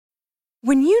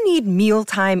When you need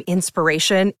mealtime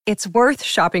inspiration, it's worth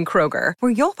shopping Kroger,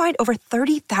 where you'll find over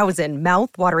 30,000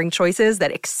 mouth-watering choices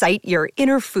that excite your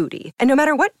inner foodie. And no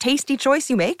matter what tasty choice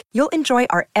you make, you'll enjoy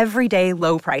our everyday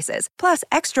low prices, plus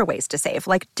extra ways to save,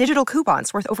 like digital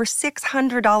coupons worth over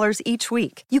 $600 each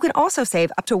week. You can also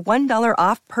save up to $1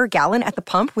 off per gallon at the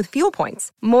pump with fuel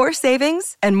points. More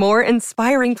savings and more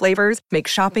inspiring flavors make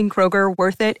shopping Kroger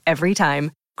worth it every time.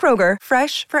 Kroger,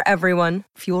 fresh for everyone.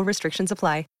 Fuel restrictions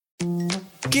apply.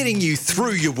 Getting you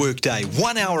through your workday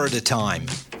 1 hour at a time.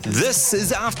 This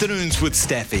is Afternoons with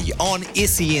Staffy on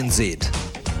SENZ.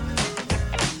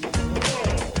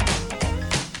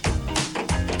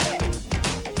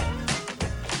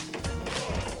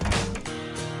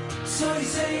 So you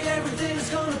say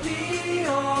everything's gonna be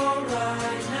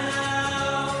alright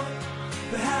now,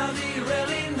 but how do you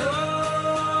really know?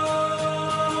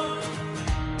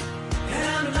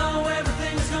 And I know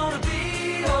everything's gonna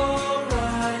be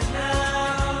alright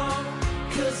now,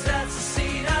 'cause that's the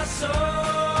seed I sow.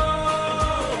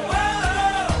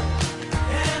 Whoa.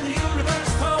 And the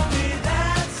universe told me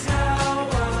that's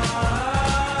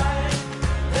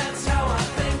how I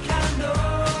think I know.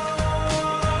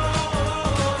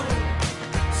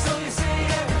 So you say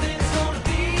everything's gonna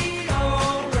be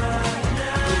alright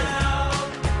now,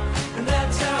 and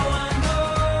that's how I know.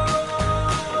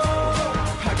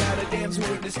 I got a damn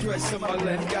tour in distress on my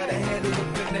left. Got a handle of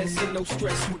finesse and no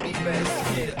stress would be best.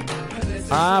 Yeah.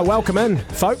 Welcome in,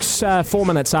 folks. 4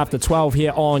 minutes after 12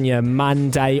 here on your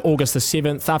Monday, August the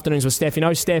 7th. Afternoons with Steph. You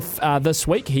know, Steph, this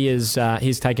week he's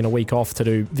taken a week off to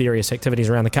do various activities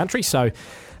around the country. So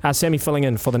Sammy filling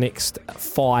in for the next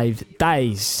 5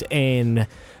 days. And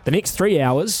the next 3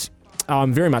 hours,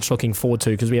 I'm very much looking forward to,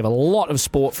 because we have a lot of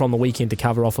sport from the weekend to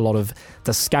cover off, a lot of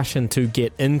discussion to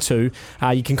get into.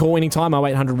 You can call anytime,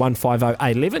 0800 150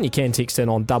 811. You can text in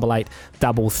on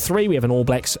 8833. We have an All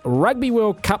Blacks Rugby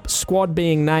World Cup squad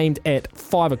being named at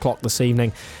 5 o'clock this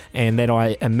evening, and that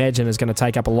I imagine is going to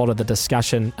take up a lot of the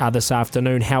discussion this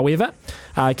afternoon. However,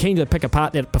 keen to pick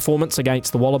apart that performance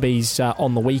against the Wallabies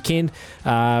on the weekend.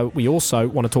 We also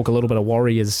want to talk a little bit of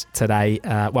Warriors today,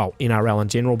 well, NRL in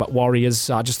general, but Warriors,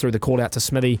 just threw the call out to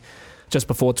Smithy just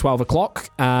before 12 o'clock.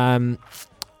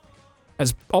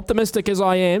 As optimistic as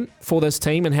I am for this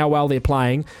team and how well they're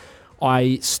playing,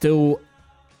 I still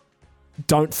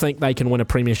don't think they can win a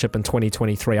premiership in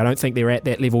 2023. I don't think they're at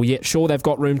that level yet. Sure, they've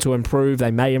got room to improve.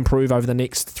 They may improve over the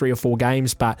next 3 or 4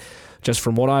 games, but just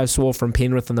from what I saw from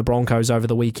Penrith and the Broncos over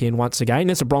the weekend, once again,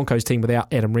 it's a Broncos team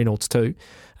without Adam Reynolds too.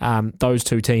 Those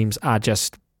two teams are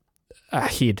just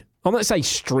ahead. I'm not going to say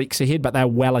streaks ahead, but they're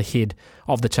well ahead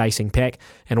of the chasing pack.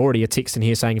 And already a text in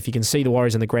here saying, if you can see the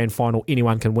Warriors in the grand final,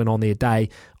 anyone can win on their day.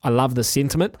 I love the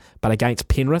sentiment, but against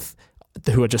Penrith,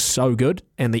 who are just so good,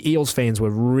 and the Eels fans were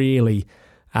really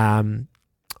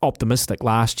optimistic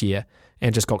last year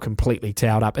and just got completely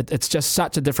towed up. It's just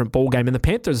such a different ball game, and the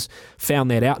Panthers found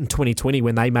that out in 2020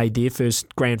 when they made their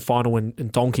first grand final in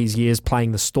Donkey's years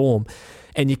playing the Storm.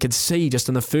 And you could see just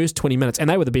in the first 20 minutes, and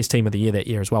they were the best team of the year that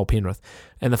year as well, Penrith.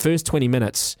 In the first 20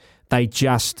 minutes,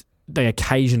 the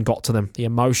occasion got to them, the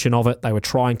emotion of it. They were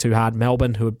trying too hard.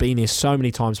 Melbourne, who had been there so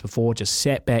many times before, just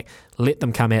sat back, let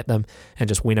them come at them, and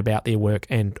just went about their work.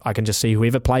 And I can just see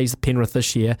whoever plays Penrith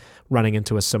this year running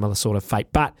into a similar sort of fate.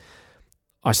 But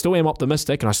I still am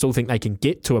optimistic, and I still think they can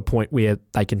get to a point where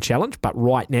they can challenge. But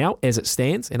right now, as it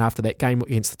stands, and after that game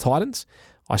against the Titans,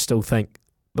 I still think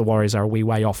the Warriors are a wee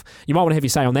way off. You might want to have your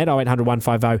say on that, 0800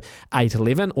 150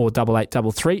 811 or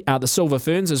 8833. The Silver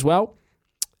Ferns as well.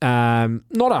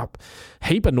 Not a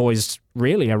heap of noise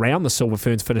really around the Silver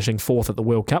Ferns finishing 4th at the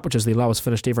World Cup, which is their lowest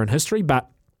finished ever in history, but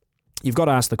you've got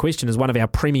to ask the question, as one of our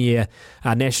premier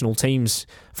national teams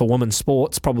for women's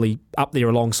sports, probably up there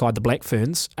alongside the Black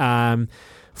Ferns,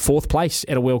 4th place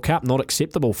at a World Cup, not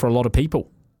acceptable for a lot of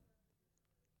people.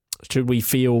 Should we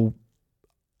feel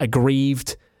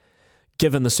aggrieved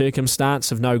given the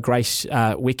circumstance of no Grace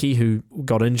Wicke, who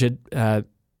got injured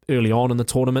early on in the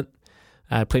tournament?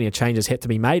 Plenty of changes had to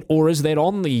be made, or is that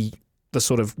on the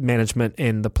sort of management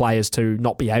and the players to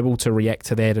not be able to react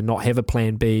to that and not have a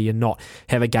plan B and not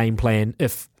have a game plan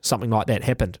if something like that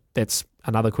happened? That's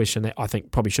another question that I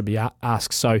think probably should be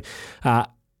asked. So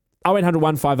 0800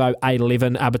 150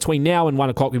 811. Between now and 1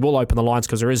 o'clock, we will open the lines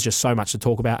because there is just so much to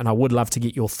talk about, and I would love to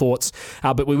get your thoughts.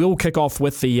 But we will kick off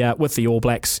with the All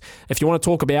Blacks. If you want to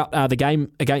talk about the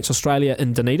game against Australia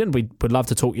in Dunedin, we'd love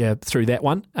to talk you through that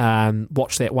one.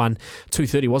 Watch that one,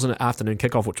 2:30, wasn't it? Afternoon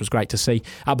kickoff, which was great to see.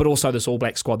 But also this All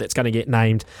Black squad that's going to get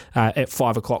named at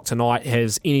 5 o'clock tonight.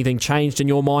 Has anything changed in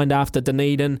your mind after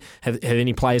Dunedin? Have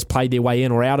any players played their way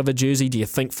in or out of a jersey? Do you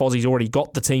think Fozzie's already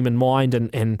got the team in mind?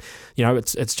 And you know,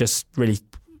 it's just really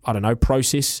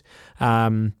process.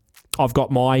 I've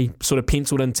got my sort of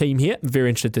penciled in team here. I'm very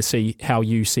interested to see how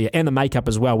you see it and the makeup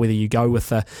as well, whether you go with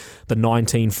the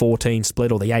 19-14 split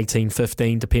or the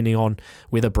 18-15, depending on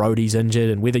whether Brodie's injured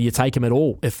and whether you take him at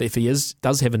all if he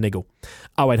does have a niggle.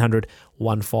 0800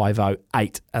 150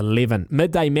 811.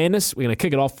 Midday Madness, we're going to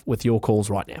kick it off with your calls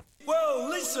right now. Well,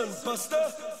 listen,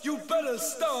 Buster, you better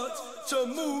start to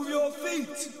move your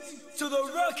feet to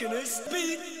the rockin'est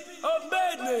beat of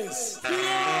madness.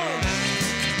 Yeah!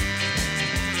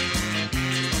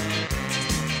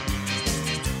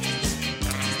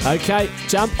 Okay,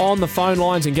 jump on the phone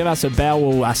lines and give us a bell.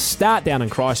 We'll start down in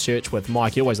Christchurch with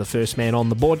Mikey, always the first man on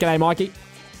the board. G'day, Mikey.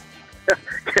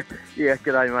 Yeah,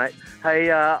 g'day, mate. Hey,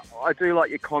 I do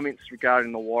like your comments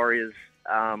regarding the Warriors.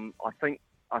 I think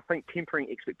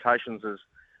tempering expectations is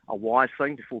a wise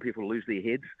thing before people lose their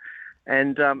heads.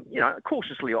 And,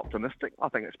 cautiously optimistic, I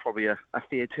think it's probably a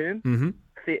fair term. Mm-hmm.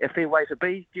 A fair way to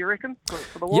be, do you reckon,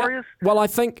 for the Warriors? Yeah. Well, I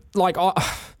think,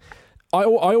 I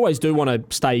always do want to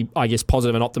stay, I guess,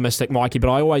 positive and optimistic, Mikey, but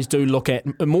I always do look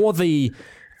at more the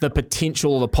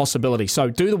potential or the possibility. So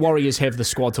do the Warriors have the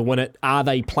squad to win it? Are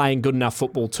they playing good enough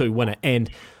football to win it? And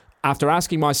after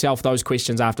asking myself those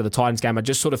questions after the Titans game, I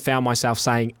just sort of found myself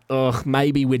saying,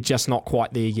 maybe we're just not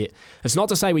quite there yet. It's not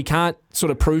to say we can't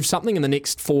sort of prove something in the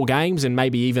next 4 games and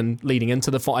maybe even leading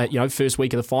into the first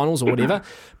week of the finals or whatever,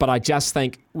 but I just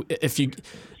think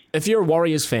if you're a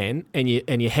Warriors fan and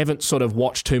you haven't sort of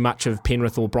watched too much of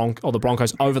Penrith or the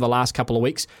Broncos over the last couple of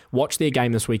weeks, watch their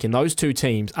game this weekend. Those two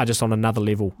teams are just on another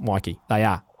level, Mikey. They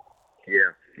are.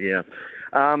 Yeah.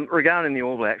 Regarding the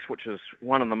All Blacks, which is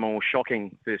one of the more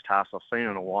shocking first halves I've seen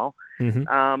in a while,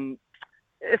 Mm-hmm.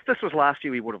 If this was last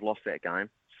year, we would have lost that game.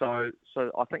 So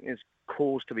I think there's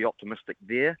cause to be optimistic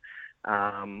there.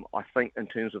 I think in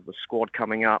terms of the squad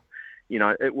coming up,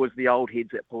 it was the old heads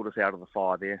that pulled us out of the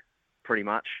fire there. Pretty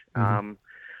much. Mm-hmm.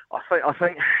 I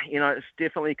think it's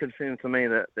definitely confirmed to me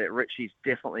that Richie's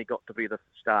definitely got to be the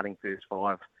starting first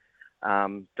 5.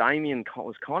 Damien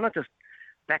was kind of just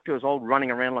back to his old running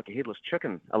around like a headless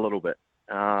chicken a little bit.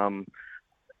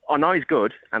 I know he's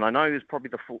good, and I know he's probably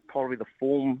the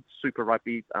form Super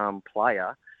Rugby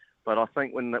player, but I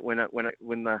think when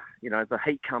the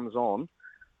heat comes on,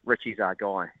 Richie's our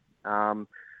guy.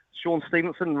 Sean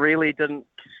Stevenson really didn't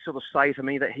sort of say to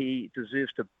me that he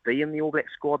deserves to be in the All Black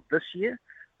squad this year.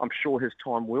 I'm sure his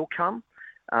time will come.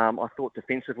 I thought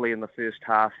defensively in the first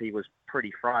half he was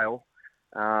pretty frail.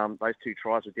 Those 2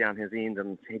 tries were down his end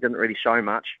and he didn't really show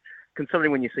much.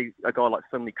 Considering when you see a guy like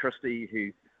Finley Christie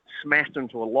who smashed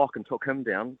into a lock and took him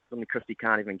down, Finley Christie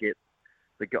can't even get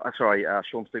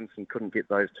Sean Stevenson couldn't get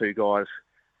those 2 guys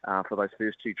for those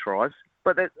first 2 tries.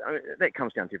 But that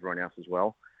comes down to everyone else as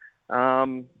well.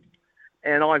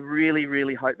 And I really,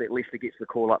 really hope that Lester gets the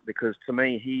call up because to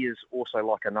me, he is also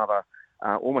like another,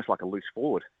 almost like a loose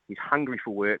forward. He's hungry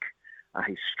for work.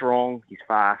 He's strong. He's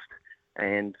fast.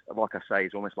 And like I say,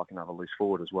 he's almost like another loose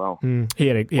forward as well. What do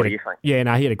you think?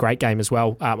 Yeah, he had a great game as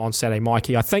well on Saturday,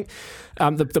 Mikey. I think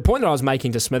the point that I was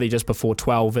making to Smithy just before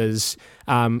 12 is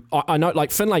I know,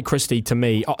 like Finlay Christie, to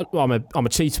me, I'm a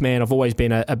Chiefs man. I've always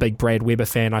been a big Brad Weber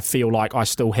fan. I feel like I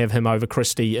still have him over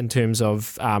Christie in terms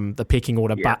of the pecking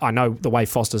order, but I know the way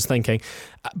Foster's thinking.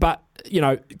 But,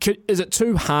 is it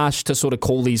too harsh to sort of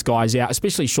call these guys out,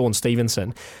 especially Sean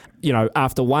Stevenson,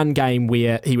 after one game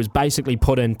where he was basically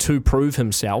put in to prove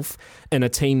himself in a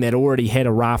team that already had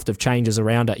a raft of changes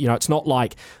around it? It's not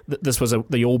like this was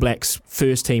the All Blacks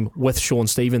first team with Sean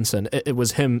Stevenson. It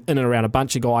was him in and around a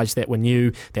bunch of guys that were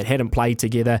new, that hadn't played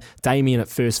together. Damien at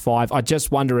first 5. I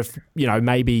just wonder if,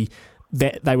 maybe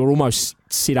that they were almost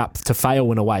set up to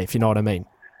fail in a way, if you know what I mean.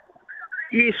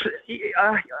 Yes,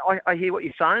 I hear what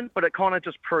you're saying, but it kind of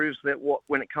just proves that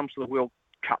when it comes to the World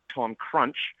Cup time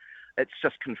crunch, it's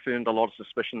just confirmed a lot of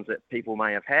suspicions that people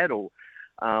may have had, or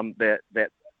that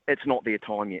it's not their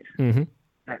time yet. Mm-hmm.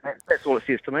 That's all it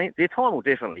says to me. Their time will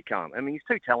definitely come. I mean, he's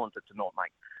too talented to not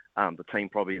make the team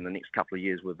probably in the next couple of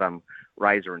years with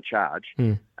Razor in charge.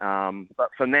 But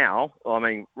for now, I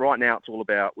mean, right now it's all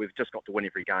about we've just got to win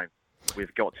every game.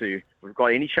 We've got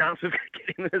any chance of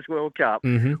getting this World Cup.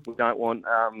 Mm-hmm. We don't want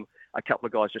a couple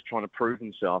of guys just trying to prove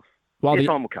themselves. Well, the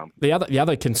time will come. The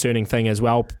other concerning thing as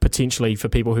well, potentially for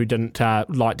people who didn't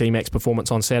like D-Mac's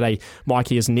performance on Saturday,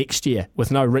 Mikey, is next year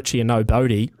with no Richie and no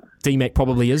Bodie, D-Mac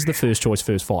probably is the first choice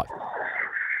first 5.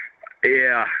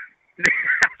 Yeah.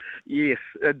 Yes,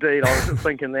 indeed. I was just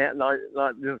thinking that. No,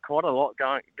 there's quite a lot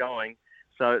going.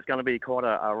 So it's going to be quite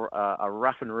a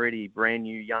rough and ready, brand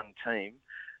new young team.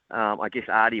 I guess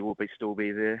Artie will still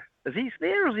be there. Is he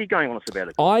there, or is he going on a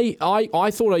sabbatical?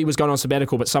 I thought he was going on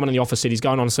sabbatical, but someone in the office said he's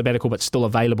going on a sabbatical, but still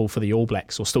available for the All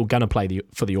Blacks, or still going to play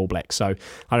for the All Blacks. So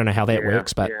I don't know how that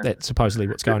works, but that's supposedly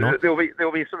what's going on. There'll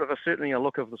be sort of certainly a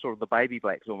look of the baby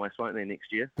Blacks almost, won't there,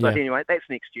 next year? But anyway, that's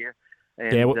next year.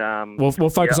 And, we'll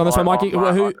focus on this one, Mikey.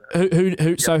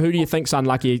 So who do you think's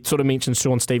unlucky? You sort of mentioned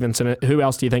Sean Stevenson. Who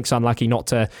else do you think's unlucky not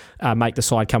to make the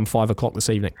side come 5 o'clock this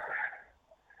evening?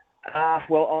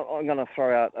 Well, I'm going to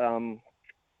throw out.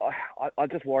 I'm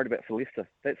just worried about for Leicester.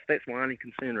 That's my only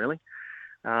concern, really.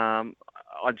 I'm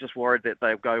just worried that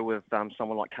they'll go with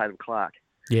someone like Caleb Clark.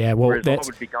 Yeah, well, whereas I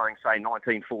would be going, say,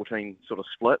 19-14 sort of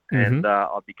split, and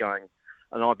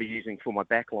I'd be using for my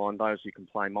back line those who can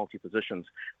play multi-positions,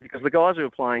 because the guys who are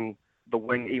playing the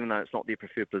wing, even though it's not their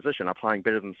preferred position, are playing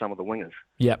better than some of the wingers.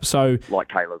 Yep. So like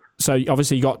Caleb. So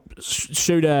obviously you got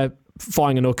Shooter,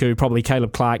 Fainganuku, probably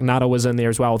Caleb Clark. Nutter was in there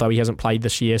as well, though he hasn't played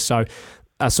this year. So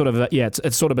it's sort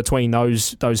of between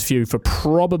those few for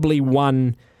probably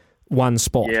one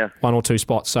spot, one or two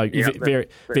spots. So that's what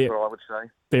I would say.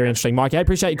 Very interesting, Mike. I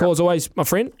appreciate your call as always, my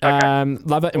friend. Okay.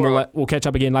 Love it, and we'll catch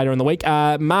up again later in the week.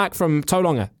 Mark from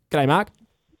Tauranga. G'day, Mark.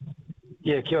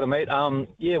 Yeah, kia ora, mate.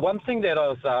 One thing that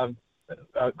was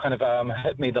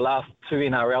hit me the last 2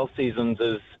 NRL seasons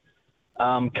is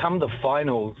come the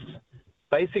finals,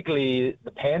 basically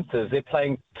the Panthers, they're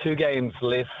playing 2 games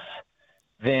less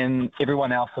than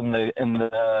everyone else in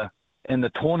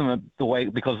the tournament.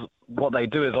 Because what they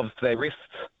do is obviously they rest.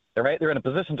 They're in a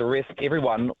position to rest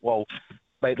everyone. Well,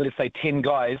 let's say 10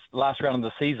 guys last round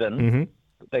of the season. Mm-hmm.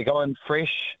 They go in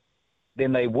fresh,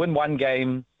 then they win 1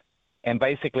 game, and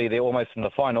basically they're almost in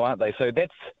the final, aren't they? So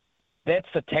that's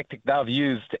the tactic they've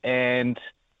used, and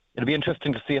it'll be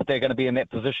interesting to see if they're going to be in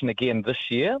that position again this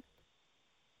year.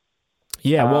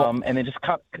 Yeah, well, and then just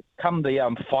come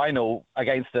the final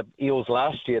against the Eels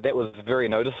last year, that was very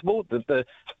noticeable. The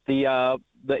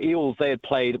Eels, they had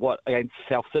played against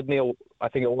South Sydney, I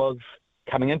think it was,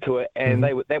 coming into it, and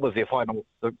that was their final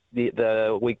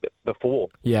the week before.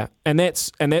 Yeah, and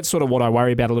that's sort of what I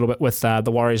worry about a little bit with the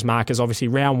Warriors, Mark, is obviously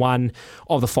round 1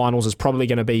 of the finals is probably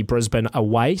going to be Brisbane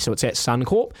away, so it's at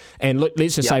Suncorp. And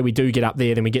let's just say we do get up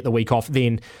there, then we get the week off,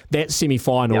 then that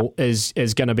semi-final is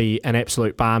going to be an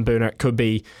absolute barn burner. It could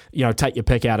be, take your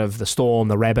pick out of the Storm,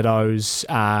 the Rabbitohs,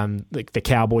 the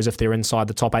Cowboys if they're inside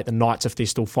the top 8, the Knights if they're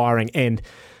still firing, and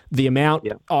the amount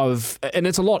of, and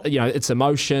it's a lot, it's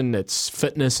emotion, it's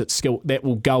fitness, it's skill that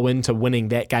will go into winning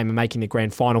that game and making the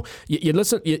grand final. You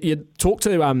talk to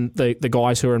the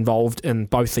guys who are involved in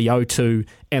both the 2002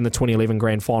 and the 2011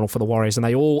 grand final for the Warriors, and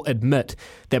they all admit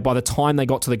that by the time they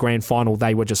got to the grand final,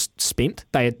 they were just spent.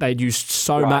 They'd used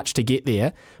so much to get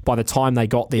there. By the time they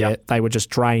got there, they were just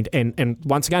drained. And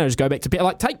once again, I just go back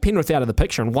to take Penrith out of the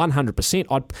picture, and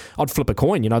 100%, I'd flip a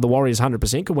coin. The Warriors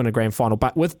 100% could win a grand final,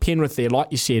 but with Penrith there, like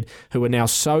you said, who are now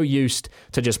so used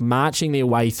to just marching their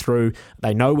way through,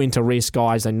 they know when to rest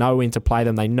guys, they know when to play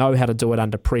them, they know how to do it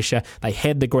under pressure. They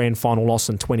had the grand final loss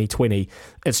in 2020.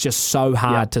 It's just so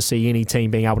hard to see any team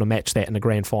being able to match that in the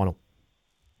grand final.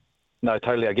 No,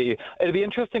 totally, I get you. It'll be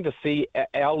interesting to see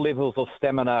our levels of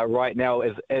stamina right now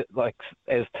as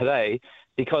today,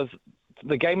 because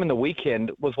the game in the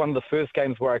weekend was one of the first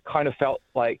games where I kind of felt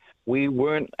like we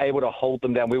weren't able to hold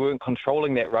them down. We weren't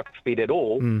controlling that ruck speed at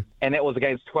all, and that was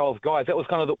against 12 guys. That was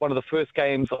kind of one of the first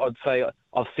games I'd say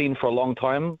I've seen for a long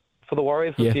time for the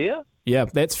Warriors this year. Yeah,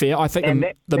 that's fair. I think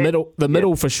the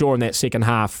middle for sure in that second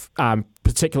half,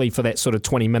 particularly for that sort of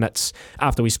 20 minutes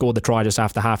after we scored the try just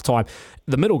after half time,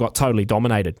 the middle got totally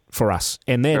dominated for us.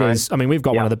 And that is, we've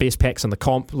got one of the best packs in the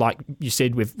comp. Like you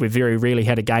said, we've very rarely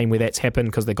had a game where that's happened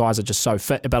because the guys are just so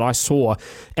fit. But I saw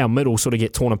our middle sort of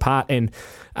get torn apart, and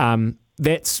I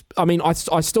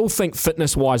still think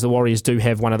fitness-wise, the Warriors do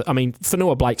have one of the...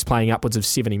 Whanua Blake's playing upwards of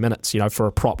 70 minutes, for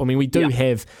a prop. We do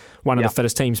have one of the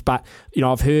fittest teams, but,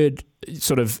 I've heard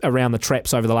sort of around the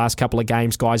traps over the last couple of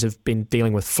games, guys have been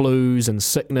dealing with flus and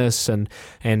sickness and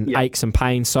aches and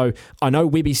pains. So I know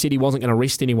Webby said he wasn't going to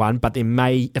rest anyone, but there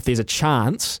may, if there's a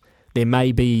chance, there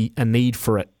may be a need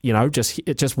for it,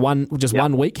 just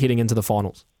one week heading into the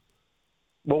finals.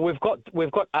 Well, we've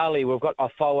got Ali, we've got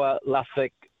Afawa,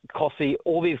 Lussick, Kossi,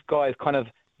 all these guys kind of,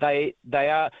 they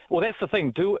are, well, that's the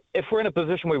thing. If we're in a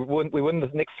position where we win the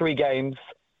next 3 games,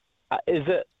 is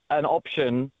it an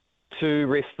option to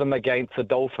rest them against the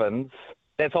Dolphins?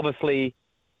 That's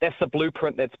the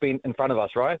blueprint that's been in front of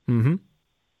us, right? Mm-hmm.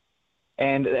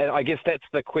 And I guess that's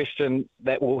the question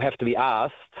that will have to be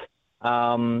asked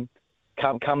come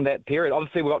that period.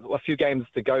 Obviously, we've got a few games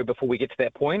to go before we get to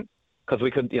that point,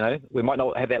 because we might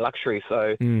not have that luxury.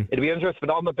 So it'd be interesting.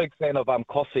 But I'm a big fan of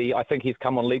Kossi. I think he's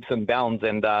come on leaps and bounds,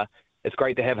 and it's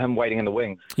great to have him waiting in the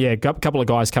wings. Yeah, a couple of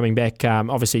guys coming back.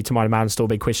 Obviously, Tamari Martin's still a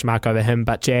big question mark over him,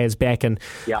 but Jazz back, and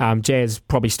Jazz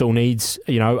probably still needs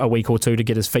a week or two to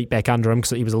get his feet back under him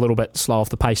because he was a little bit slow off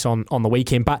the pace on the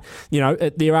weekend. But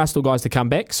there are still guys to come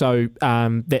back, so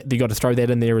that you got to throw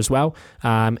that in there as well.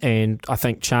 And I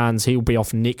think Chance, he'll be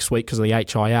off next week because of the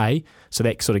HIA, so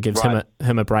that sort of gives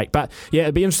him a break. But yeah,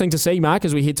 it'd be interesting to see, Mark,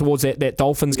 as we head towards that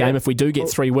Dolphins game. If we do get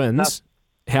 3 wins,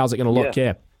 how's it going to look?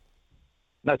 Yeah.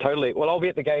 No, totally. Well, I'll be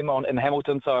at the game in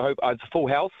Hamilton, so I hope it's a full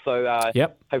house. So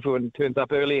hope everyone turns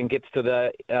up early and gets to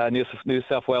the New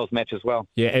South Wales match as well.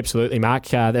 Yeah, absolutely, Mark.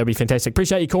 That'll be fantastic.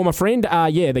 Appreciate your call, my friend.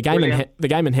 The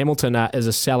game in Hamilton is a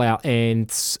sellout,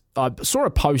 and I saw a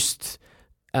post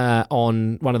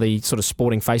on one of the sort of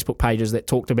sporting Facebook pages that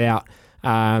talked about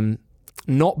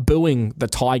not booing the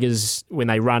Tigers when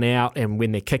they run out and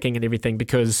when they're kicking and everything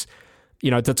because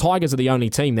the Tigers are the only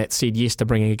team that said yes to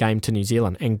bringing a game to New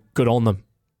Zealand, and good on them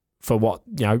for what,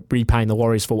 repaying the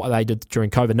Warriors for what they did during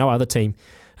COVID. No other team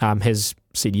has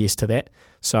said yes to that.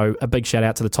 So a big shout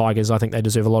out to the Tigers. I think they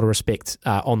deserve a lot of respect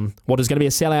on what is going to be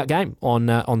a sellout game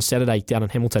on Saturday down in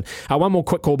Hamilton. One more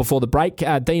quick call before the break.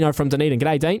 Dino from Dunedin.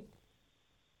 G'day, Dean.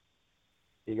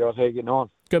 You guys, how you getting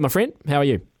on? Good, my friend. How are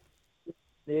you?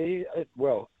 Yeah,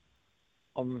 well,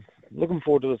 I'm looking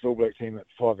forward to this All Black team at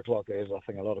 5 o'clock, as I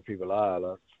think a lot of people are.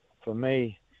 Like, for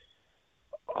me,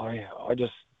 I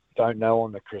just don't know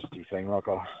on the Christie thing. Like,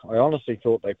 I honestly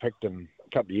thought they picked him a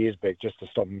couple of years back just to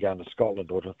stop him going to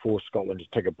Scotland or to force Scotland to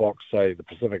tick a box, say the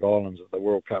Pacific Islands at the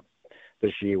World Cup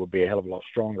this year would be a hell of a lot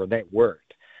stronger, and that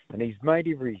worked. And he's made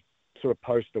every sort of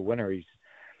poster winner.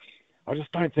 I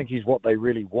just don't think he's what they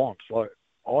really want. Like,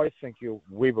 I think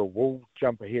Weber will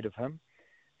jump ahead of him,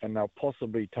 and they'll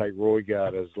possibly take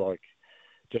Roygaard as like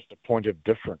just a point of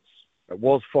difference. It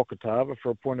was Whakatava for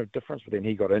a point of difference, but then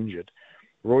he got injured.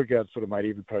 Roygaard sort of made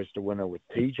every poster winner with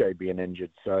TJ being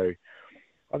injured, so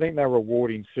I think they're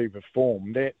rewarding super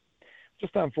form. That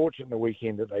just unfortunate the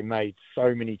weekend that they made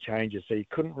so many changes, so you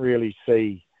couldn't really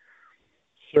see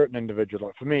certain individuals.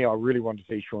 Like for me, I really wanted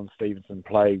to see Sean Stevenson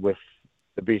play with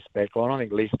the best backline. I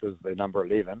think Leicester's the number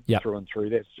 11 through and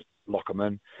through. That's just lock him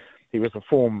in. He was the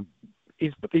form.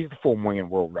 He's the form wing in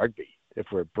world rugby, if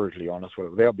we're brutally honest with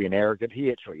it. Without being arrogant,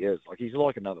 he actually is. Like, he's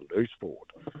like another loose forward.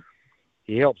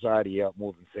 He helps Artie out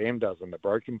more than Sam does in the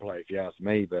broken play, if you ask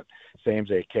me, but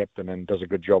Sam's our captain and does a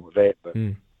good job of that. But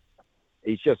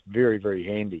he's just very, very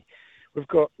handy. We've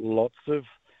got lots of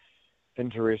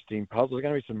interesting puzzles. There's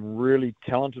going to be some really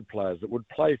talented players that would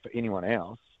play for anyone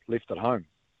else left at home.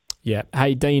 Yeah.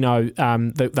 Hey, Dino,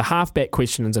 the halfback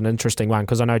question is an interesting one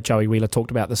because I know Joey Wheeler talked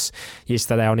about this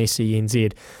yesterday on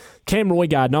SENZ. Cam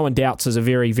Roygaard, no one doubts, is a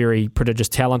very, very prodigious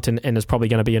talent and is probably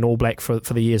going to be an All Black for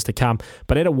the years to come.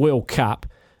 But at a World Cup,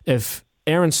 if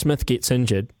Aaron Smith gets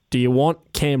injured, do you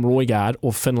want Cam Roygaard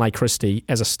or Finlay Christie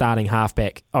as a starting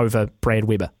halfback over Brad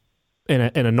Weber in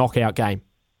a knockout game?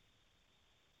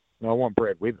 No, I want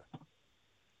Brad Weber.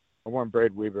 I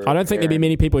don't think there'd be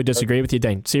many people who disagree with you,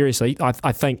 Dean. Seriously,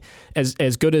 I think as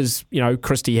good as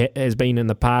Christie has been in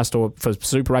the past, or for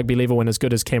Super Rugby level, and as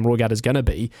good as Cam Roygaard is going to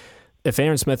be, if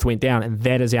Aaron Smith went down and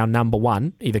that is our number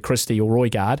one, either Christie or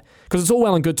Roygaard, because it's all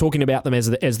well and good talking about them as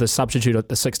the substitute at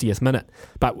the 60th minute,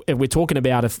 but if we're talking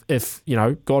about if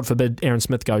God forbid Aaron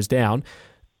Smith goes down,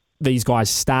 these guys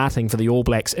starting for the All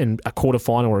Blacks in a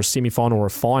quarterfinal or a semi-final or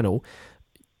a final,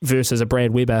 versus a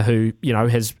Brad Weber who,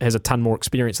 has a ton more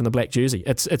experience in the black jersey.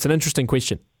 It's an interesting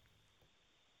question.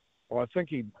 Well, I think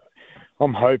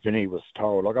I'm hoping he was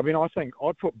told. I think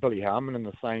I'd put Billy Harmon in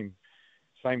the same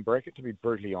bracket, to be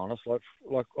brutally honest.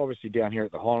 Like obviously down here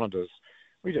at the Highlanders,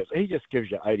 he just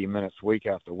gives you 80 minutes week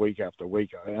after week after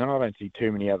week, and I don't see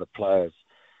too many other players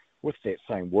with that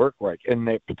same work rate in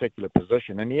that particular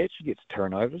position, and he actually gets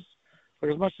turnovers.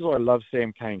 Like, as much as I love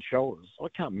Sam Cane's shoulders, I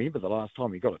can't remember the last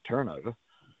time he got a turnover.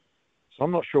 So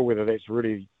I'm not sure whether that's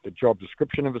really the job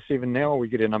description of a 7 now, or we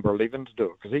get a number 11 to do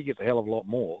it, because he gets a hell of a lot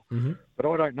more. Mm-hmm. But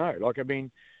I don't know.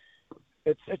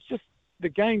 It's just the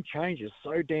game changes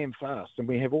so damn fast, and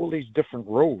we have all these different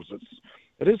rules.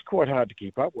 It is quite hard to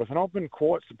keep up with, and I've been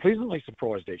quite pleasantly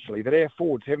surprised, actually, that our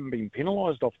forwards haven't been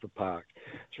penalised off the park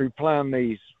through playing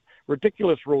these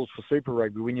ridiculous rules for Super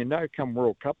Rugby when come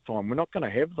World Cup time, we're not going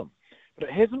to have them. But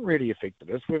it hasn't really affected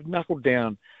us. We've knuckled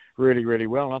down really, really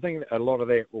well. And I think a lot of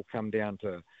that will come down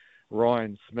to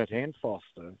Ryan, Smith and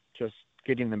Foster just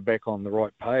getting them back on the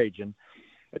right page. And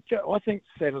I think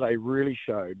Saturday really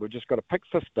showed we've just got to pick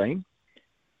 15,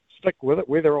 stick with it.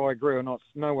 Whether I agree or not,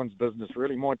 it's no one's business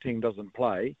really. My team doesn't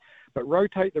play. But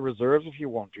rotate the reserves if you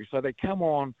want to. So they come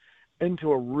on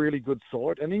into a really good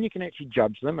side, and then you can actually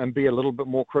judge them and be a little bit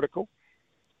more critical.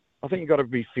 I think you've got to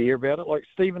be fair about it. Like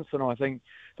Stevenson, I think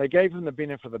they gave him the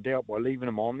benefit of the doubt by leaving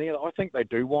him on there. I think they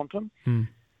do want him.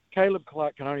 Caleb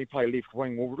Clark can only play left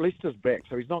wing. Well, Leicester's back,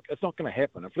 so it's not going to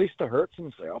happen. If Leicester hurts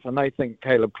himself and they think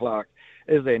Caleb Clark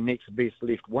is their next best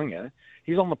left winger,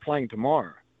 he's on the plane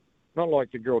tomorrow. Not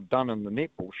like the girl Dunn in the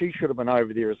netball. She should have been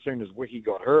over there as soon as Wiki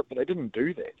got hurt, but they didn't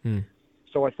do that.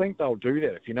 So I think they'll do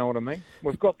that, if you know what I mean.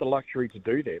 We've got the luxury to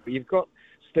do that, but you've got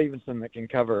Stevenson that can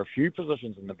cover a few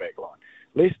positions in the back line.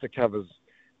 Leicester covers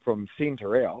from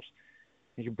centre out.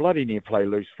 You can bloody near play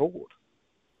loose forward.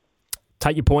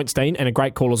 Take your points, Dean, and a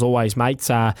great call as always, mate.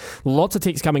 Lots of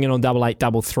texts coming in on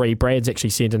 8833. Brad's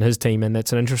actually sent in his team, and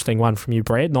that's an interesting one from you,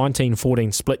 Brad.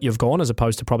 19-14 split you've gone, as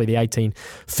opposed to probably the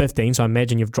 18-15, so I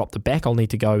imagine you've dropped it back. I'll need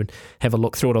to go and have a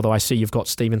look through it, although I see you've got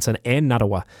Stevenson and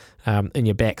Nuttawa in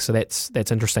your back, so that's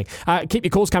interesting. Keep your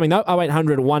calls coming, though.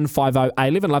 0800 150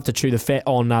 11. Love to chew the fat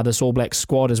on this All Blacks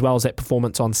squad, as well as that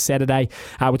performance on Saturday.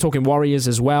 We're talking Warriors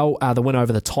as well, the win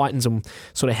over the Titans, and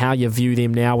sort of how you view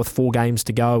them now with 4 games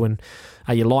to go, and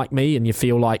are you like me and you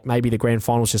feel like maybe the grand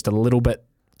final's just a little bit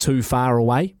too far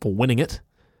away for winning it?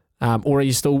 Or are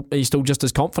you still just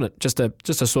as confident? Just a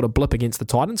sort of blip against the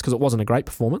Titans, because it wasn't a great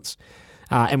performance.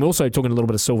 And we're also talking a little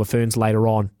bit of Silver Ferns later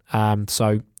on.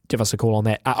 So give us a call on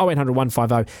that. 0800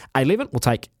 150 11. We'll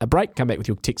take a break, come back with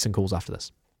your texts and calls after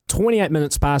this. 28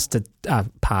 minutes after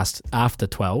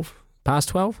 12. Past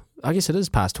 12? I guess it is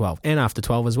past 12. And after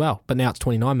 12 as well. But now it's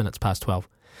 29 minutes past 12.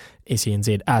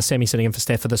 SENZ. Sammy sitting in for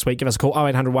Steph for this week. Give us a call,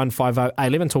 0800 150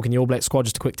 11. Talking the All Black squad.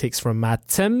 Just a quick text from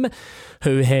Tim,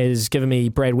 who has given me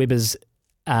Brad Webber's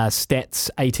stats: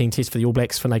 18 tests for the All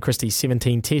Blacks, Finlay Christie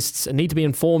 17 tests. Need to be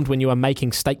informed when you are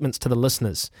making statements to the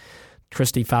listeners.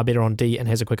 Christie far better on D and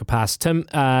has a quicker pass. Tim,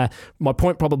 my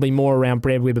point probably more around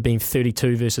Brad Webber being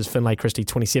 32 versus Finlay Christie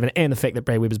 27, and the fact that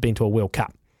Brad Webber's been to a World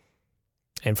Cup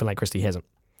and Finlay Christie hasn't.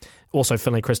 Also,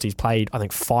 Finlay Christie's played, I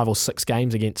think, 5 or 6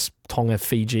 games against Tonga,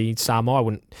 Fiji,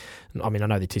 Samoa. I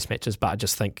know they're test matches, but I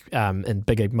just think in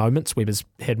bigger moments, Webber's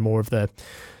had more of the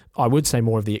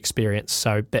experience.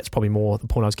 So that's probably more the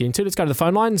point I was getting to. Let's go to the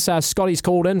phone lines. Scotty's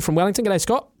called in from Wellington. G'day,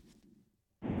 Scott.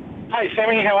 Hey,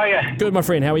 Sammy, how are you? Good, my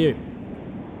friend. How are you?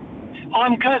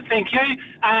 I'm good, thank you.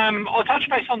 I'll touch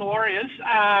base on the Warriors.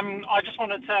 I just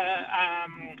wanted to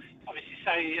obviously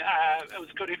say it was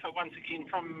a good effort once again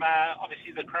from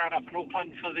obviously the crowd up in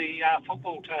Auckland for the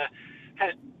football to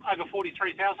hit over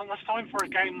 43,000 this time for a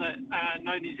game that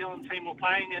no New Zealand team were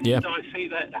playing. And I see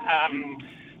that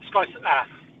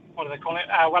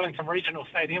Wellington Regional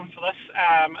Stadium for this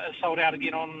is sold out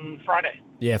again on Friday.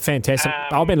 Yeah, fantastic.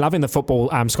 I've been loving the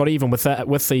football, Scotty. Even with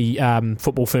the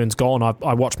football ferns gone,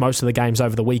 I watched most of the games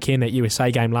over the weekend. That USA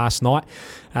game last night,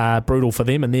 brutal for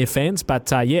them and their fans.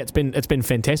 But it's been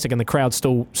fantastic, and the crowd's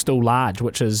still large,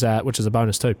 which is a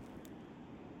bonus too.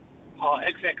 Oh,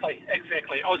 exactly.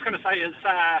 I was going to say is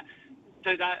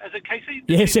it Casey?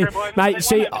 Yeah,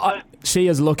 she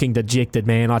is looking dejected,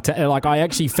 man. I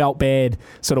actually felt bad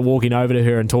sort of walking over to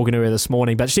her and talking to her this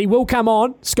morning, but she will come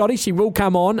on, Scotty. She will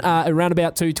come on around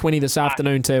about 2:20 this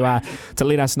afternoon to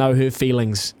let us know her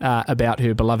feelings about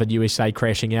her beloved USA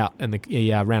crashing out in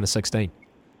the round of 16.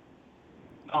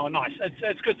 Oh, nice.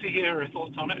 It's good to hear her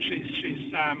thoughts on it.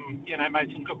 She's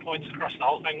made some good points across the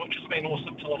whole thing, which has been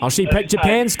awesome to listen to. Oh, she picked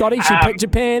Japan, Scotty. She picked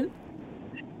Japan.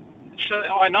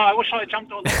 I know. I wish I had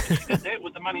jumped on that. She did that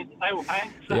with the money that they were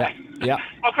paying. So yeah.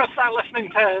 I've got to start listening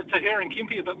to her and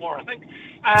Kempy a bit more, I think.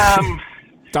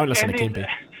 Don't listen to Kempy.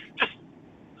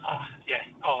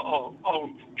 I'll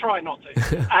try not to.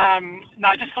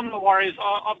 No, just on the Warriors,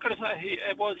 I've got to say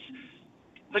it was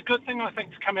the good thing, I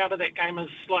think, to come out of that game is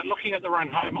like looking at the run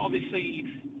home.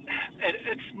 Obviously,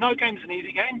 it's no game's an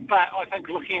easy game, but I think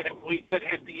looking at it, we did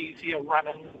have the easier run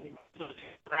in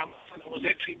around, and it was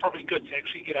actually probably good to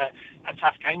actually get a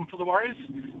tough game for the Warriors,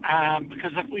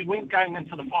 because if we went going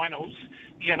into the finals,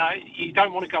 you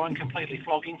don't want to go in completely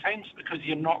flogging teams because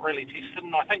you're not really tested.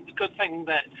 And I think the good thing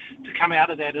that to come out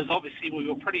of that is obviously we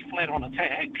were pretty flat on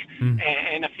attack,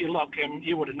 and if you look,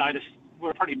 you would have noticed we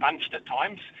were pretty bunched at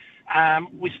times.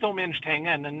 We still managed to hang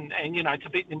in, and to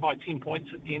beat them by 10 points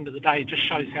at the end of the day just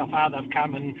shows how far they've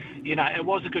come. And it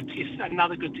was a good test,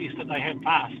 another good test that they have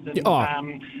passed. And,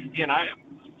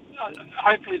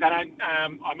 hopefully they don't.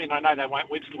 I know they won't.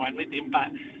 Webster won't let them,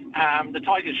 but the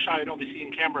Tigers showed obviously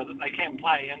in Canberra that they can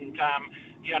play, and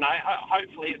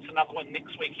hopefully it's another one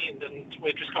next weekend, and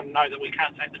we're just going to know that we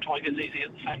can't take the Tigers easy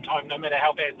at the same time, no matter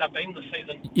how bad they've been this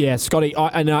season. Yeah, Scotty,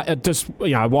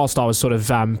 whilst I was sort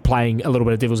of playing a little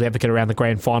bit of devil's advocate around the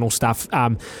grand final stuff,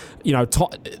 no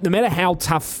matter how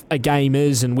tough a game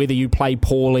is and whether you play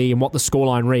poorly and what the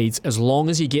scoreline reads, as long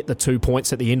as you get the 2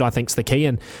 points at the end, I think is the key.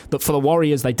 And for the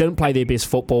Warriors, they didn't play their best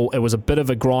football. It was a bit of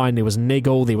a grind. There was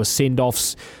niggle. There was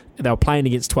send-offs. They were playing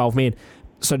against 12 men.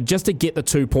 So just to get the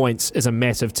 2 points is a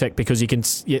massive tick, because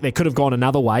they could have gone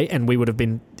another way and we would have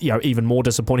been even more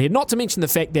disappointed here. Not to mention the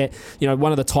fact that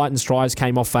one of the Titans' tries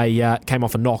came off a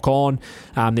knock on.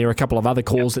 There were a couple of other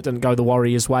calls that didn't go the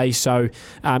Warriors' way. So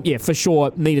for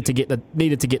sure needed to get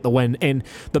the win. And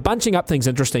the bunching up thing's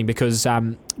interesting because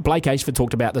Blake Ashford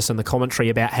talked about this in the commentary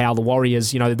about how the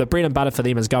Warriors, the bread and butter for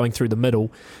them is going through the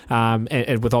middle,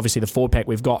 and with obviously the forward pack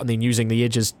we've got, and then using the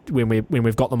edges when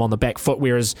we've got them on the back foot.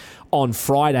 Whereas on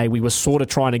Friday we were sort of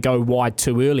trying to go wide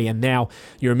too early, and now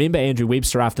you remember Andrew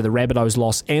Webster after the Rabbitohs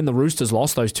loss and the Roosters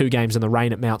loss, those 2 games in the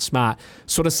rain at Mount Smart,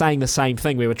 sort of saying the same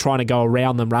thing. We were trying to go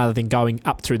around them rather than going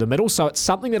up through the middle. So it's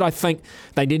something that I think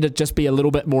they need to just be a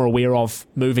little bit more aware of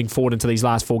moving forward into these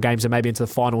last 4 games and maybe into the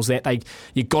finals, that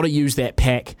you've got to use that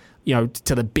pack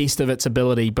to the best of its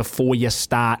ability before you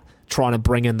start trying to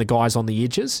bring in the guys on the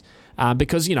edges.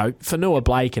 Because, Fanua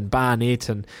Blake and Barnett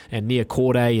and Nia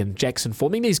Corday and Jackson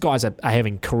Ford, these guys are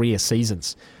having career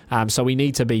seasons. So we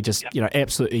need to be just,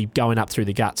 absolutely going up through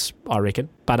the guts, I reckon.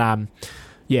 But, it's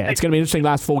going to be an interesting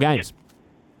last 4 games.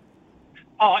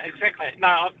 Oh, exactly. No,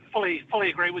 I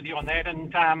fully agree with you on that.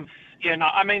 And, you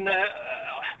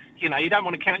don't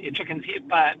want to count your chickens yet,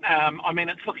 but,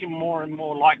 it's looking more and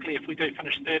more likely if we do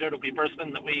finish third, it'll be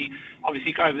Brisbane, that we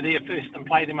obviously go over there first and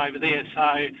play them over there.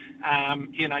 So,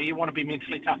 you want to be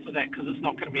mentally tough for that, because it's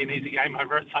not going to be an easy game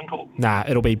over at Suncorp. Nah,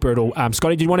 it'll be brutal.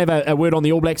 Scotty, do you want to have a word on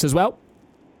the All Blacks as well?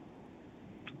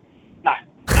 No.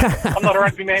 I'm not a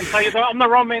rugby man, so I'm the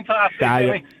wrong man to ask.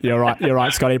 You're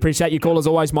right, Scotty. Appreciate your call as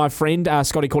always, my friend.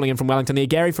 Scotty calling in from Wellington there.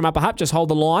 Gary from Upper Hutt, just hold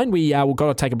the line. We've got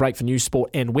to take a break for news, sport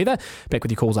and weather. Back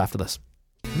with your calls after this.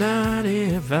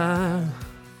 95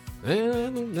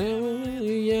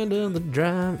 end of the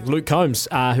drive. Luke Combs,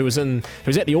 who was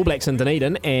at the All Blacks in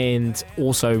Dunedin and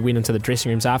also went into the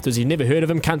dressing rooms afterwards. You've never heard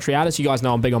of him, country artist. You guys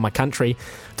know I'm big on my country.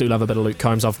 Do love a bit of Luke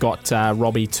Combs. I've got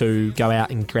Robbie to go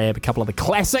out and grab a couple of the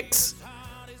classics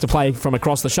to play from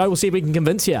across the show. We'll see if we can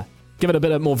convince you. Give it a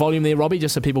bit more volume there, Robbie,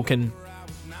 just so people can...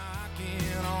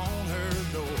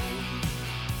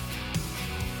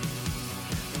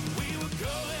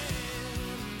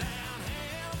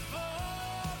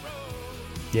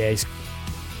 Yeah,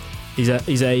 he's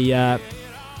a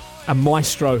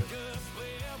maestro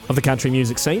of the country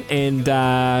music scene, and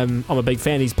I'm a big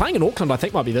fan. He's playing in Auckland, I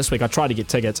think might be this week. I tried to get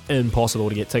tickets, impossible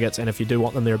to get tickets, and if you do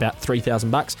want them, they're about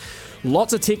 $3,000.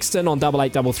 Lots of text in on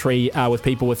 8833 with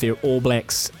people with their All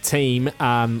Blacks team,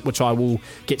 which I will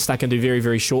get stuck into very,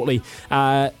 very shortly.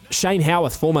 Shane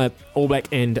Hewat, former All Black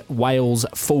and Wales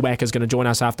fullback, is going to join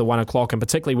us after 1 o'clock, and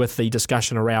particularly with the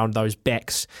discussion around those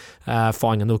backs,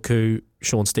 Fainganuku,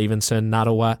 Sean Stevenson,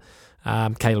 Narawa,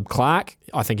 Caleb Clark.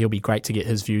 I think he'll be great to get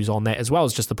his views on that, as well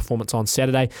as just the performance on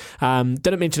Saturday.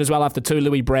 Didn't mention as well after 2,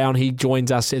 Louis Brown. He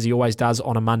joins us, as he always does,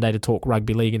 on a Monday to talk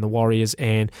rugby league and the Warriors,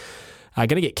 and going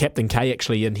to get Captain K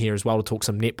actually in here as well to talk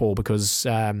some netball, because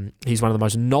he's one of the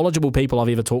most knowledgeable people I've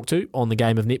ever talked to on the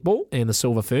game of netball and the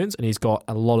Silver Ferns, and he's got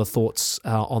a lot of thoughts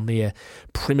on their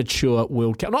premature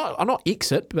World Cup. Not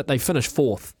exit, but they finished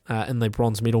 4th in the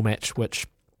bronze medal match, which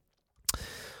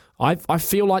I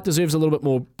feel like deserves a little bit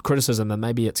more criticism than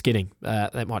maybe it's getting.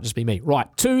 That might just be me. Right,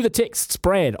 to the texts.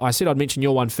 Brad, I said I'd mention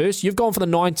your one first. You've gone for the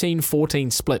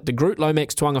 19-14 split. De Groot,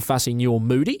 Lomax, Tuangafasi, Newell,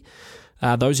 Moody.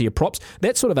 Those are your props.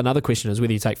 That's sort of another question, is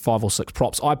whether you take 5 or 6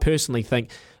 props. I personally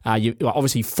think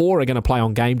obviously 4 are going to play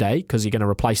on game day because you're going to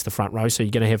replace the front row. So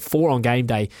you're going to have 4 on game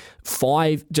day.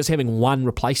 5, just having 1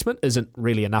 replacement isn't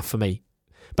really enough for me.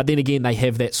 But then again, they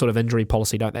have that sort of injury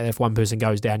policy, don't they? If one person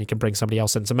goes down, you can bring somebody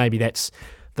else in. So maybe that's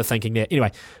the thinking there.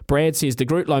 Anyway, Brad says De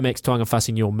Groot, Lomax,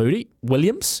 Tuangafasi, Newell, Moody,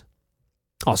 Williams.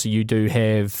 Oh, so you do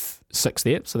have 6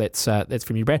 there. So that's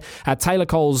from you, Brad. Taylor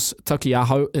Coles,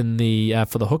 Takiaho in the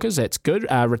for the hookers. That's good.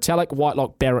 Retallick,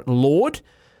 Whitelock, Barrett, Lord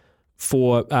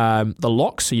for the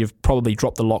lock. So you've probably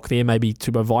dropped the lock there. Maybe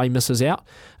Tubavai misses out.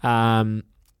 Kane,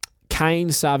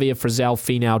 Savia, Frizzell,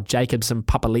 Finau, Jacobson,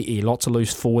 Papali'i. Lots of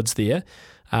loose forwards there.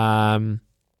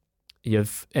 You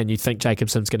think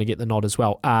Jacobson's going to get the nod as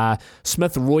well.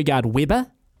 Smith, Roigard,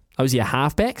 Weber. Those are your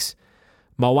halfbacks.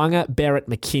 Moanga, Barrett,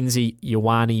 McKenzie,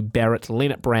 Ioane, Barrett,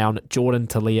 Leonard Brown, Jordan,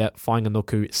 Talia,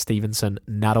 Fainganuku, Stevenson,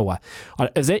 Narawa.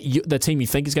 Is that the team you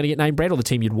think is going to get named, Brad, or the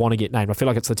team you'd want to get named? I feel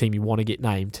like it's the team you want to get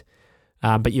named.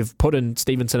 But you've put in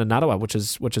Stevenson and Narawa, which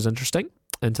is interesting,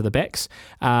 into the backs.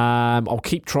 I'll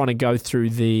keep trying to go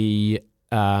through the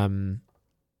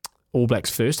All Blacks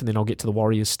first, and then I'll get to the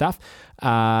Warriors stuff.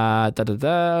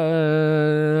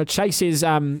 Chase says,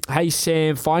 hey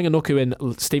Sam, Whainganuku and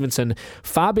Stevenson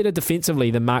far better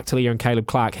defensively than Mark Talia and Caleb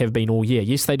Clark have been all year.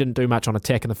 Yes, they didn't do much on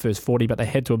attack in the first 40, but they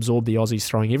had to absorb the Aussies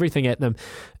throwing everything at them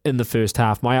in the first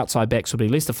half. My outside backs will be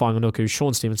Lester Whainganuku,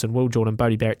 Sean Stevenson, Will Jordan,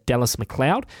 Bodie Barrett, Dallas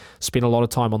McLeod. Spent a lot of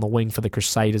time on the wing for the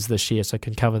Crusaders this year, so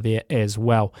can cover there as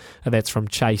well. That's from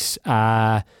Chase.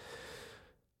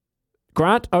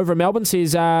 Grant over in Melbourne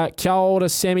says, kia ora,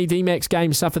 Sammy. D-Mac's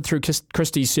game suffered through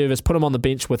Christie's service. Put him on the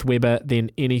bench with Weber, then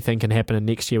anything can happen. And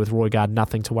next year with Roygaard,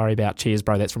 nothing to worry about. Cheers,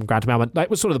 bro. That's from Grant Melbourne. That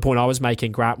was sort of the point I was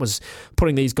making. Grant was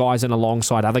putting these guys in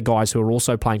alongside other guys who are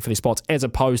also playing for their spots, as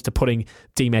opposed to putting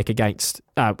D-Mac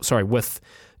with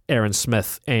Aaron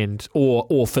Smith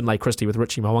or Finlay Christie with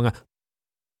Richie Mo'unga.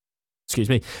 Excuse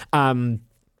me.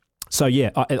 So, yeah,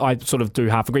 I sort of do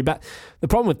half agree. But the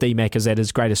problem with D-Mac is that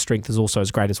his greatest strength is also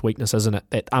his greatest weakness, isn't it?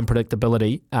 That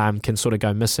unpredictability can sort of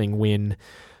go missing when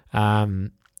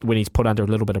he's put under a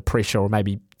little bit of pressure or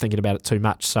maybe thinking about it too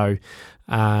much. So,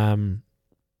 yeah,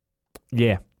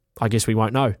 I guess we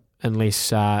won't know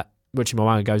unless Richie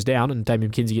Mo'unga goes down and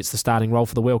Damian McKenzie gets the starting role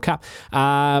for the World Cup.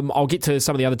 I'll get to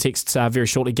some of the other texts very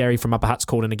shortly. Gary from Upper Hutt's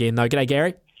called in again, though. G'day,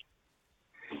 Gary.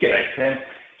 G'day, Sam.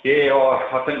 Yeah,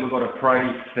 I think we've got to pray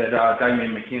that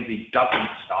Damian McKenzie doesn't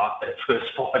start that first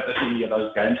 5 in any of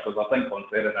those games, because I think on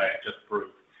Saturday it just proved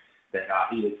that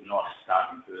he is not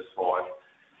starting first 5.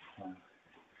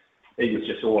 He was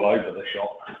just all over the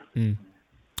shop.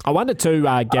 I wonder too,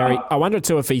 Gary,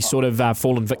 if he's sort of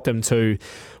fallen victim to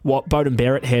what Beauden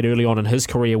Barrett had early on in his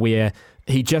career, where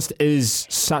he just is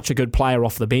such a good player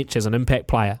off the bench as an impact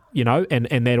player, you know,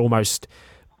 and that almost...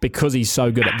 because he's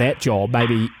so good at that job,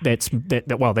 maybe that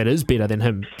is better than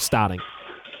him starting.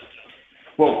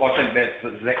 Well, I think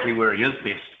that's exactly where he is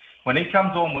best. When he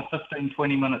comes on with 15,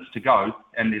 20 minutes to go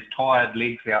and there's tired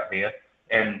legs out there,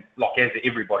 and like as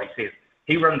everybody says,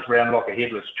 he runs around like a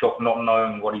headless chook, not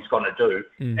knowing what he's going to do.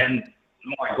 And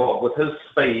my God, with his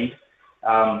speed,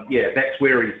 that's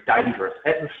where he's dangerous.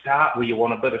 At the start, where you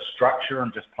want a bit of structure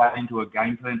and just play into a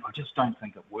game plan, I just don't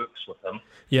think it works with him.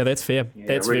 Yeah, that's fair.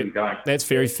 That's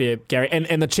very fair, Gary.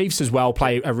 And the Chiefs as well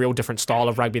play a real different style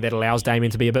of rugby that allows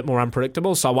Damien to be a bit more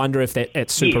unpredictable. So I wonder if that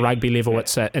at Super Rugby level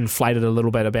it's inflated a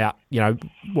little bit about, you know,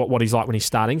 what he's like when he's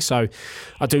starting. So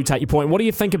I do take your point. What do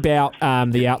you think about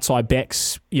the outside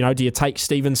backs? You know, do you take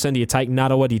Stevenson? Do you take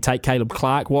Narawa? Do you take Caleb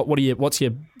Clark? What's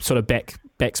your sort of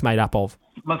backs made up of?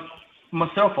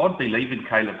 Myself, I'd be leaving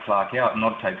Caleb Clark out and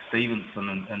I'd take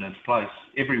Stevenson in his place.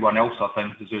 Everyone else, I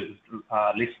think, deserves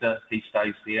Lester. He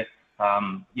stays there.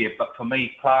 But for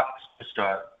me, Clark's just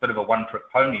a bit of a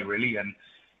one-trick pony, really, and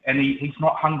he's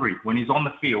not hungry. When he's on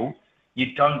the field,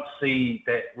 you don't see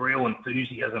that real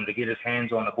enthusiasm to get his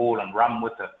hands on the ball and run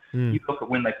with it. You look at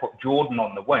when they put Jordan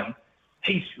on the wing,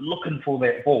 he's looking for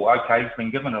that ball. Okay, he's been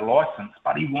given a licence,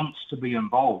 but he wants to be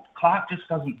involved. Clark just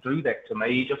doesn't do that to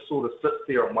me. He just sort of sits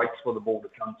there and waits for the ball to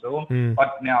come to him.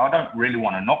 Now, I don't really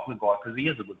want to knock the guy because he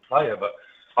is a good player, but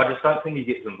I just don't think he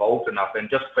gets involved enough. And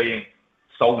just being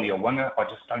solely a winger, I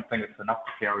just don't think it's enough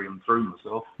to carry him through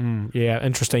myself. Yeah,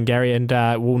 interesting, Gary, and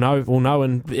we'll know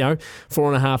in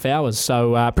 4.5 hours.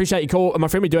 So appreciate your call, my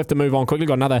friend. We do have to move on quickly.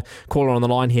 Got another caller on the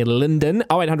line here, Lyndon,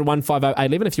 0800 150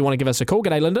 811. If you want to give us a call,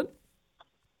 g'day, Lyndon.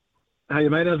 Hey,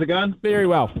 mate, how's it going? Very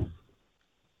well.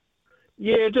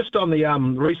 Yeah, just on the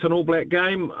recent All Black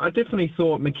game, I definitely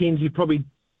thought McKenzie probably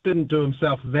didn't do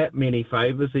himself that many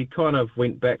favours. He kind of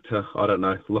went back to, I don't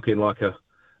know, looking like a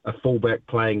fullback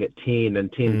playing at 10 and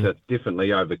tend to definitely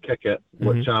overkick it,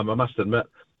 which I must admit,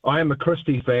 I am a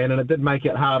Christie fan, and it did make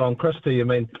it hard on Christie. I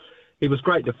mean, he was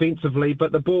great defensively,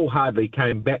 but the ball hardly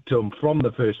came back to him from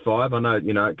the first 5. I know,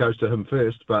 it goes to him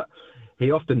first, but he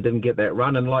often didn't get that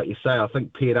run. And like you say, I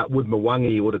think paired up with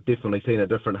Mo'unga, you would have definitely seen a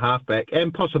different halfback,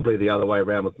 and possibly the other way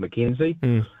around with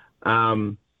McKenzie.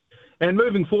 And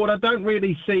moving forward, I don't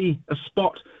really see a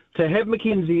spot to have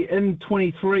McKenzie in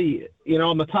 23,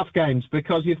 on the tough games,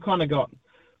 because you've kind of got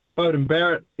Beauden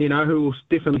Barrett, who will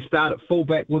definitely start at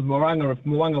fullback with Mo'unga. If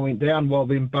Mo'unga went down, well,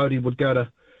 then Bodie would go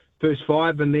to first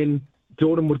 5, and then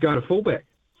Jordan would go to fullback.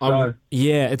 So,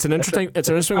 it's an interesting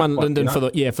one, Lyndon, for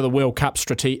the World Cup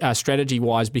strategy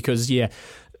wise, because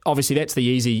obviously that's the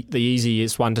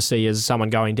easiest one to see is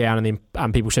someone going down and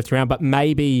then people shift around. But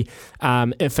maybe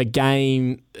if a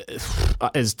game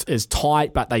is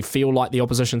tight, but they feel like the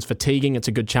opposition's fatiguing, it's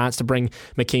a good chance to bring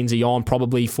McKenzie on,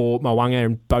 probably for Mo'unga,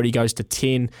 and Bodie goes to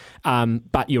 10.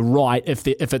 But you're right, if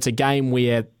it's a game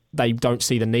where they don't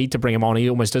see the need to bring him on, he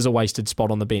almost is a wasted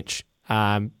spot on the bench.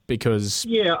 because...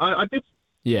 Yeah, I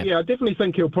definitely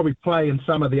think he'll probably play in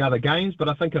some of the other games, but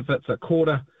I think if it's a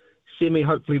quarter semi,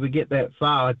 hopefully we get that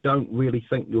far, I don't really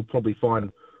think you'll probably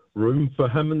find room for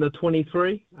him in the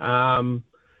 23.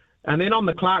 And then on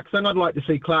the Clark thing, I'd like to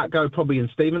see Clark go probably in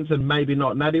Stevenson, maybe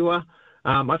not Nadiwa.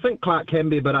 I think Clark can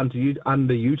be a bit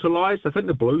underutilised. I think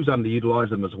the Blues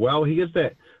underutilise him as well. He is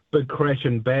that big crash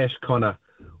and bash kind of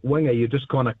winger. You just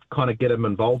kind of get him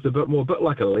involved a bit more, a bit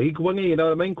like a league winger, you know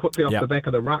what I mean? Quickly off the back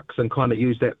of the rucks and kind of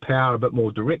use that power a bit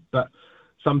more direct. But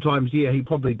sometimes, he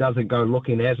probably doesn't go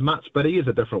looking as much, but he is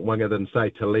a different winger than,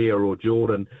 say, Talia or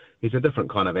Jordan. He's a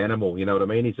different kind of animal, you know what I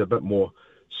mean? He's a bit more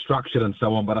structured and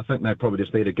so on, but I think they probably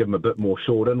just need to give him a bit more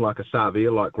short in, like a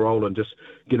Savia, like Roland, just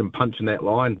get him punching that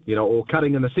line, or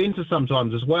cutting in the centre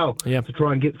sometimes as well, to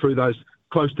try and get through those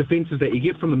close defences that you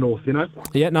get from the north,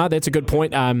 Yeah, no, that's a good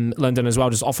point. Lyndon as well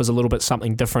just offers a little bit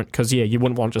something different because, you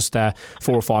wouldn't want just 4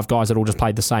 or 5 guys that all just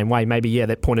played the same way. Maybe,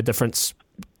 that point of difference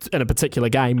in a particular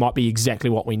game might be exactly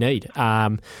what we need.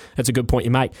 That's a good point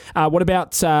you make. What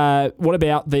about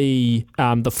the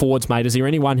forwards, mate? Is there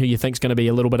anyone who you think's going to be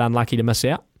a little bit unlucky to miss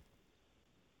out?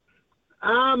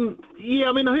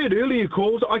 I heard earlier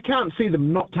calls. I can't see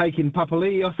them not taking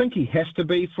Papali'i. I think he has to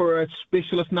be for a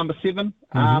specialist number 7.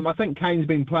 I think Kane's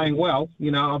been playing well.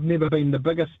 I've never been the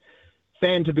biggest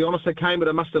fan, to be honest, of Kane, but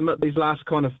I must admit these last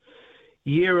kind of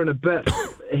year and a bit,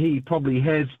 he probably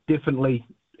has definitely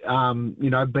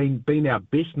been our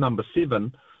best number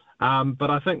 7. But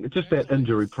I think just that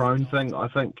injury-prone thing, I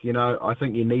think you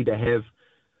need to have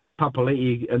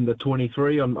Papali'i in the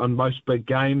 23 on most big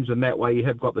games, and that way you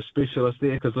have got the specialist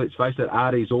there, because let's face it,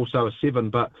 Artie's also a 7,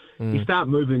 but you start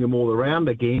moving them all around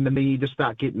again, and then you just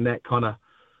start getting that kind of,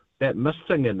 that miss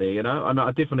thing in there, and I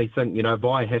definitely think,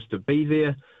 Vi has to be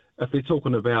there. If they're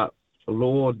talking about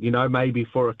Lord, maybe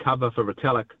for a cover for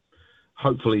Retallick,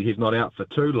 hopefully he's not out for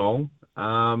too long.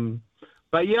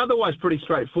 But otherwise pretty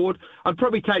straightforward. I'd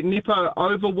probably take Nepo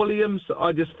over Williams.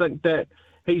 I just think that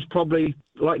he's probably,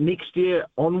 like next year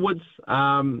onwards,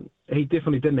 he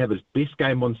definitely didn't have his best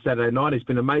game on Saturday night. He's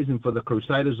been amazing for the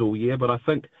Crusaders all year, but I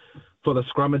think for the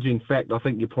scrummaging fact, I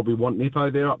think you probably want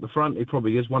Nepo there up the front. He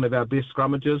probably is one of our best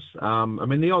scrummagers. The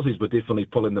Aussies were definitely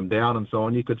pulling them down and so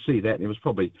on. You could see that, and he was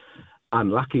probably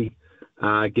unlucky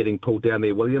getting pulled down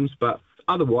there, Williams, but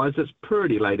otherwise, it's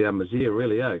pretty lay down Mazier,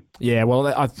 really, eh? Yeah, well,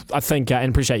 I think, and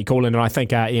appreciate you calling, and I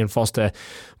think Ian Foster,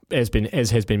 as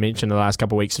has been mentioned in the last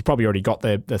couple of weeks, has probably already got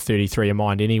the 33 in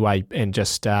mind anyway, and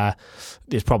just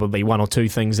there's probably 1 or 2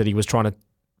 things that he was trying to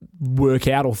work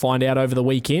out or find out over the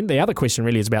weekend. The other question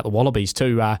really is about the Wallabies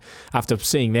too. After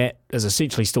seeing that is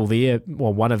essentially still there,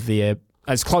 well, one of their,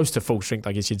 as close to full strength,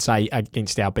 I guess you'd say,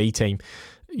 against our B team,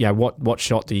 what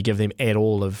shot do you give them at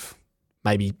all of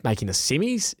maybe making the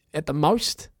semis at the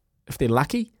most, if they're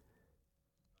lucky?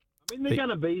 They're going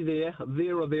to be there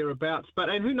or thereabouts.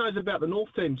 And who knows about the North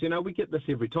teams? We get this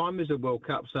every time there's a World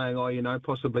Cup saying,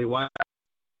 possibly Wales.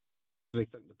 I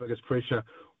think the biggest pressure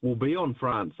will be on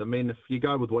France. If you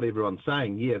go with what everyone's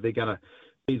saying, they're going to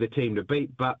be the team to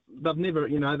beat. But they've never,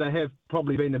 they have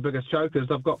probably been the biggest chokers.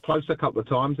 They've got close a couple of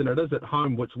times, and it is at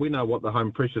home, which we know what the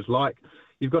home pressure's like.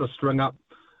 You've got to string up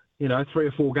 3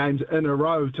 or 4 games in a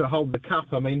row to hold the cup.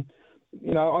 I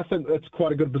think it's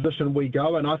quite a good position we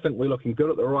go, and I think we're looking good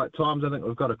at the right times. I think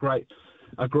we've got a great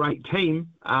team.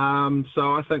 So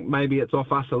I think maybe it's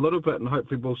off us a little bit, and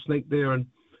hopefully we'll sneak there and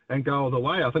go all the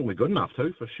way. I think we're good enough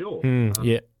too, for sure.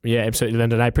 Yeah, absolutely,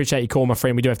 Lyndon. I appreciate your call, my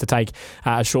friend. We do have to take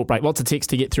a short break. Lots of text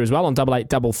to get through as well on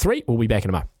 8833. We'll be back in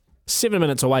a moment. 7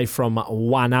 minutes away from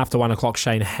 1. After 1 o'clock,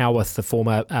 Shane Hewat, the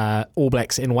former All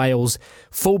Blacks in Wales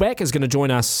fullback, is going to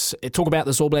join us, talk about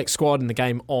this All Blacks squad and the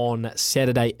game on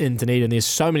Saturday in Dunedin. There's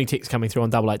so many texts coming through on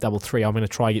 8833. I'm going to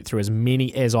try to get through as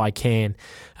many as I can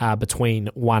between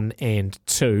 1 and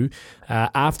 2.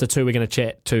 After 2, we're going to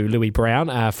chat to Louis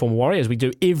Brown, former Warrior, as we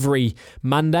do every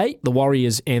Monday, the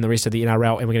Warriors and the rest of the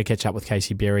NRL, and we're going to catch up with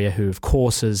Casey Berrier, who, of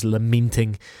course, is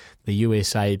lamenting the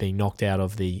USA being knocked out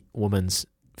of the Women's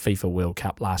FIFA World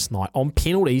Cup last night on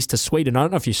penalties to Sweden. I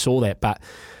don't know if you saw that, but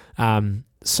some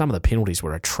of the penalties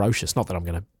were atrocious. Not that I'm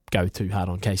going to go too hard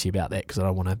on Casey about that because I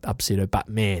don't want to upset her, but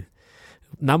man,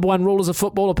 number 1 rule as a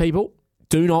footballer, people,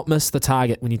 do not miss the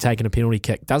target when you're taking a penalty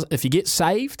kick. If you get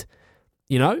saved,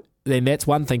 then that's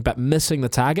one thing, but missing the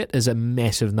target is a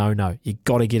massive no-no. You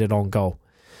got to get it on goal.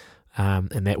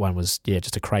 And that one was,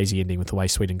 just a crazy ending with the way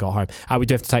Sweden got home. We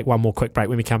do have to take one more quick break.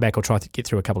 When we come back, I'll try to get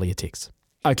through a couple of your texts.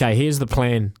 Okay, here's the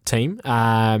plan, team.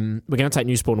 We're going to take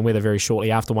news, sport and weather very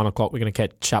shortly. After 1 o'clock, we're going to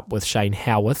catch up with Shane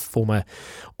Hewat, former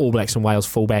All Blacks and Wales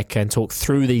fullback, and talk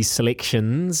through these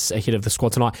selections ahead of the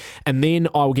squad tonight. And then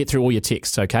I will get through all your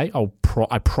texts, okay?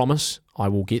 I promise I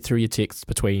will get through your texts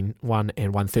between 1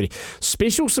 and 1:30.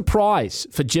 Special surprise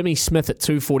for Jimmy Smith at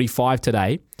 2:45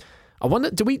 today. I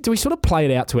wonder, do we sort of play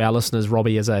it out to our listeners,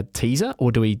 Robbie, as a teaser,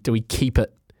 or do we keep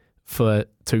it for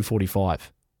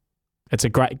 2:45? It's a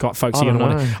great got folks. You're going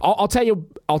to want to. I'll tell you.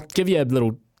 I'll give you a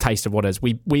little taste of what it is.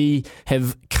 We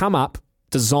have come up,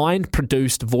 designed,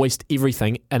 produced, voiced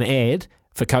everything, an ad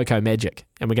for Cocoa Magic,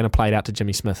 and we're going to play it out to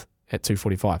Jimmy Smith at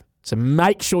 2:45. So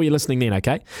make sure you're listening then,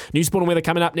 okay? News, sport and weather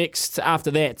coming up next. After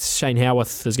that, Shane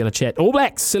Hewat is going to chat All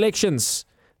Blacks selections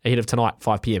ahead of tonight,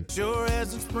 5 p.m. Sure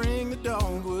as in spring the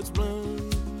dogwoods bloom.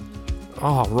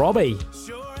 Oh, Robbie.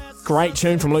 Great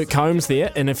tune from Luke Combs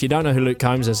there. And if you don't know who Luke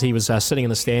Combs is, he was sitting in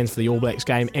the stands for the All Blacks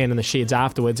game and in the sheds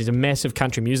afterwards. He's a massive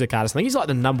country music artist. I think he's like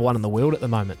the number one in the world at the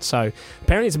moment. So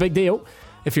apparently it's a big deal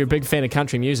if you're a big fan of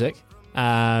country music.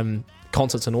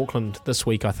 Concerts in Auckland this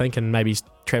week, I think, and maybe he's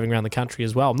travelling around the country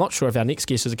as well. I'm not sure if our next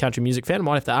guest is a country music fan. I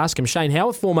might have to ask him. Shane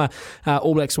Hewat, former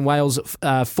All Blacks and Wales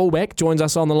fullback, joins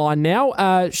us on the line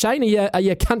now. Shane, are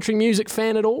you a country music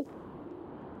fan at all?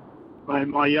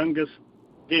 My youngest,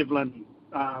 Devlin,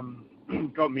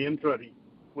 got me into it. He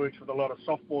works with a lot of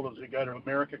softballers who go to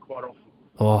America quite often.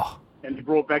 Oh. And he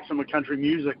brought back some of country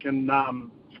music, and I've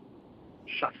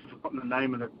forgotten the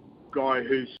name of the guy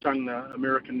who sung the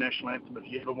American national anthem. If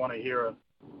you ever want to hear an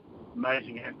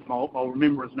amazing anthem, I'll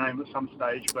remember his name at some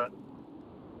stage, but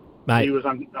Mate. he was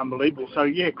unbelievable. So,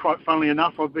 yeah, quite funnily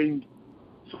enough, I've been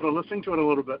sort of listening to it a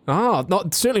little bit. Oh,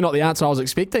 certainly not the answer I was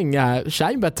expecting,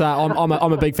 Shane. But I'm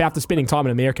a big fan. After spending time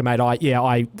in America, mate,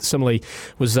 I similarly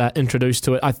was introduced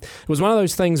to it. It was one of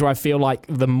those things where I feel like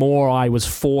the more I was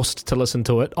forced to listen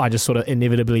to it, I just sort of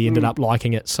inevitably ended up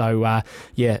liking it. So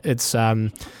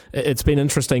it's been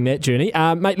interesting, that journey,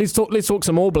 mate. Let's talk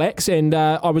some All Blacks, and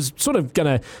I was sort of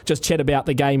going to just chat about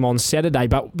the game on Saturday,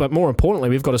 but more importantly,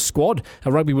 we've got a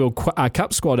Rugby World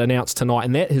Cup squad announced tonight,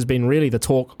 and that has been really the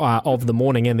talk of the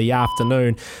morning and the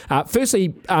afternoon.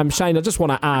 Firstly, Shane, I just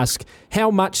want to ask,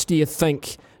 how much do you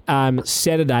think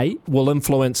Saturday will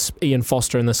influence Ian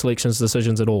Foster and the selection's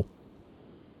decisions at all?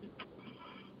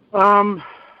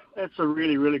 That's a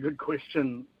really, really good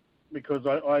question, because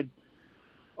I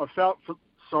felt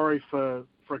sorry for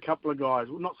a couple of guys.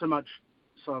 Well, not so much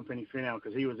Simon Penny-Finau,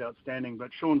 because he was outstanding,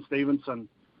 but Sean Stevenson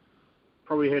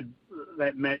probably had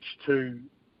that match to,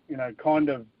 kind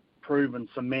of prove and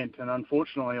cement. And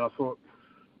unfortunately, I thought,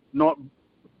 not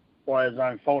by his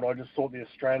own fault, I just thought the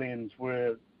Australians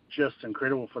were just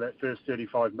incredible for that first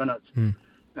 35 minutes. And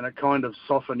it kind of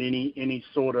softened any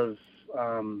sort of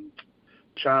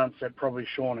chance that probably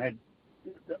Sean had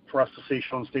for us to see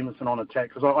Sean Stevenson on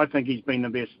attack, because I think he's been the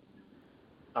best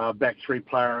back three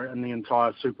player in the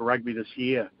entire Super Rugby this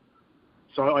year.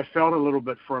 So I felt a little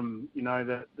bit from,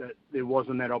 that there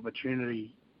wasn't that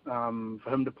opportunity for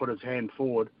him to put his hand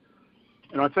forward.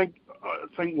 And I think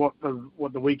what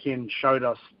the weekend showed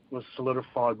us was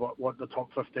solidified what the top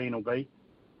 15 will be.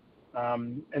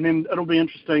 And then it'll be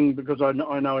interesting, because I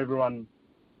know everyone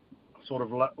sort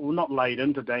of not laid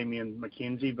into Damian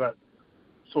McKenzie, but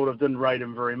sort of didn't rate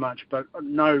him very much. But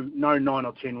no 9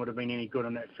 or 10 would have been any good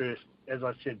in that first, as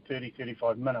I said,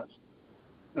 35 minutes.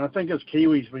 And I think as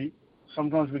Kiwis,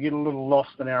 sometimes we get a little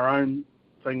lost in our own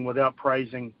thing without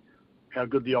praising how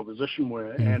good the opposition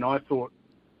were. And I thought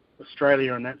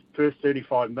Australia in that first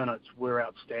 35 minutes were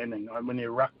outstanding. I mean,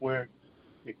 their ruck work,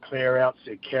 their clear-outs,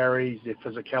 their carries, their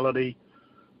physicality.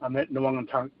 That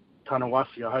Nwanga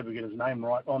Tanawasi, I hope I get his name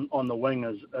right, on the wing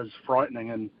is frightening.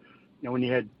 And, when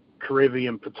you had Karevi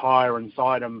and Pattaya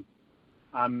inside him,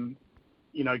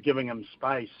 giving him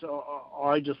space,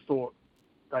 I just thought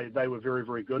they were very,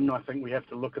 very good. And I think we have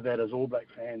to look at that as All Black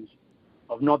fans,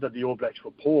 of not that the All Blacks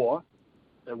were poor,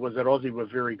 it was that Aussie were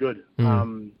very good.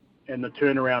 And the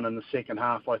turnaround in the second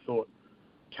half, I thought,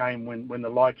 came when the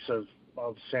likes of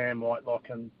Sam Whitelock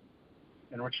and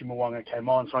Richie Mwanga came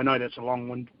on. So I know that's a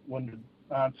long-winded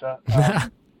answer.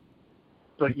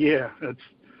 But yeah,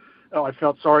 I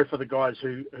felt sorry for the guys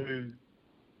who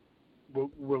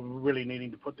were really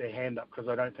needing to put their hand up, because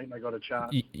I don't think they got a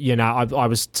chance. I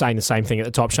was saying the same thing at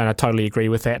the top, Shane. I totally agree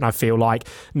with that, and I feel like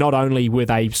not only were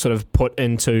they sort of put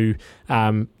into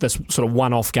this sort of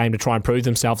one-off game to try and prove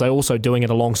themselves, they're also doing it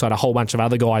alongside a whole bunch of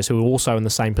other guys who were also in the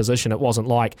same position. It wasn't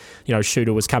like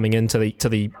Shooter was coming into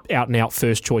the out-and-out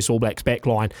first-choice All Blacks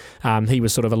backline. He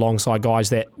was sort of alongside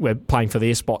guys that were playing for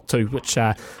their spot too, which,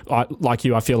 like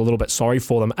you, I feel a little bit sorry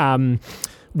for them.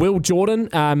 Will Jordan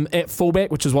at fullback,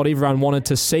 which is what everyone wanted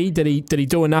to see. Did he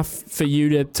do enough for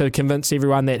you to convince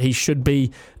everyone that he should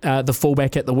be the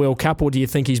fullback at the World Cup, or do you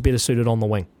think he's better suited on the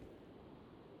wing?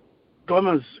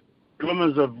 Glimmers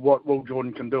of what Will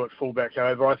Jordan can do at fullback.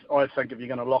 However, I think if you're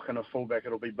going to lock in a fullback,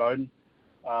 it'll be Bowden.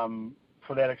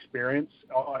 for that experience.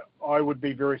 I would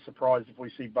be very surprised if we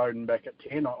see Bowden back at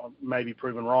 10. I may be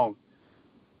proven wrong.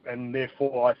 And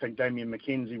therefore, I think Damian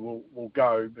McKenzie will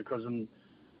go because I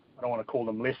don't want to call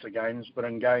them lesser games, but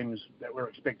in games that we're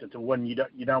expected to win,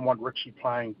 you don't want Richie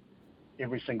playing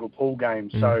every single pool game.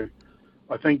 So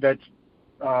I think that's,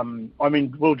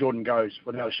 Will Jordan goes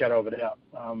without a shadow of a doubt.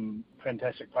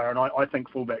 Fantastic player, and I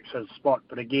think fullback's his spot.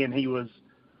 But again, he was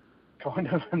kind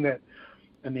of in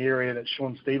the area that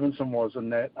Sean Stevenson was, in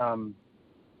that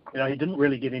he didn't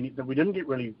really get we didn't get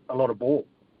really a lot of ball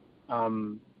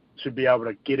to be able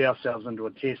to get ourselves into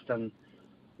a test. And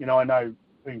I know,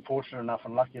 being fortunate enough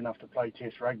and lucky enough to play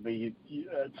Test rugby,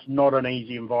 it's not an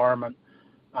easy environment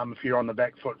if you're on the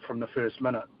back foot from the first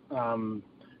minute.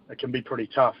 It can be pretty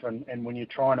tough, and when you're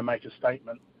trying to make a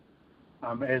statement,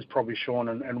 as probably Sean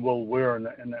and Will were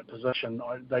in that position,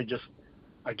 they just,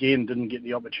 again, didn't get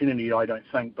the opportunity, I don't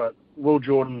think. But Will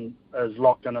Jordan is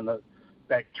locked in the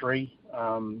back three.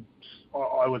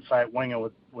 I would say at winger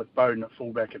with Bowden at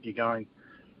fullback if you're going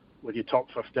with your top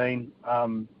 15.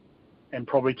 And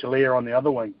probably Talia on the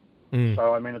other wing.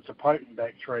 So, it's a potent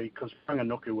back three because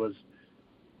Whanganuku was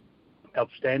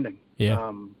outstanding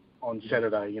on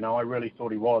Saturday. I really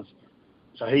thought he was.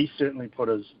 So he certainly put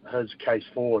his case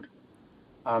forward.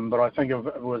 But I think if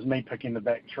it was me picking the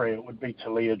back three, it would be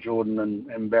Talia, Jordan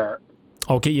and Barrett.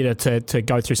 I'll get you to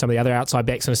go through some of the other outside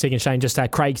backs in a second, Shane. Just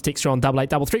Craig's texter on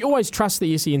 8833. Always trust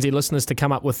the SENZ listeners to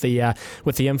come up with the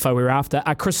info we're after.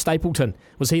 Chris Stapleton,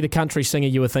 was he the country singer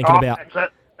you were thinking about? That's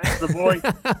it. That's the boy.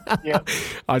 Yeah.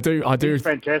 I do. He's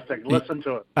fantastic. Listen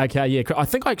to it. Okay, yeah. I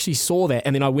think I actually saw that,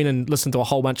 and then I went and listened to a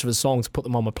whole bunch of his songs, put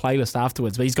them on my playlist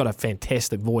afterwards. But he's got a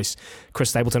fantastic voice,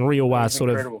 Chris Stapleton. Real sort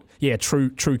incredible. of,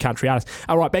 true country artist.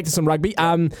 All right, back to some rugby.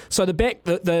 So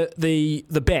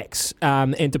the backs,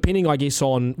 and depending, I guess,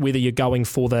 on whether you're going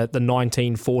for the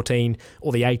 19-14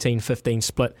 or the 18-15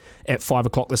 split at 5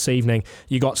 o'clock this evening,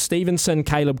 you got Stevenson,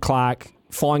 Caleb Clark,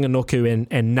 Whanganuku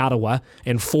and Narawa,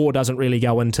 and 4 doesn't really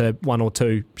go into 1 or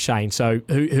 2, Shane. So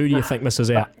who do you think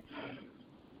misses out?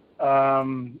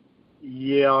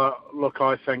 Look,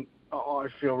 I think I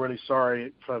feel really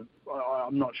sorry for.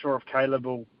 I'm not sure if Caleb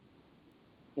will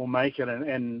make it,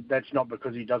 and that's not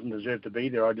because he doesn't deserve to be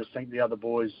there. I just think the other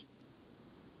boys,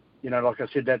 like I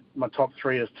said, that my top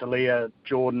 3 is Talia,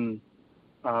 Jordan,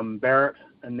 Barrett,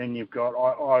 and then you've got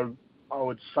I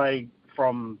would say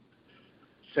from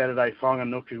Saturday,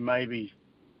 Whanganuku maybe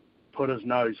put his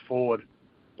nose forward.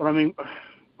 But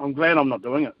I'm glad I'm not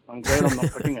doing it. I'm glad I'm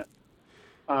not picking it.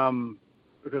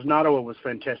 Because Narawa was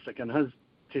fantastic in his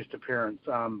test appearance.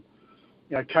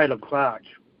 Caleb Clark,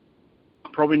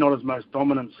 probably not his most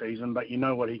dominant season, but you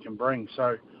know what he can bring.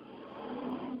 So,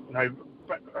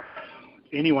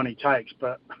 anyone he takes,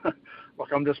 but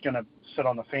look, I'm just going to sit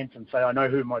on the fence and say I know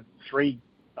who my 3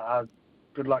 are.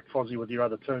 Good luck, Fozzie, with your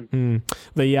other 2.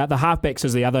 The halfbacks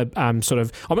is the other sort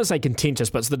of, I wouldn't say contentious,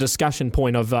 but it's the discussion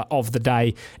point of the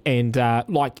day. And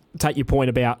take your point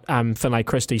about Finlay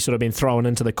Christie sort of been thrown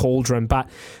into the cauldron. But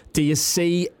do you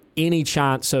see any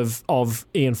chance of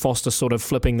Ian Foster sort of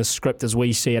flipping the script as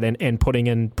we see it and putting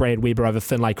in Brad Weber over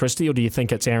Finlay Christie, or do you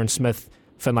think it's Aaron Smith,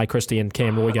 Finlay Christie and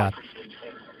Cam Roigard?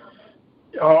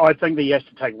 I think that he has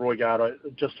to take Roigard,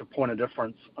 just a point of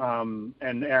difference. And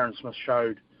Aaron Smith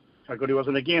showed how good he was.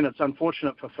 And again, it's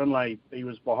unfortunate for Finlay. He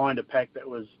was behind a pack that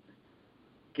was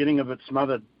getting a bit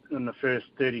smothered in the first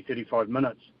 30, 35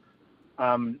 minutes.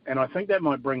 And I think that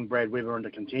might bring Brad Weber into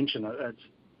contention.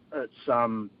 It's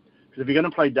because if you're going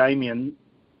to play Damien,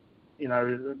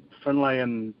 Finlay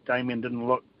and Damien didn't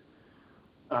look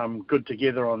good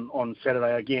together on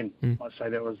Saturday again. I'd say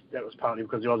that was partly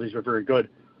because the Aussies were very good.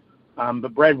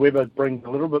 But Brad Weber brings a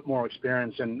little bit more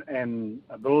experience and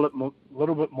a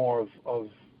little bit more of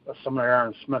a similar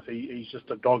Aaron Smith. He's just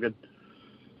a dogged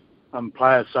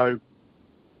player. So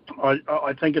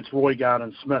I think it's Roigard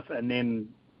and Smith, and then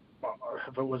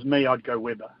if it was me, I'd go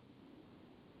Weber.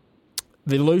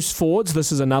 The loose forwards,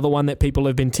 this is another one that people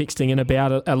have been texting in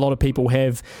about. A lot of people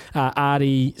have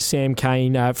Artie, Sam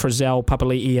Cane, Frizzell,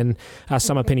 Papali'i and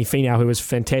Samapeni Finau, who was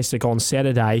fantastic on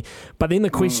Saturday. But then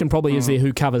the question probably is there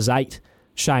who covers 8,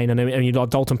 Shane? And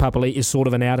Dalton Papali'i is sort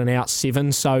of an out-and-out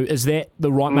 7. So is that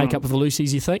the right makeup of the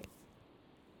loosies, you think?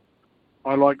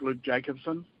 I like Luke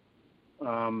Jacobson.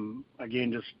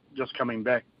 Again, just coming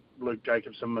back, Luke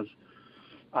Jacobson was...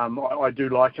 I do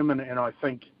like him, and I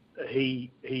think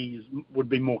he would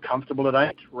be more comfortable at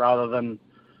 8 rather than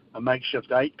a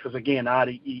makeshift 8, because again,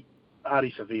 Artie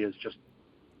Sevilla is just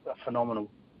a phenomenal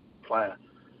player,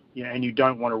 and you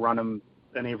don't want to run him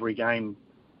in every game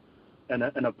in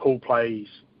a pool plays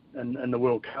in the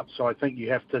World Cup. So I think you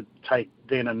have to take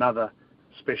then another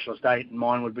specialist 8, and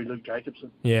mine would be Luke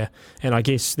Jacobson. Yeah, and I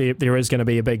guess there is going to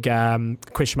be a big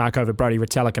question mark over Brodie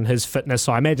Retallick and his fitness,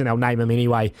 so I imagine they'll name him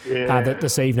anyway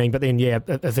this evening. But then,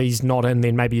 if he's not in,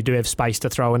 then maybe you do have space to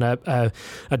throw in a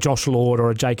Josh Lord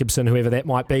or a Jacobson, whoever that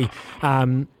might be.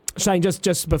 Shane,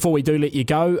 just before we do let you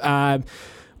go,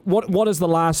 what is the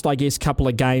last, I guess, couple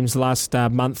of games, the last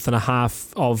month and a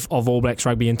half of All Blacks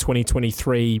rugby in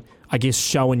 2023, I guess,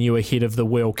 showing you ahead of the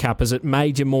World Cup? Has it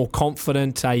made you more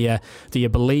confident? Do you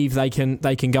believe they can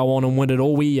go on and win it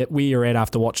all? Where you're at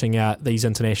after watching these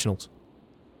internationals?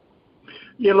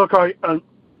 Yeah, look, I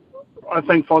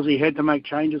think Fozzie had to make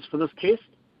changes for this test.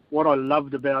 What I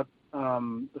loved about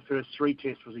the first 3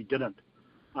 tests was he didn't.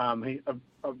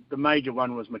 The major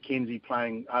one was Mackenzie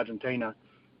playing Argentina,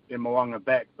 then Mo'unga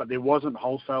back, but there wasn't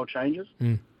wholesale changes.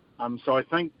 So I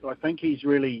think he's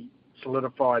really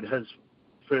solidified his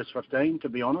first 15, to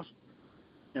be honest.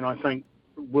 And I think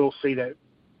we'll see that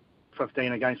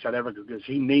 15 against South Africa, because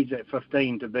he needs that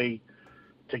 15 to be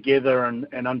together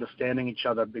and understanding each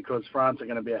other, because France are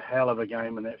going to be a hell of a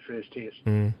game in that first test.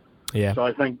 Yeah. So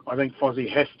I think Fozzie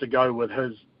has to go with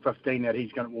his 15 that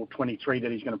he's going to, 23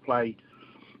 that he's going to play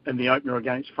in the opener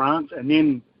against France, and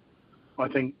then I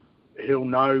think he'll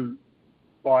know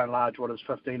by and large what his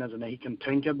 15 is, and he can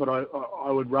tinker. But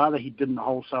I would rather he didn't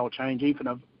wholesale change, even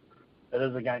if it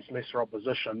is against lesser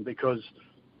opposition, because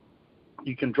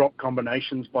you can drop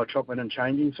combinations by chopping and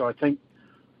changing. So I think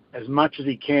as much as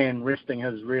he can, resting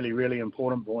his really, really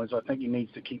important boys, I think he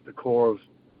needs to keep the core of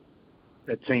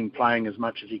that team playing as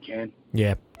much as he can.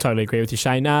 Yeah, totally agree with you,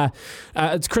 Shane.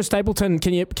 It's Chris Stapleton.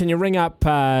 Can you ring up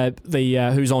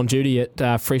the who's on duty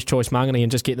at Fresh Choice Mangani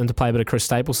and just get them to play a bit of Chris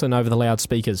Stapleton over the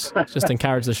loudspeakers? Just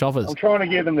encourage the shoppers. I'm trying to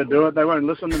get them to do it. They won't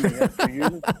listen to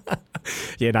me.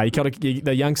 Yeah, no,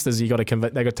 the youngsters, they got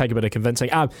to take a bit of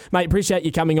convincing. Mate, appreciate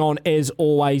you coming on as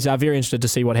always. Very interested to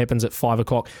see what happens at 5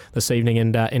 o'clock this evening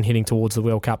and heading towards the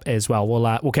World Cup as well.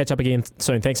 We'll catch up again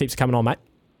soon. Thanks heaps for coming on, mate.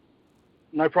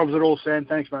 No problems at all, Sam.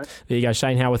 Thanks, mate. There you go.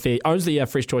 Shane Hewat there. Owns the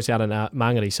Fresh Choice out in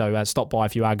Mangere, so stop by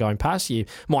if you are going past. You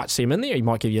might see him in there. He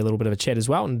might give you a little bit of a chat as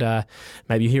well, and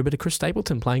maybe you hear a bit of Chris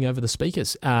Stapleton playing over the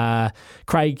speakers.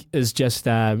 Craig is just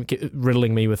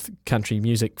riddling me with country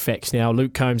music facts now.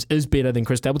 Luke Combs is better than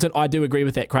Chris Stapleton. I do agree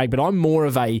with that, Craig, but I'm more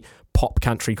of a pop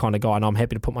country kind of guy, and I'm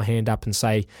happy to put my hand up and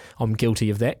say I'm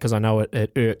guilty of that, because I know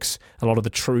it irks a lot of the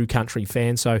true country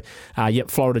fans. So,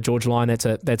 Florida Georgia line,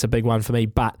 that's a big one for me,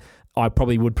 but I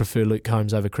probably would prefer Luke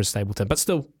Combs over Chris Stapleton. But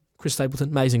still, Chris Stapleton,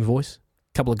 amazing voice,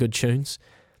 couple of good tunes.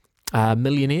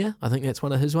 Millionaire, I think that's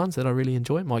one of his ones that I really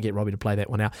enjoy. Might get Robbie to play that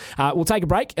one out. We'll take a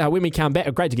break. When we come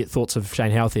back, great to get thoughts of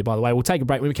Shane Hewat here, by the way. We'll take a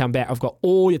break. When we come back, I've got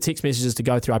all your text messages to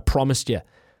go through. I promised you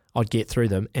I'd get through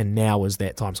them, and now is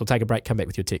that time. So we'll take a break, come back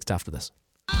with your text after this.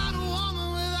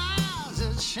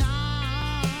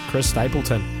 Chris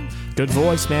Stapleton, good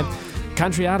voice, man.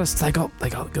 Country artists, they got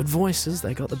good voices.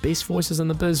 They got the best voices in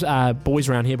the biz. Boys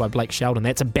Around Here by Blake Sheldon.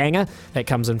 That's a banger. That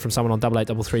comes in from someone on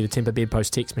 8833, the Temper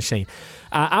Bedpost text machine.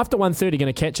 After 1:30,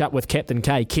 going to catch up with Captain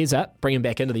K, Keza, bring him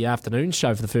back into the afternoon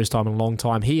show for the first time in a long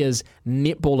time. He is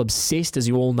netball obsessed, as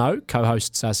you all know.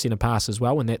 Co-hosts Centre Pass as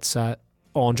well, and that's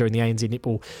on during the ANZ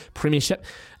Netball Premiership.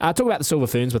 Talk about the Silver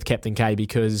Ferns with Captain K,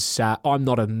 because I'm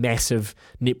not a massive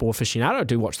netball aficionado. I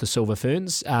do watch the Silver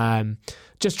Ferns.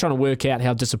 Just trying to work out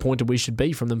how disappointed we should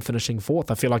be from them finishing fourth.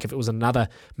 I feel like if it was another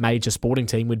major sporting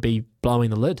team, we'd be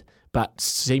blowing the lid. But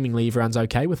seemingly everyone's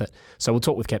okay with it. So we'll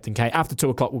talk with Captain K. After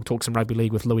 2 o'clock, we'll talk some rugby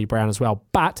league with Louis Brown as well.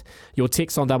 But your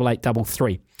text on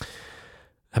 8833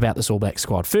 about this All Black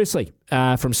squad. Firstly,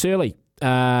 from Surly,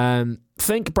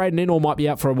 think Braden Ennor might be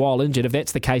out for a while injured. If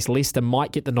that's the case, Leicester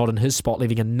might get the nod in his spot,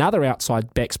 leaving another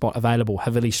outside back spot available.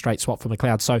 Havili straight swap for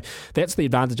McLeod. So that's the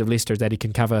advantage of Leicester, is that he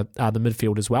can cover the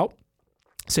midfield as well.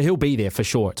 So he'll be there for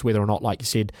sure. It's whether or not, like you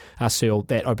said, Searle,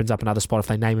 that opens up another spot if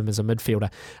they name him as a midfielder.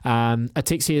 A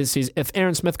text here says, if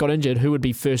Aaron Smith got injured, who would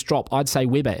be first drop? I'd say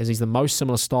Webber, as he's the most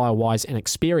similar style-wise and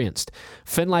experienced.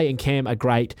 Finlay and Cam are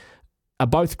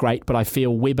both great, but I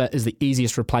feel Webber is the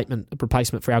easiest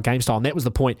replacement for our game style. And that was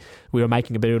the point we were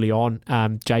making a bit early on,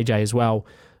 JJ as well.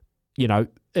 You know,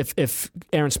 if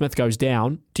Aaron Smith goes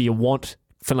down, do you want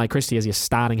Finlay Christie as your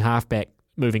starting halfback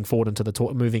moving forward into the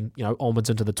onwards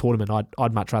into the tournament?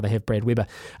 I'd much rather have Brad Webber.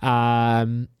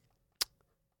 I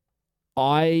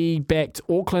backed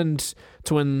Auckland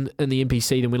to win in the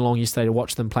NPC, then went along yesterday to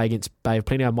watch them play against Bay of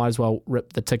Plenty. I might as well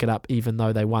rip the ticket up, even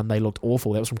though they won. They looked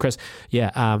awful. That was from Chris.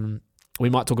 Yeah, we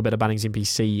might talk a bit of Bunnings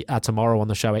NPC tomorrow on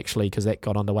the show, actually, because that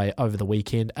got underway over the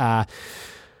weekend.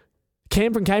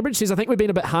 Cam from Cambridge says, I think we've been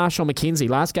a bit harsh on Mackenzie.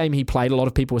 Last game he played, a lot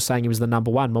of people were saying he was the number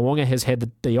one. Mo'unga has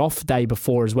had the off day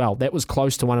before as well. That was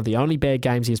close to one of the only bad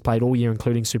games he has played all year,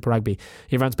 including Super Rugby.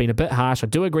 Everyone's been a bit harsh. I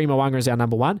do agree Mo'unga is our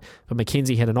number one, but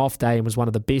Mackenzie had an off day and was one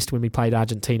of the best when we played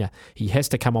Argentina. He has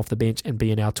to come off the bench and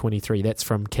be in our 23. That's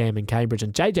from Cam in Cambridge.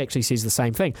 And Jade actually says the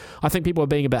same thing. I think people are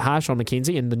being a bit harsh on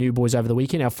Mackenzie and the new boys over the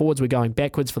weekend. Our forwards were going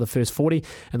backwards for the first 40,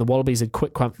 and the Wallabies had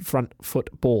quick front foot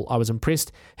ball. I was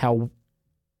impressed how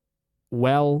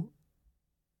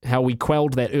we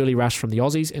quelled that early rush from the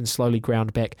Aussies and slowly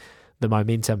ground back the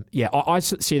momentum. Yeah, I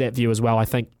see that view as well. I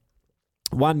think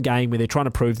one game where they're trying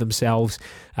to prove themselves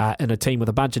in a team with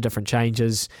a bunch of different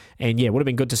changes. And yeah, it would have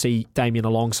been good to see Damien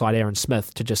alongside Aaron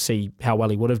Smith to just see how well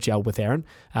he would have gelled with Aaron.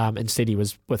 Instead, he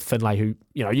was with Finlay, who,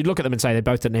 you'd look at them and say they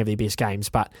both didn't have their best games,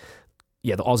 but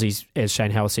yeah, the Aussies, as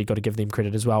Shane Howard said, got to give them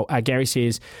credit as well. Gary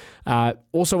says,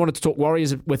 also wanted to talk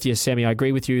Warriors with you, Sammy. I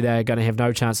agree with you. They're going to have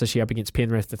no chance this year up against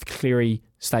Penrith. If Cleary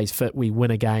stays fit, we win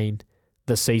again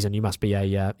this season. You must be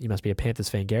a Panthers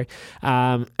fan, Gary.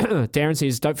 Darren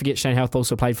says, don't forget Shane Howard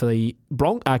also played for the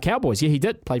Cowboys. Yeah, he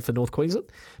did. Played for North Queensland.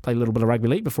 Played a little bit of rugby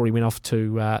league before he went off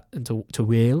to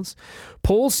Wales.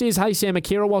 Paul says, hey Sam,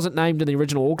 Akira wasn't named in the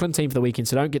original Auckland team for the weekend,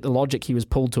 so don't get the logic he was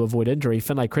pulled to avoid injury.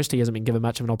 Finlay Christie hasn't been given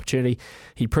much of an opportunity.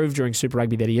 He proved during Super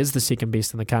Rugby that he is the second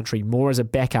best in the country, more as a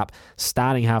backup,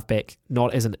 starting halfback,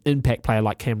 not as an impact player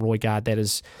like Cam Roygard. That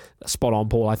is spot on,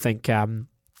 Paul. I think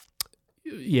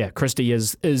Christie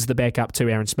is the backup to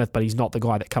Aaron Smith, but he's not the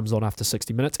guy that comes on after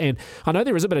 60 minutes. And I know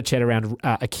there is a bit of chat around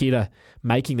Akira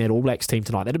making that All Blacks team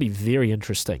tonight. That'd be very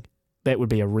interesting. That would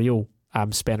be a real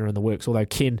spanner in the works. Although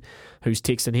Ken, who's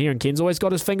texting here, and Ken's always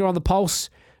got his finger on the pulse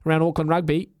around Auckland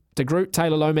rugby. De Groot,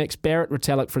 Taylor Lomax, Barrett,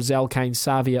 Retallick, Frizzell, Kane,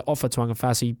 Savia, Offa,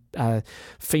 Tuangafasi,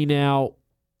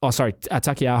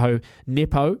 Takiaho,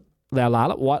 Nepo,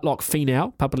 Laulala, Whitelock,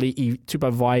 Finau, Papali'i,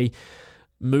 Tupavai,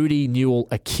 Moody, Newell,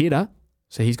 Akira.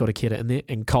 So he's got Akira in there,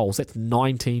 and Coles. That's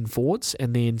 19 forwards.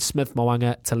 And then Smith,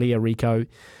 Mo'unga, Talia, Rico,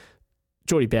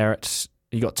 Geordie Barrett.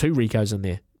 You got 2 Ricos in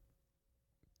there.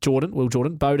 Will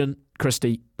Jordan, Bowden,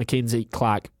 Christie, Mackenzie,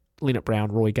 Clark, Leonard Brown,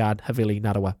 Roygard, Havili,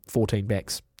 Narawa, 14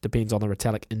 backs. Depends on the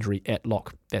Retallick injury at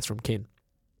lock. That's from Ken.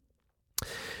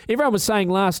 Everyone was saying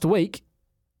last week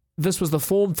this was the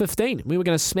Form 15. We were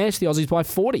going to smash the Aussies by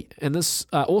 40. And this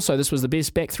was the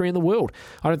best back three in the world.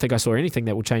 I don't think I saw anything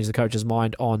that will change the coach's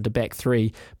mind on the back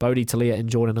three. Bodie, Talia, and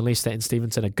Jordan, unless that and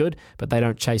Stevenson are good, but they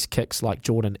don't chase kicks like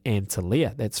Jordan and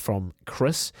Talia. That's from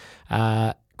Chris.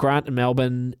 Grant in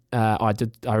Melbourne, I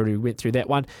already went through that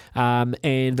one.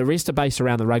 And the rest are based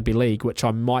around the rugby league, which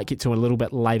I might get to a little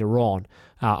bit later on.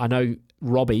 I know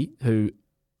Robbie, who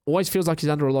always feels like he's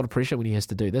under a lot of pressure when he has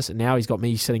to do this, and now he's got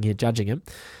me sitting here judging him,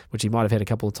 which he might have had a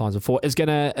couple of times before, is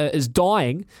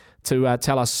dying to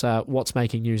tell us what's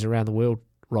making news around the world.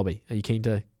 Robbie, are you keen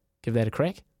to give that a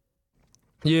crack?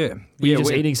 Yeah. Were you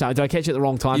just eating something? Did I catch you at the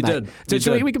wrong time, mate? You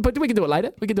did. We can do it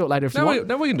later. We can do it later if you want.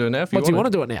 No, we can do it now if you want. Do you want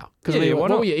to do it now?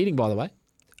 What were you eating, by the way?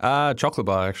 Chocolate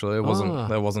bar, actually.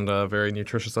 That wasn't very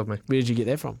nutritious of me. Where did you get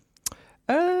that from?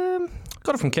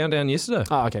 Got it from Countdown yesterday.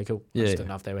 Oh, okay, cool. Yeah. I just didn't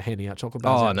know if they were handing out chocolate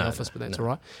bars in the office, but that's all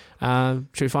right.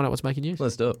 Should we find out what's making news?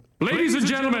 Let's do it. Ladies and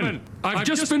gentlemen, I've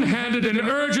just been handed an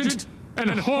urgent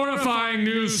and horrifying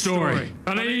news story,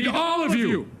 and I need all of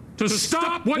you to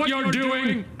stop what you're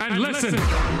doing and listen.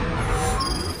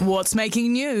 What's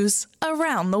making news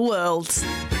around the world?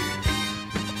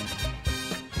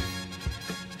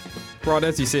 Right,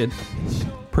 as you said,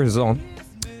 pressure's on.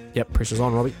 Yep, pressure's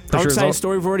on, Robbie. Don't say a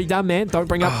story we've already done, man. Don't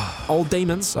bring up old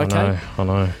demons, okay? I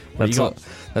know.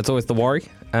 That's always the worry.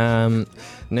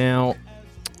 Now,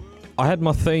 I had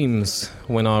my themes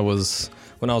when I was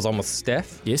on with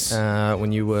Steph. Yes.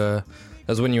 When you were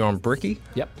on Bricky.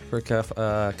 Yep. For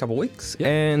a couple of weeks. Yep.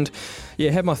 And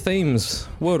had my themes.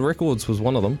 World records was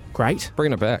one of them. Great.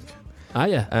 Bringing it back. Oh,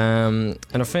 yeah. And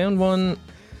I found one.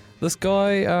 This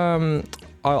guy,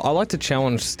 I like to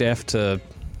challenge Steph to,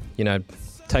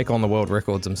 take on the world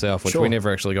records himself, which we never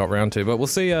actually got round to. But we'll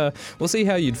see how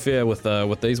you'd fare with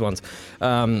these ones.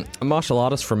 A martial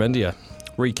artist from India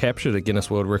recaptured a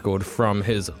Guinness World Record from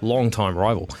his longtime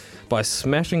rival by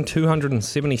smashing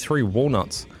 273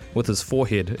 walnuts with his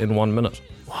forehead in 1 minute.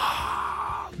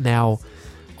 Now,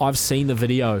 I've seen the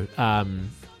video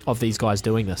of these guys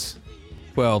doing this.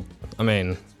 Well, I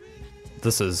mean,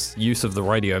 this is use of the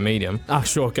radio medium. Oh,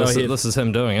 sure, go ahead. This is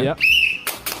him doing it. Yep.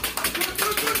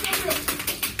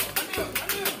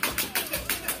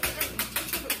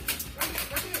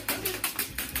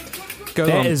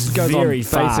 Goes very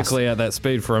fast. Basically at that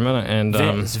speed for a minute, and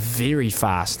that is very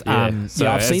fast. I've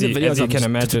seen the videos. As you can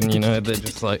imagine, they're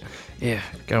just like,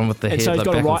 going with the head. And so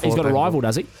he's got a rival,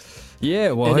 does he?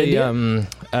 Yeah, well,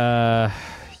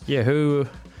 who?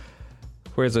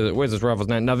 Where's his rival's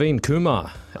name? Naveen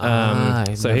Kumar.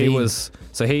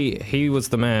 He was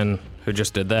the man who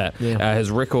just did that. Yeah. His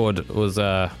record was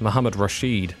Muhammad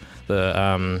Rashid.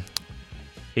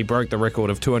 He broke the record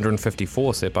of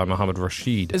 254 set by Muhammad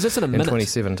Rashid. Is this in a minute?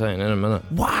 2017, in a minute.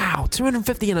 Wow,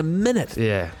 250 in a minute.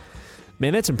 Yeah.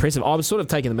 Man, that's impressive. I was sort of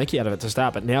taking the mickey out of it to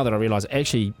start, but now that I realise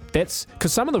actually that's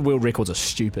because some of the world records are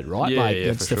stupid, right? Yeah,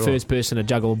 it's the first person to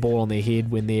juggle a ball on their head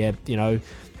when they're,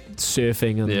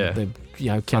 surfing in the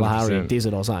Kalahari 100%.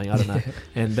 desert or something. I don't know.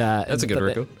 And that's a good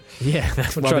record.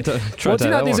 That's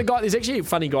there's actually a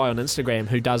funny guy on Instagram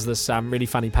who does this really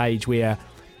funny page where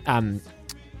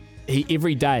he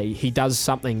every day he does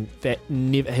something that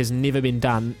has never been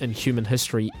done in human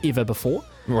history ever before.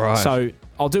 Right. So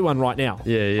I'll do one right now.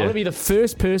 Yeah. I'm gonna be the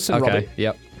first person, Robbie,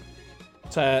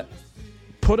 to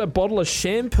put a bottle of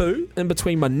shampoo in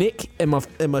between my neck and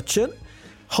my chin,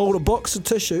 hold a box of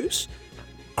tissues,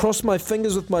 cross my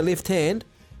fingers with my left hand,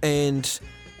 and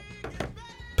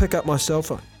pick up my cell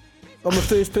phone. I'm the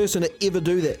first person to ever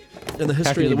do that in the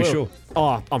history of the world. Sure?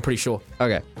 Oh, I'm pretty sure.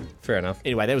 Okay, fair enough.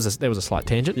 Anyway, that was a slight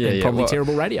tangent and probably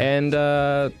terrible radio. And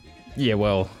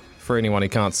for anyone who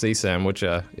can't see Sam, which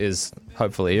is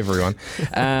hopefully everyone,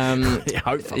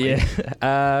 hopefully,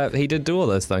 he did do all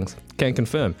those things. Can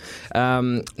confirm.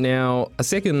 Now, a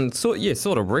second sort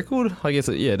of record. I guess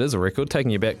it is a record.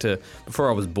 Taking you back to before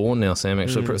I was born. Now, Sam,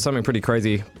 actually, something pretty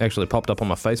crazy actually popped up on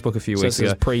my Facebook a few weeks ago.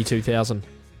 This is pre-2000.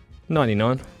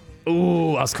 99.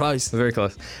 Ooh, I was close. Very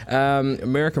close.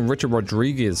 American Richard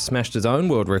Rodriguez smashed his own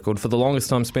world record for the longest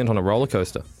time spent on a roller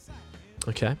coaster.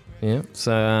 Okay. Yeah.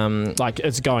 So,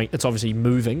 it's obviously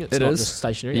moving. It's not just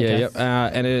stationary. Yeah. Okay.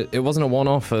 And it wasn't a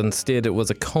one-off. Instead, it was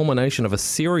a culmination of a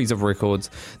series of records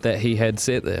that he had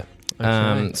set there.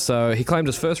 Okay. So he claimed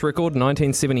his first record in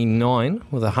 1979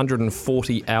 with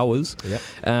 140 hours. Yep.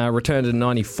 Returned in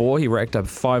 94. He racked up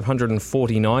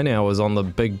 549 hours on the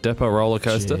Big Dipper roller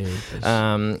coaster.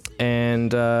 Then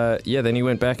he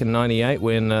went back in 98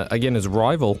 when, again, his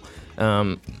rival,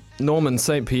 Norman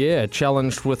St. Pierre,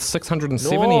 challenged with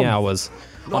 670 hours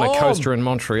on a coaster in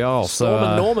Montreal.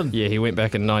 Norman. Yeah, he went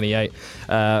back in 98.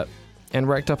 And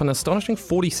racked up an astonishing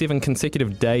 47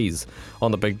 consecutive days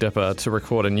on the Big Dipper to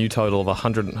record a new total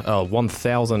of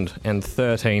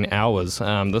 1,013 hours.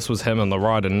 This was him on the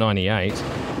ride in 98.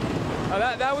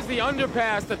 That was the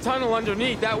underpass, the tunnel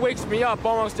underneath. That wakes me up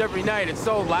almost every night. It's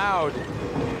so loud.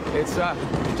 It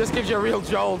just gives you a real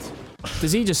jolt.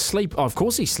 Does he just sleep? Oh, of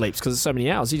course he sleeps because it's so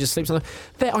many hours. He just sleeps on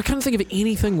that. I couldn't think of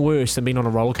anything worse than being on a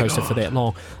roller coaster for that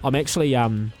long. I'm actually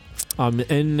I'm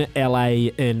in LA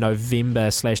in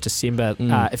November/December.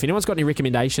 If anyone's got any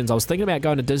recommendations, I was thinking about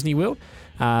going to Disney World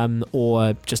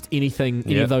or just any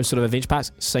of those sort of adventure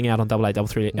parks. Sing out on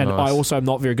 8833. And I also am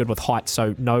not very good with heights,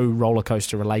 so no roller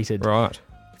coaster related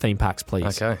theme parks,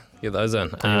 please. Okay, get those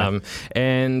in.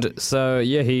 And so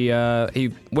he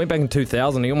went back in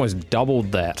 2000. He almost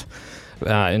doubled that.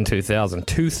 In 2000,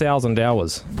 2,000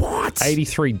 hours. What?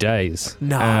 83 days.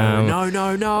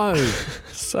 No.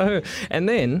 So, and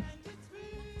then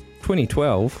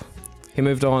 2012, he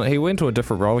moved on. He went to a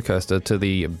different roller coaster, to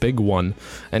the big one,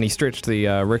 and he stretched the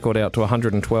record out to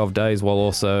 112 days while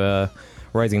also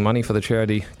raising money for the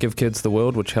charity Give Kids the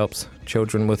World, which helps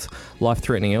children with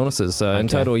life-threatening illnesses. In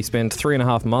total, he spent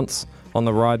 3.5 months on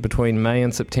the ride between May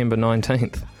and September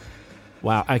 19th.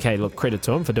 Wow. Okay. Look, credit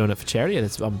to him for doing it for charity. I'm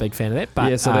a big fan of that. But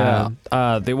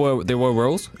there were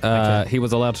rules. He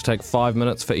was allowed to take 5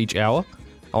 minutes for each hour,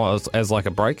 as like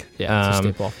a break. Yeah, to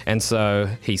step off. And so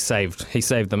he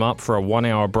saved them up for a 1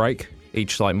 hour break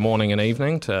each morning and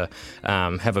evening to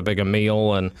have a bigger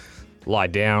meal and lie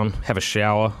down, have a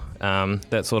shower,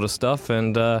 that sort of stuff.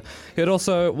 And he'd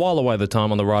also while away the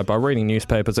time on the ride by reading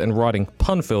newspapers and writing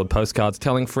pun-filled postcards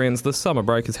telling friends the summer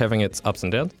break is having its ups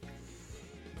and downs.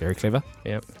 Very clever.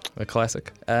 Yep, a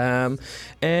classic. And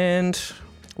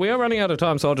we are running out of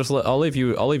time, so I'll leave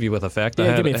you with a fact.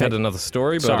 Yeah, I had another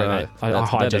story, but sorry, mate. I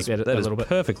hijacked it a little bit.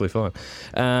 Perfectly fine.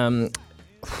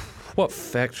 What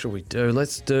fact should we do?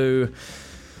 Let's do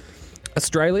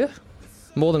Australia.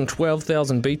 More than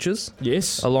 12,000 beaches.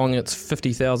 Yes. Along its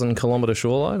 50,000 kilometre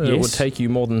shoreline. And it would take you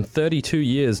more than 32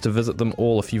 years to visit them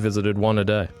all if you visited one a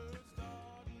day.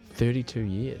 32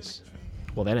 years.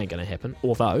 Well, that ain't going to happen.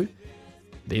 Although,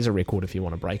 there's a record if you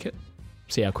want to break it.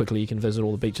 See how quickly you can visit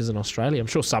all the beaches in Australia. I'm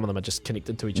sure some of them are just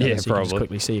connected to each other, so you can just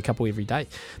quickly see a couple every day.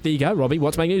 There you go, Robbie.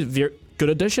 What's making news? Very good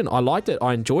addition. I liked it.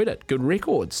 I enjoyed it. Good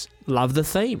records. Love the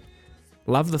theme.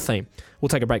 We'll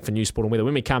take a break for news, sport and weather.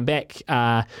 When we come back,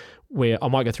 where I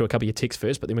might go through a couple of your texts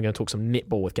first, but then we're going to talk some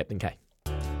netball with Captain K.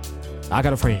 I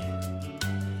got a friend.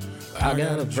 I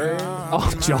got a bird.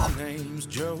 Oh, Job.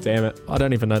 Damn it. I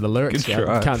don't even know the lyrics yet.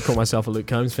 I can't call myself a Luke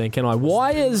Combs fan, can I?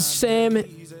 Why is Sam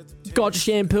got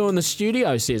shampoo in the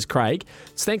studio, says Craig?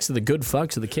 It's thanks to the good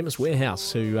folks at the Chemist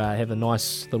Warehouse who have a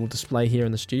nice little display here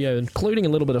in the studio, including a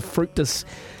little bit of Fructus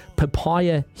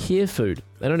papaya hair food.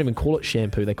 They don't even call it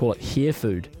shampoo. They call it hair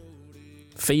food.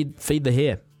 Feed the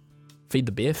hair. Feed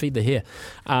the bear, feed the hair.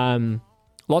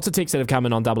 Lots of texts that have come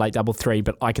in on 8833,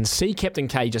 but I can see Captain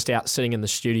K just out sitting in the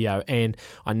studio, and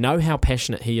I know how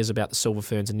passionate he is about the Silver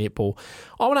Ferns and netball.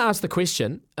 I want to ask the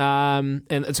question, and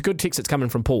it's a good text that's coming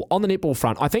from Paul. On the netball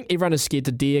front, I think everyone is scared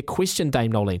to dare question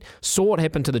Dame Nolene. Saw what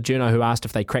happened to the journo who asked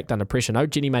if they cracked under pressure. No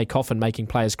Jenny May Coffin making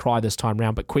players cry this time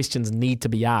round, but questions need to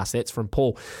be asked. That's from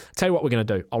Paul. I'll tell you what we're going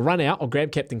to do. I'll run out. I'll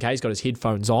grab Captain K. He's got his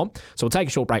headphones on, so we'll take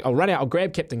a short break. I'll run out. I'll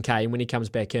grab Captain K, and when he comes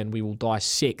back in, we will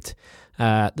dissect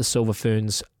the Silver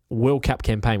Ferns World Cup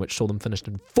campaign, which saw them finished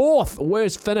in 4th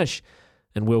worst finish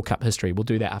in World Cup history. We'll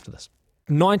do that after this.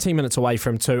 19 minutes away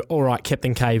from 2. All right,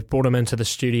 Captain K, brought him into the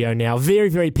studio now. Very,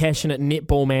 very passionate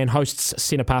netball man, hosts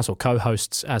Centre Pass, or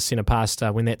co-hosts Centre Pass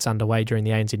when that's underway during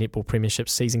the ANZ Netball Premiership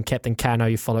season. Captain K, I know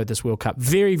you followed this World Cup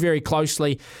very, very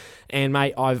closely. And,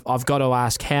 mate, I've got to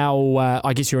ask how,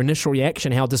 I guess your initial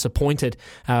reaction, how disappointed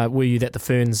were you that the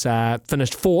Ferns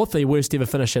finished 4th, the worst ever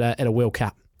finish at a World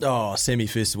Cup? Oh, Sammy,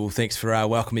 first of all, thanks for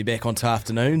welcoming me back onto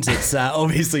afternoons. It's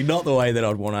obviously not the way that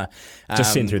I'd want to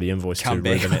just send through the invoice come to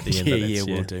back at the end. Yeah,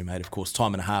 we'll do, mate. Of course,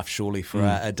 time and a half surely for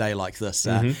a day like this.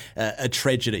 A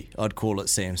tragedy, I'd call it,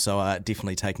 Sam. So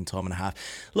definitely taking time and a half.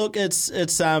 Look, it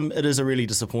is a really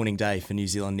disappointing day for New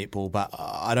Zealand netball, but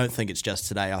I don't think it's just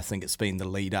today. I think it's been the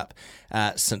lead up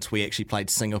since we actually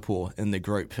played Singapore in the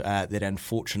group. That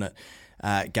unfortunate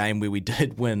game where we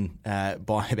did win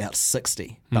by about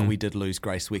 60, but we did lose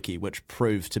Grace Wicke, which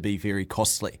proved to be very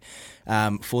costly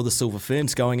for the Silver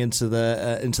Ferns going into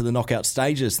the knockout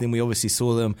stages. Then we obviously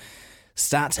saw them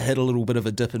start to hit a little bit of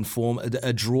a dip in form.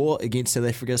 A draw against South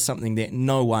Africa, something that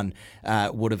no one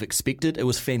would have expected. It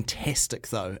was fantastic,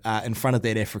 though, in front of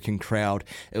that African crowd.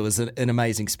 It was an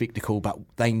amazing spectacle, but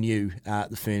they knew,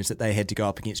 the Ferns, that they had to go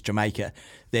up against Jamaica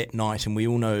that night, and we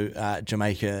all know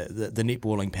Jamaica, the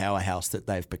netballing powerhouse that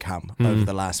they've become over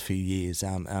the last few years,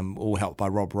 all helped by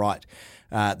Rob Wright,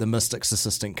 the Mystics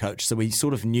assistant coach. So we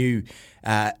sort of knew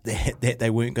that they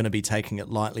weren't going to be taking it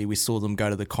lightly. We saw them go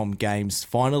to the Com Games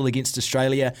final against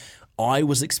Australia. I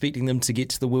was expecting them to get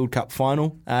to the World Cup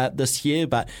final this year,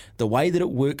 but the way that it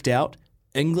worked out,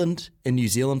 England and New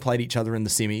Zealand played each other in the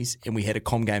semis, and we had a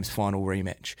Com Games final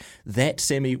rematch. That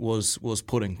semi was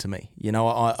pudding to me. You know,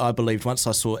 I believed once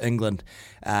I saw England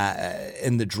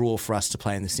in the draw for us to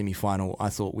play in the semi-final, I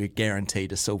thought we're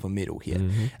guaranteed a silver medal here,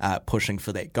 pushing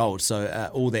for that gold. So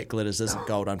all that glitters isn't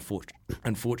gold,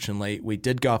 unfortunately. We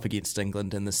did go up against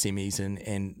England in the semis,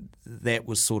 and that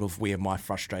was sort of where my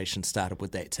frustration started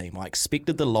with that team. I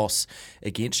expected the loss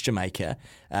against Jamaica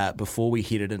before we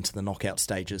headed into the knockout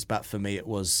stages, but for me it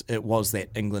was that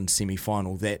England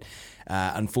semi-final that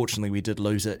unfortunately we did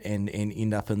lose it and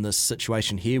end up in this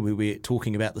situation here where we're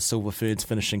talking about the Silver Ferns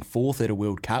finishing 4th at a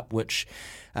World Cup, which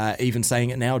even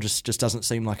saying it now just doesn't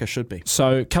seem like it should be.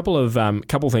 So a couple of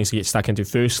things to get stuck into.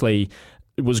 Firstly,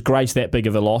 was Grace that big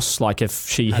of a loss? Like, if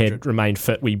she had remained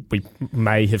fit, we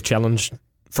may have challenged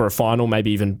for a final,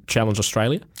 maybe even challenge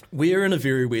Australia? We're in a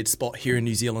very weird spot here in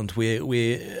New Zealand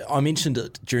where I mentioned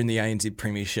it during the ANZ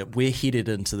Premiership, we're headed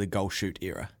into the goal shoot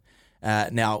era.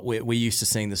 Now, we're used to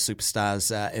seeing the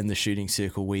superstars in the shooting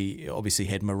circle. We obviously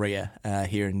had Maria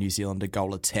here in New Zealand, a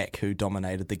goal attack who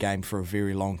dominated the game for a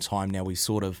very long time. Now we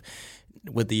sort of,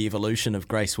 with the evolution of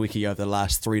Grace Wicke over the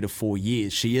last 3 to 4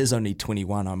 years, she is only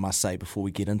 21, I must say, before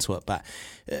we get into it, but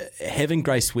having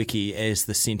Grace Wicke as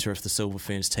the centre of the Silver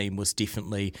Ferns team was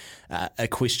definitely a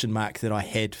question mark that I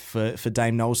had for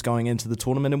Dame Knowles going into the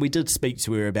tournament, and we did speak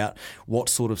to her about what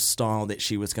sort of style that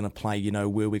she was going to play. You know,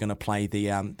 were we going to play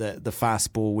the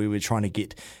fast ball, where we were trying to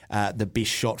get the best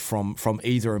shot from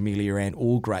either Amelia Ann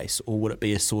or Grace, or would it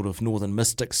be a sort of Northern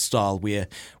Mystics style where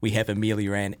we have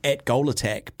Amelia Ann at goal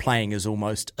attack playing as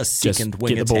almost a second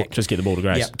wing attack? Just get the ball to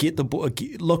Grace. Yep, get the ball.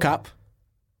 Look up.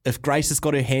 If Grace has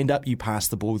got her hand up, you pass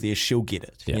the ball there, she'll get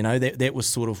it. Yeah. You know, that was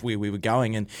sort of where we were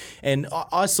going. And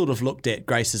I sort of looked at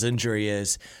Grace's injury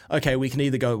as, okay, we can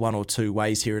either go one or two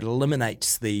ways here. It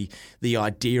eliminates the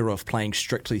idea of playing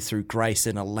strictly through Grace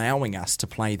and allowing us to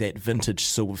play that vintage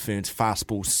Silver Ferns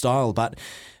fastball style. But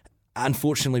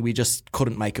unfortunately, we just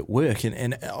couldn't make it work.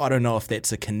 And I don't know if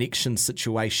that's a connection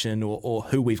situation or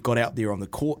who we've got out there on the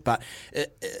court, but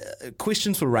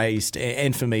questions were raised,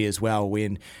 and for me as well,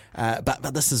 when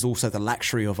but this is also the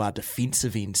luxury of our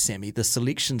defensive end, Sammy, the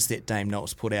selections that Dame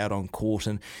Knowles put out on court.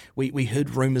 And we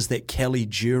heard rumours that Kelly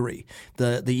Jury,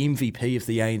 the MVP of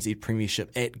the ANZ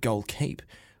Premiership at goalkeep,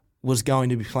 was going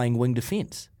to be playing wing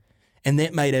defence. And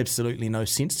that made absolutely no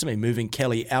sense to me, moving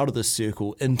Kelly out of the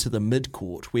circle into the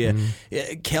mid-court, where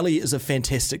Kelly is a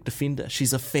fantastic defender.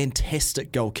 She's a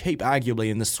fantastic goalkeep. Arguably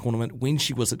in this tournament, when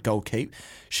she was at goalkeep,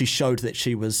 she showed that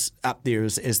she was up there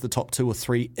as the top 2 or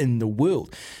 3 in the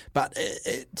world. But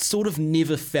it sort of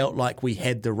never felt like we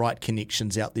had the right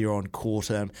connections out there on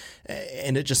court, and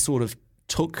it just sort of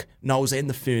took Knowles and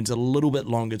the Ferns a little bit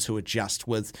longer to adjust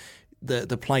with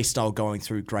the play style going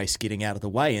through Grace getting out of the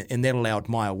way, and that allowed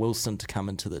Maya Wilson to come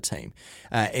into the team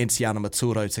and Tiana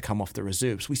Maturo to come off the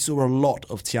reserves. We saw a lot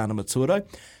of Tiana Maturo,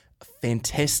 a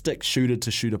fantastic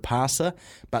shooter-to-shooter passer,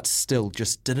 but still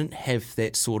just didn't have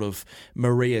that sort of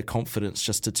Maria confidence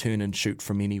just to turn and shoot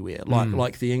from anywhere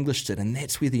like the English did, and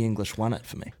that's where the English won it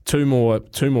for me. Two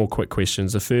more quick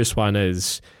questions. The first one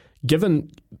is, given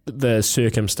the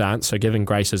circumstance, so given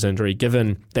Grace's injury,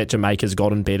 given that Jamaica's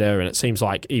gotten better and it seems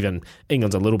like even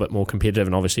England's a little bit more competitive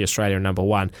and obviously Australia are number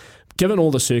 1, given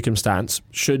all the circumstance,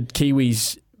 should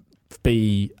Kiwis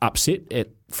be upset at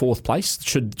 4th place?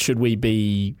 Should we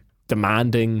be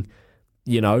demanding,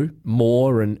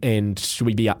 more and should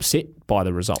we be upset by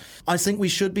the result? I think we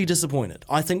should be disappointed.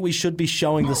 I think we should be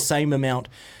showing the same amount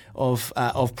of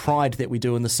pride that we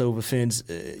do in the Silver Ferns,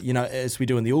 as we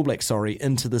do in the All Blacks,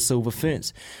 into the Silver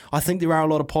Ferns. I think there are a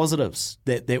lot of positives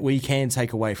that we can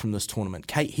take away from this tournament.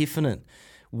 Kate Heffernan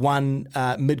won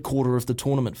mid-quarter of the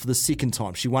tournament for the second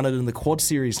time. She won it in the Quad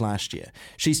Series last year.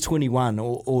 She's 21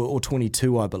 or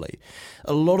 22, I believe.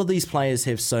 A lot of these players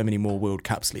have so many more World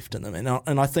Cups left in them.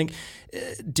 And I think,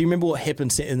 do you remember what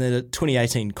happened in the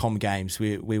 2018 Com Games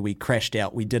where we crashed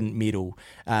out, we didn't medal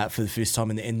for the first time,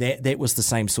 and that was the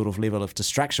same sort of level of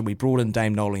distraction. We brought in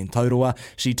Dame Noli and Taurua.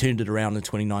 She turned it around in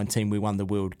 2019. We won the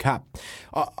World Cup.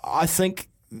 I think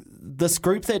this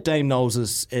group that Dame Knowles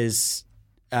is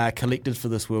collected for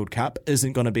this World Cup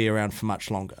isn't going to be around for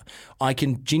much longer. I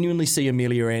can genuinely see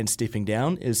Amelia Ann stepping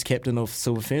down as captain of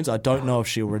Silver Ferns. I don't know if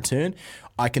she'll return.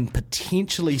 I can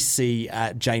potentially see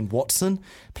Jane Watson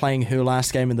playing her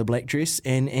last game in the black dress,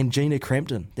 and Gina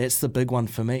Crampton. That's the big one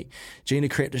for me. Gina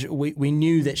Crampton, we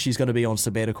knew that she's going to be on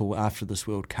sabbatical after this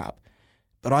World Cup.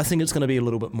 But I think it's going to be a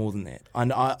little bit more than that.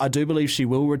 I do believe she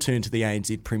will return to the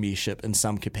ANZ Premiership in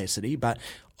some capacity, but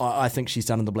I think she's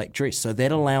done in the black dress. So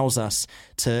that allows us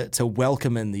to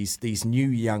welcome in these new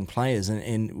young players.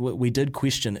 And we did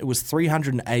question, it was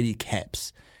 380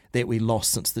 caps that we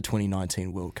lost since the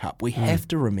 2019 World Cup. We have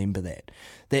to remember that.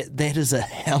 That is a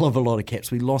hell of a lot of caps.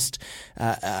 We lost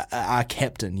our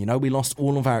captain, we lost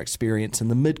all of our experience in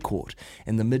the mid-court,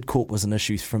 and the mid-court was an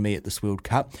issue for me at this World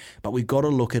Cup, but we've got to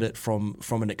look at it from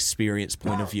an experience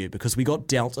point of view, because we got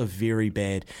dealt a very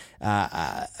bad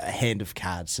hand of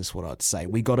cards, is what I'd say.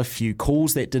 We got a few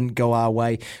calls that didn't go our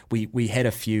way. We had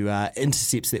a few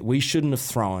intercepts that we shouldn't have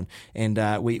thrown, and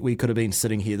we could have been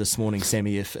sitting here this morning,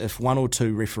 Sammy, if one or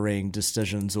two refereeing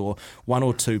decisions or one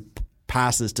or two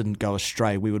passes didn't go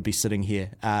astray, we would be sitting here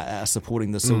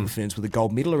supporting the Silver Ferns with a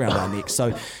gold medal around our neck.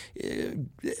 So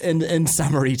in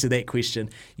summary to that question,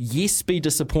 yes, be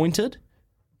disappointed,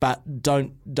 but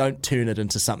don't turn it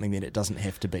into something that it doesn't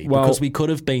have to be, because we could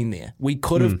have been there. We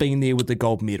could have been there with the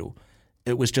gold medal.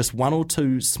 It was just one or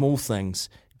two small things,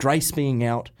 Grace being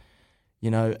out,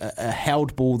 a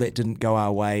held ball that didn't go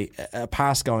our way, a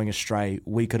pass going astray.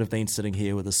 We could have been sitting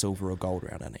here with a silver or gold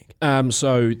around our neck.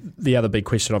 So the other big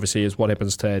question, obviously, is what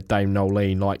happens to Dame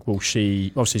Nolene? Will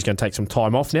she? Obviously, she's going to take some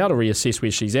time off now to reassess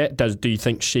where she's at. Do you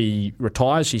think she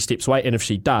retires? She steps away, and if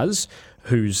she does,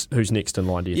 who's next in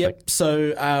line? Do you think?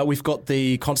 So we've got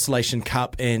the Constellation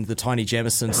Cup and the Tiny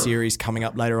Jamison series coming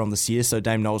up later on this year. So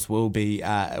Dame Knowles will be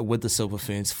with the Silver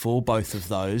Ferns for both of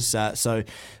those.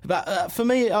 But for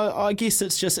me, I guess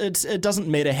it doesn't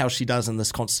matter how she does in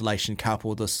this Constellation Cup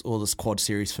or this quad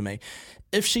series for me.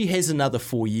 If she has another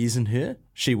 4 years in her,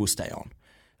 she will stay on.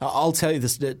 I'll tell you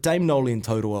this, Dame Nolene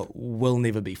Taurua will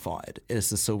never be fired as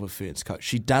the Silver Ferns coach.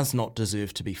 She does not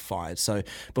deserve to be fired. So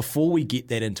before we get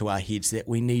that into our heads that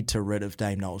we need to rid of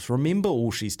Dame Knowles, remember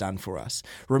all she's done for us.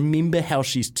 Remember how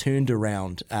she's turned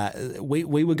around. We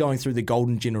were going through the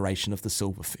golden generation of the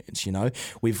Silver Ferns,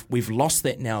 We've lost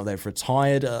that now. They've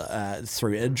retired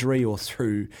through injury or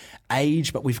through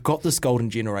age, but we've got this golden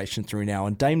generation through now,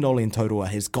 and Dame Nolene Taurua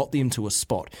has got them to a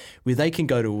spot where they can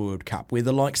go to a World Cup, where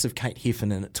the likes of Kate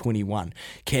Heffernan at 21,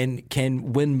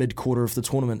 can win mid-quarter of the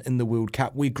tournament in the World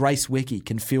Cup, where Grace Wicke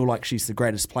can feel like she's the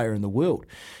greatest player in the world,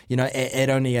 at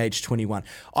only age 21.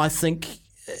 I think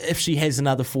if she has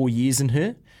another 4 years in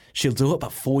her, she'll do it,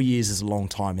 but 4 years is a long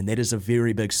time, and that is a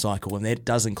very big cycle, and that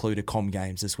does include a Com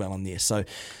Games as well in there. So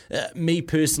me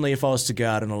personally, if I was to go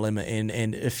out on a limb,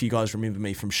 and if you guys remember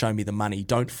me from Show Me the Money,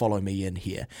 don't follow me in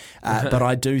here, but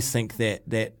I do think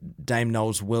that Dame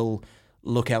Knowles will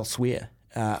look elsewhere.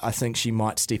 I think she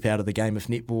might step out of the game of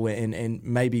netball and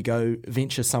maybe go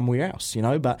venture somewhere else,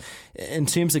 But in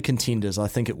terms of contenders, I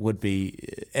think it would be,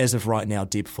 as of right now,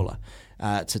 Deb Fuller.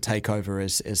 To take over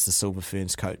as the Silver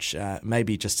Ferns coach,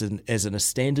 maybe just as in a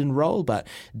stand-in role, but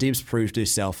Deb's proved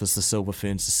herself as the Silver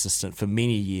Ferns assistant for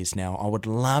many years now. I would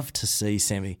love to see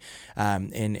Sammy,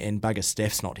 and Bugger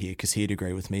Staff's not here because he'd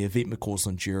agree with me, Yvette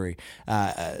McCausland-Jury,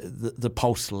 the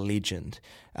Pulse legend,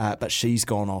 but she's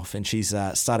gone off and she's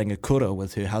starting a kura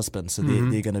with her husband, so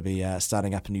they're going to be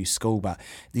starting up a new school, but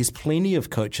there's plenty of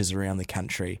coaches around the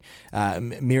country.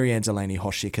 Mary-Ann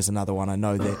Delaney-Hoshek is another one. I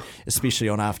know that, especially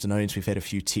on afternoons, we've had a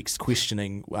few texts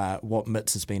questioning what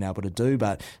Mitz has been able to do,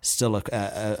 but still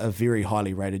a very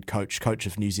highly rated coach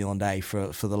of New Zealand A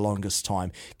for the longest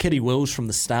time. Kitty Wills from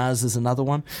the Stars is another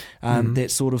one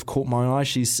that sort of caught my eye.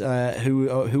 She's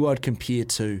who I'd compare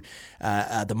to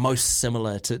the most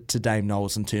similar to Dame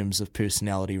Knowles in terms of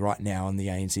personality right now in the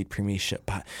ANZ Premiership.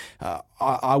 But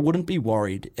I wouldn't be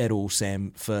worried at all,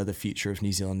 Sam, for the future of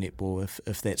New Zealand netball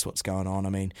if that's what's going on. I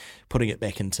mean, putting it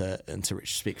back into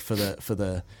retrospect for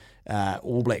the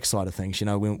All Black side of things,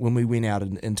 when we went out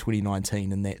in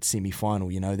 2019 in that semi-final,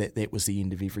 that was the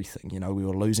end of everything. We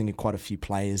were losing quite a few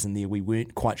players in there. We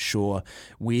weren't quite sure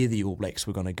where the All Blacks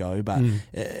were going to go, but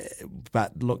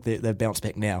look, they've bounced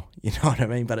back now. You know what I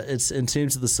mean? But it's in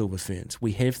terms of the Silver Ferns,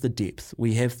 we have the depth,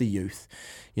 we have the youth,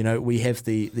 we have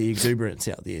the exuberance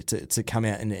out there to come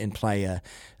out and play a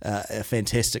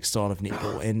fantastic style of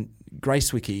netball. And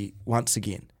Grace Wicke, once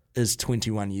again, is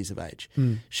 21 years of age.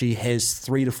 She has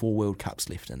 3 to 4 World Cups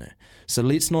left in her. So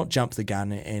let's not jump the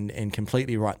gun and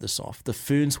completely write this off. The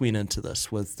Ferns went into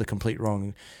this with the complete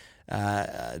wrong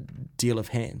deal of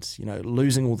hands.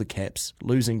 Losing all the caps,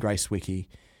 losing Grace Wicke,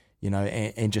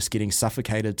 and just getting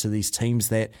suffocated to these teams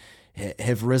that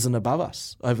have risen above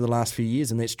us over the last few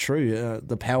years, and that's true.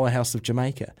 The powerhouse of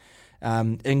Jamaica.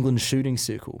 England's shooting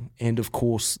circle, and of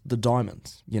course the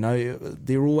Diamonds.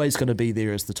 They're always going to be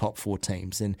there as the top 4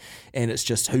 teams, and it's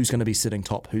just who's going to be sitting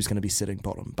top, who's going to be sitting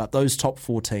bottom. But those top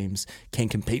 4 teams can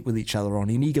compete with each other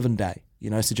on any given day.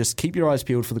 So just keep your eyes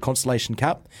peeled for the Constellation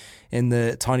Cup and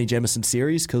the Tiny Jamison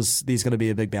Series, because there's going to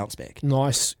be a big bounce back.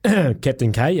 Nice.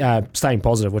 Captain K, staying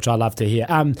positive, which I love to hear.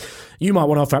 You might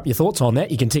want to offer up your thoughts on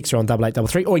that. You can text her on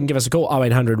 8833, or you can give us a call,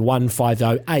 0800 150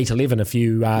 811, if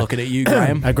you looking at you,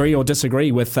 Graham, agree or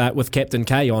disagree with Captain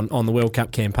K on the World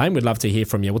Cup campaign. We'd love to hear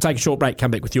from you. We'll take a short break,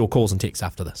 come back with your calls and texts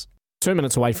after this. 2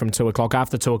 minutes away from 2 o'clock.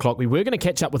 After 2 o'clock, we were going to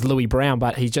catch up with Louis Brown,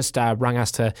 but he just rung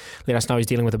us to let us know he's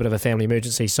dealing with a bit of a family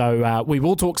emergency. So we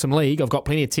will talk some league. I've got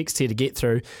plenty of texts here to get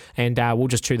through, and we'll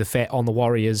just chew the fat on the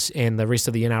Warriors and the rest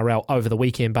of the NRL over the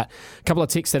weekend. But a couple of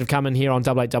texts that have come in here on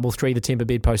 8833, the Timber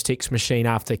Bedpost text machine,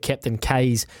 after Captain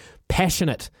K's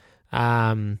passionate,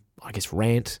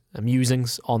 rant,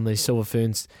 musings on the Silver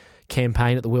Ferns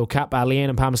campaign at the World Cup. Leanne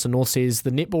in Palmerston North says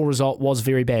the netball result was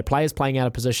very bad. Players playing out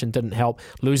of position didn't help.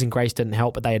 Losing Grace didn't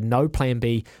help, but they had no plan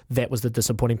B. That was the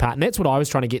disappointing part. And that's what I was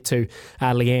trying to get to,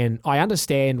 Leanne. I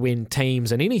understand when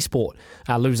teams in any sport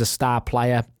lose a star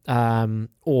player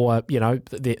or,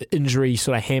 the injury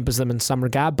sort of hampers them in some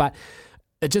regard, but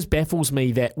it just baffles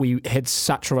me that we had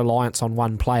such a reliance on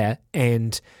one player,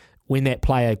 and when that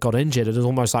player got injured, it was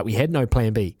almost like we had no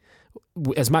plan B.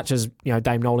 As much as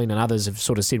Dame Nolan and others have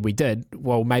sort of said we did,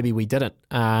 well, maybe we didn't.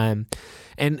 And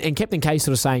Captain K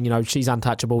sort of saying, she's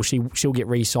untouchable. She'll get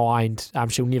re-signed.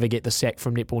 She'll never get the sack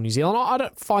from Netball New Zealand. I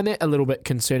don't find that a little bit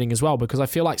concerning as well, because I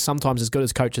feel like sometimes, as good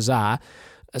as coaches are,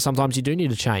 sometimes you do need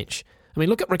to change. I mean,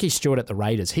 look at Ricky Stewart at the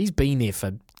Raiders. He's been there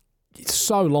for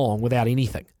so long without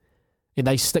anything, and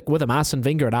they stick with him. Arsene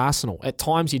Wenger at Arsenal. At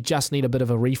times, you just need a bit of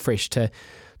a refresh to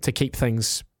keep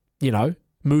things,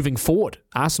 moving forward.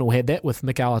 Arsenal had that with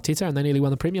Mikel Arteta, and they nearly won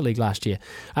the Premier League last year.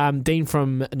 Dean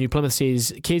from New Plymouth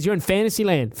says, Kez, you're in fantasy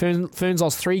land. Ferns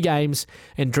lost 3 games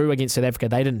and drew against South Africa.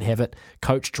 They didn't have it.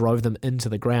 Coach drove them into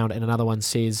the ground. And another one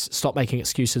says, stop making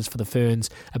excuses for the Ferns.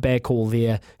 A bad call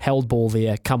there. Held ball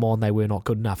there. Come on, they were not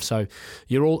good enough. So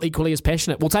you're all equally as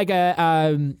passionate. We'll take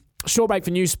a short break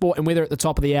for news, sport and weather at the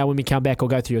top of the hour. When we come back, I'll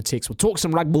go through your text. We'll talk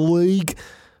some rugby league.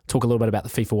 Talk a little bit about the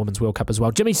FIFA Women's World Cup as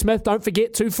well. Jimmy Smith, don't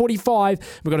forget, 2:45.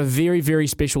 We've got a very, very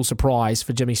special surprise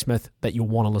for Jimmy Smith that you'll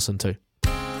want to listen to.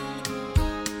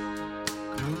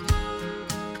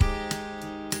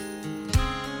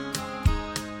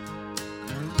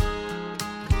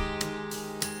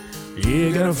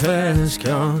 You got a fast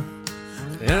car.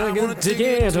 I got a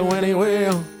ticket to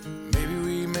anywhere.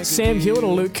 Sam Hewat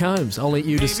or Luke Combs? I'll let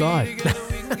you decide.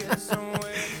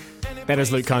 That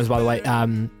is Luke Combs, by the way.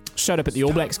 Showed up at the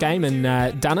All Blacks game in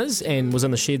Dunners and was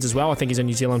in the sheds as well. I think he's in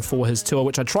New Zealand for his tour,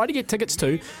 which I tried to get tickets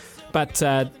to, but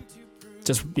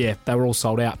they were all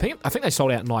sold out. I think they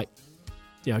sold out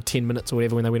in 10 minutes or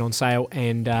whatever when they went on sale,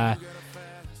 and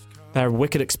they're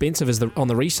wicked expensive on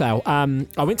the resale.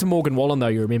 I went to Morgan Wallen, though,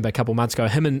 you remember, a couple of months ago.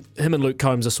 Him and Luke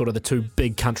Combs are sort of the two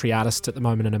big country artists at the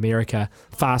moment in America.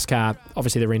 Fast Car,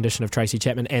 obviously the rendition of Tracy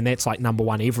Chapman, and that's like number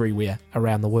one everywhere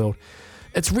around the world.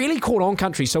 It's really caught on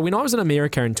country. So when I was in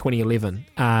America in 2011,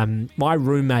 my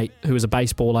roommate, who was a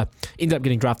baseballer, ended up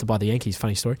getting drafted by the Yankees,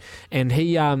 funny story. And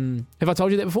he, have I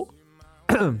told you that before?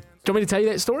 Do you want me to tell you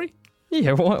that story?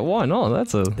 Yeah, why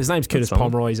not? His name's Curtis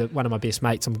Pomeroy. He's one of my best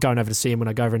mates. I'm going over to see him when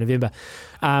I go over in November.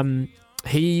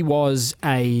 He was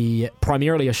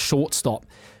primarily a shortstop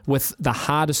with the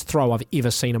hardest throw I've ever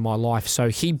seen in my life. So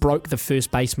he broke the first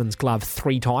baseman's glove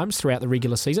 3 times throughout the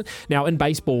regular season. Now, in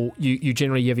baseball, you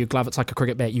generally have your glove. It's like a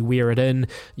cricket bat. You wear it in.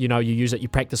 You use it. You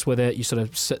practice with it. You sort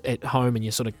of sit at home and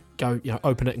you sort of go,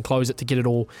 open it and close it to get it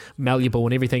all malleable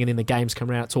and everything. And then the games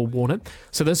come around. It's all worn in.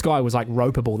 So this guy was like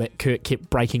ropeable that Kurt kept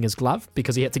breaking his glove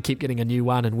because he had to keep getting a new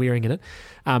one and wearing it in.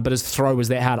 But his throw was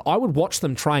that hard. I would watch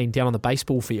them train down on the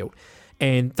baseball field.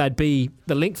 And they'd be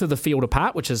the length of the field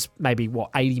apart, which is maybe,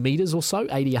 80 metres or so,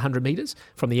 80, 100 metres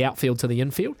from the outfield to the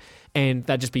infield. And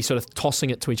they'd just be sort of tossing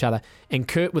it to each other. And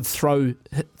Kurt would throw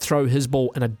his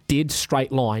ball in a dead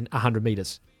straight line 100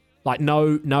 metres. Like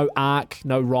no arc,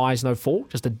 no rise, no fall,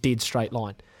 just a dead straight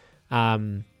line.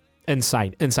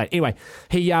 Insane. Anyway,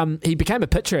 he became a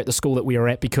pitcher at the school that we were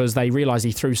at because they realised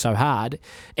he threw so hard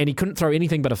and he couldn't throw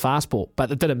anything but a fastball. But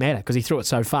it didn't matter because he threw it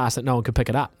so fast that no one could pick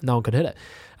it up. No one could hit it.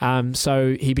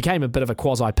 So he became a bit of a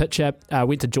quasi-pitcher,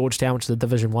 went to Georgetown, which is a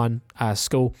Division I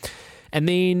school. And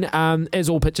then, as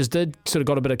all pitchers did, sort of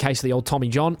got a bit of a case of the old Tommy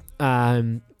John.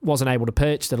 Wasn't able to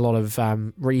pitch, did a lot of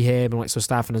rehab and all that sort of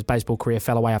stuff, and his baseball career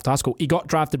fell away after high school. He got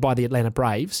drafted by the Atlanta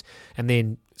Braves and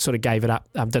then sort of gave it up,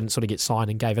 didn't sort of get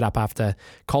signed and gave it up after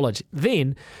college.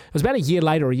 Then, it was about a year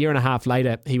and a half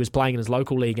later, he was playing in his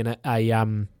local league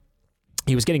and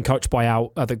he was getting coached by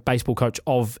the baseball coach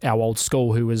of our old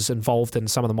school who was involved in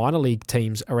some of the minor league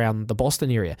teams around the Boston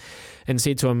area and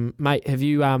said to him, mate, have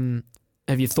you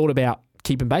thought about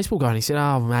keeping baseball going? He said,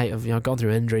 oh, mate, I've gone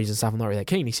through injuries and stuff. I'm not really that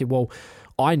keen. He said, well,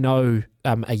 I know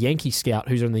a Yankee scout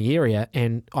who's in the area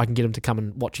and I can get him to come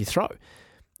and watch you throw.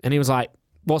 And he was like,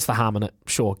 what's the harm in it?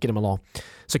 Sure, get him along.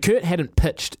 So Kurt hadn't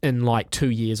pitched in like 2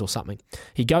 years or something.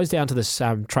 He goes down to this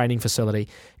training facility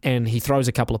and he throws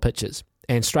a couple of pitches.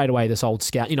 And straight away, this old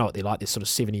scout, you know what they're like, this sort of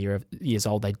 70 years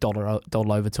old, they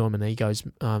dawdle over to him and he goes,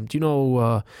 do you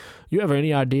know, you have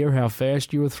any idea how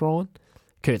fast you were throwing?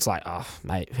 Kurt's like, oh,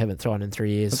 mate, haven't thrown in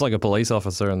 3 years. It's like a police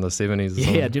officer in the 70s.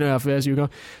 Yeah, do you know how fast you were going?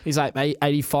 He's like,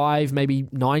 85, maybe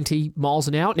 90 miles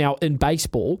an hour. Now, in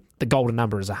baseball, the golden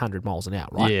number is 100 miles an hour,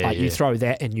 right? Yeah, you throw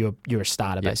that and you're a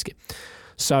starter, basically.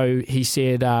 So he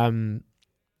said,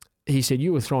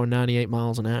 you were throwing 98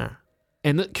 miles an hour.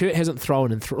 And Kurt hasn't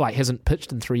thrown hasn't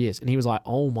pitched in 3 years. And he was like,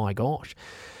 oh my gosh.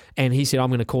 And he said, I'm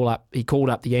going to call up. He called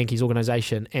up the Yankees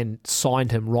organization and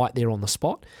signed him right there on the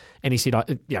spot. And he said,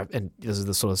 and this is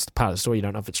the sort of part of the story, you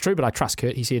don't know if it's true, but I trust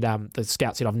Kurt. He said, the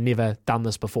scout said, I've never done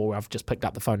this before where I've just picked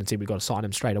up the phone and said, we've got to sign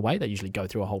him straight away. They usually go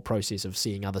through a whole process of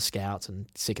seeing other scouts and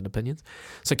second opinions.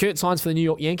 So Kurt signs for the New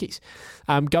York Yankees,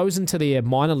 goes into their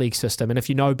minor league system. And if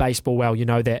you know baseball well, you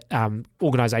know that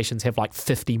organizations have like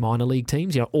 50 minor league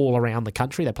teams, all around the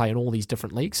country. They play in all these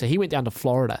different leagues. So he went down to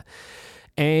Florida.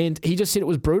 And he just said it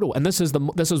was brutal. And this is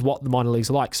what the minor leagues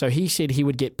are like. So he said he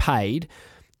would get paid.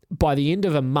 By the end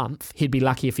of a month, he'd be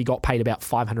lucky if he got paid about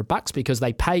 $500 because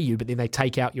they pay you, but then they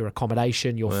take out your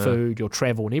accommodation, your food, your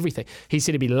travel, and everything. He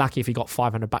said he'd be lucky if he got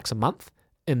 $500 a month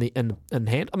in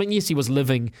hand. I mean, yes, he was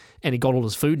living and he got all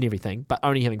his food and everything, but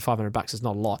only having $500 is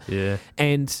not a lot. Yeah.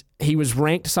 And he was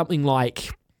ranked something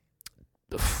like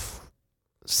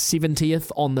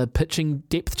 70th on the pitching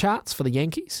depth charts for the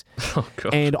Yankees. Oh,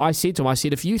 God. And I said to him,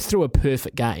 if you threw a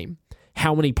perfect game,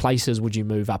 how many places would you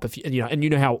move up? If you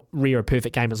know how rare a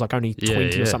perfect game is, like only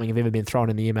 20 or something have ever been thrown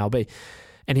in the MLB.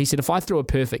 And he said, if I threw a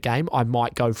perfect game, I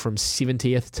might go from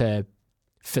 70th to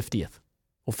 50th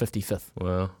or 55th.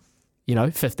 Wow.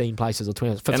 15 places or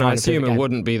 20. And I assume it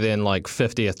wouldn't be then like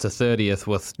 50th to 30th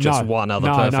with just one other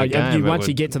perfect game. Once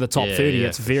you get to the top 30,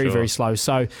 it's very, very slow.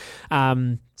 So,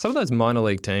 some of those minor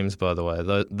league teams, by the way,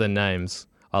 the names,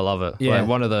 I love it. Yeah. Like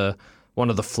one of the one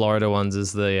of the Florida ones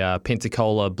is the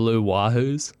Pensacola Blue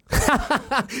Wahoos.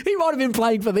 He might have been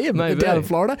playing for them Maybe. down in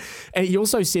Florida. And he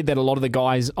also said that a lot of the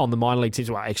guys on the minor league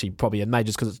teams, well, actually probably in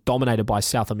majors because it's dominated by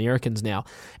South Americans now,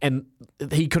 and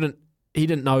he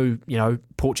didn't know,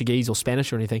 Portuguese or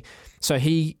Spanish or anything. So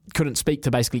he couldn't speak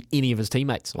to basically any of his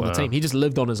teammates on the team. He just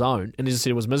lived on his own and he just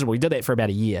said it was miserable. He did that for about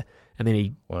a year. And then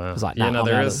he was like, nah,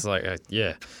 there is like a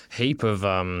heap of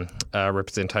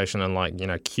representation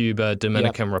in Cuba,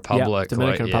 Dominican Republic.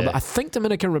 Dominican Republic. I think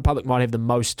Dominican Republic might have the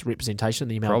most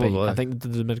representation in the MLB. Probably. I think the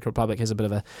Dominican Republic has a bit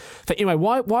of a thing. Anyway,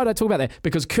 why did I talk about that?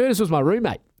 Because Curtis was my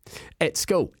roommate at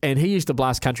school, and he used to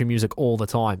blast country music all the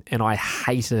time, and I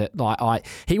hated it.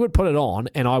 He would put it on,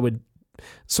 and I would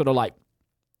sort of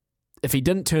if he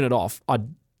didn't turn it off,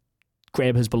 I'd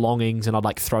grab his belongings and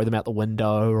I'd throw them out the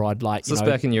window, or I'd Is this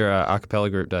back in your a cappella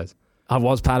group days? I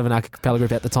was part of an a cappella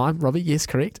group at the time, Robbie. Yes,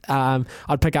 correct.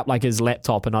 I'd pick up his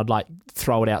laptop and I'd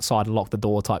throw it outside and lock the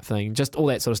door type thing, just all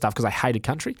that sort of stuff because I hated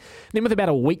country. And then with about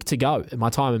a week to go in my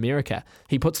time in America,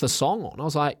 he puts the song on. I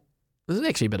was like, this is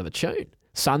actually a bit of a tune.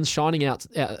 Sun's shining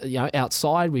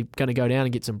outside. We're going to go down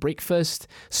and get some breakfast.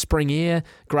 Spring air,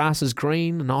 grass is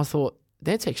green, and I thought,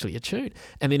 that's actually a tune.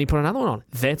 And then he put another one on.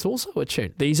 That's also a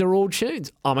tune. These are all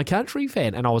tunes. I'm a country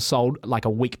fan. And I was sold a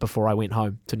week before I went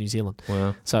home to New Zealand.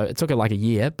 Wow. So it took a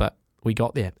year, but we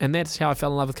got there. And that's how I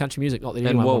fell in love with country music. Not that and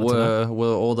anyone what wanted to know.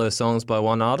 were all those songs by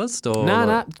one artist? Or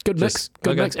Nah, good mix.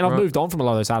 Good okay, mix. And I've moved on from a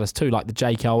lot of those artists too, like the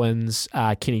Jake Owens,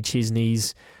 Kenny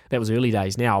Chesney's. That was early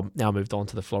days. Now I moved on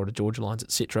to the Florida Georgia lines,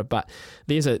 etc. But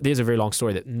there's a very long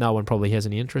story that no one probably has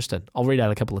any interest in. I'll read out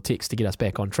a couple of texts to get us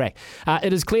back on track.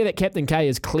 It is clear that Captain K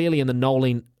is clearly in the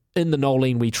Nolene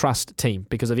We Trust team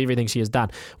because of everything she has done.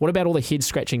 What about all the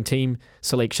head-scratching team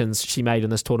selections she made in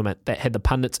this tournament that had the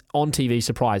pundits on TV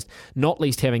surprised, not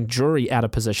least having Drury out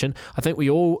of position? I think we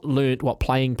all learnt what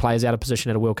playing players out of position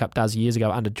at a World Cup does years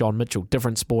ago under John Mitchell.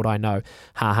 Different sport, I know.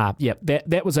 Ha ha. Yeah,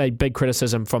 that was a big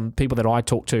criticism from people that I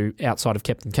talked to outside of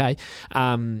Captain K.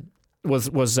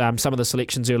 Was some of the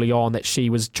selections early on that she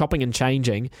was chopping and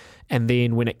changing, and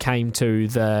then when it came to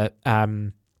the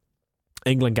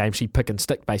England game, she'd pick and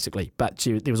stick basically, but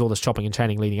there was all this chopping and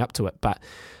chaining leading up to it, but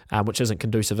which isn't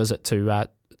conducive, is it, to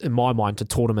in my mind, to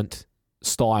tournament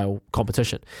style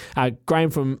competition. Graham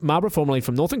from Marlborough, formerly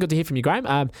from Northern. Good to hear from you,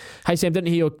 Graham. Hey Sam, didn't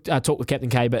hear your talk with Captain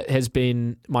K, but has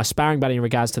been my sparring buddy in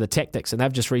regards to the tactics, and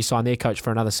they've just re-signed their coach for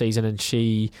another season, and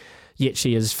she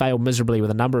has failed miserably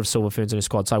with a number of Silver Ferns in her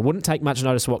squad, so I wouldn't take much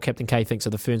notice of what Captain K thinks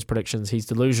of the Ferns predictions. He's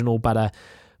delusional, but a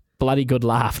bloody good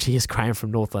laugh. Cheers, Graham from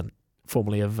Northland.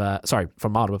 Formerly of,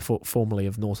 from Marlborough, formerly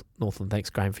of Northland. Thanks,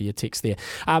 Graham, for your text there.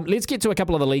 Let's get to a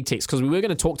couple of the league texts because we were going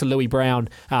to talk to Louis Brown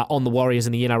on the Warriors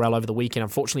in the NRL over the weekend.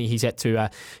 Unfortunately, he's had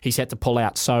to pull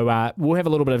out. So we'll have a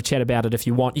little bit of a chat about it if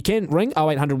you want. You can ring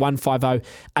 0800 150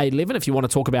 811 if you want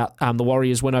to talk about the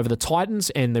Warriors win over the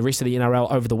Titans and the rest of the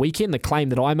NRL over the weekend. The claim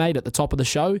that I made at the top of the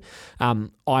show,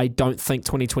 I don't think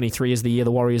 2023 is the year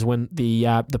the Warriors win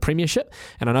the premiership,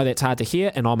 and I know that's hard to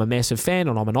hear, and I'm a massive fan,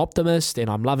 and I'm an optimist, and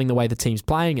I'm loving the way the team's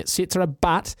playing, etc.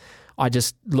 But I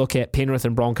just look at Penrith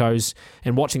and Broncos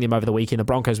and watching them over the weekend. The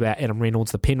Broncos without Adam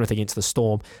Reynolds, the Penrith against the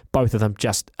Storm, both of them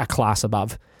just a class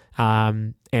above.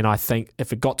 And I think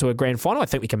if it got to a grand final, I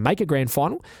think we can make a grand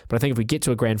final. But I think if we get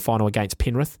to a grand final against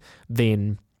Penrith,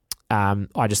 then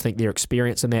I just think their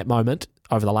experience in that moment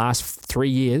over the last 3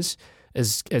 years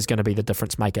is going to be the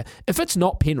difference maker. If it's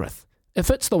not Penrith, if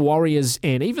it's the Warriors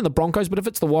and even the Broncos, but if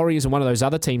it's the Warriors and one of those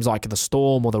other teams like the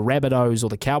Storm or the Rabbitohs or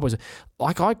the Cowboys,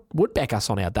 I would back us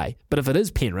on our day. But if it is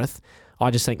Penrith,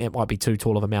 I just think that might be too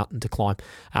tall of a mountain to climb.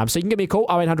 So you can give me a call,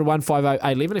 0800 150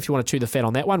 811 if you want to chew the fat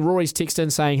on that one. Rory's text in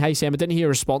saying, hey Sam, I didn't hear a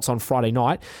response on Friday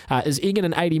night. Is Egan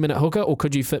an 80-minute hooker or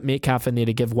could you fit Metcalf in there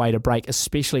to give Wade a break,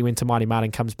 especially when Tamati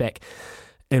Martin comes back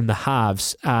in the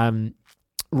halves?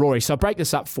 Rory, so I'll break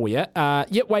this up for you.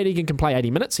 Wade Egan can play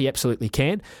 80 minutes. He absolutely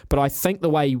can. But I think the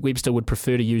way Webster would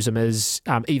prefer to use him is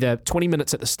either 20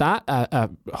 minutes at the start,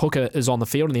 hooker is on the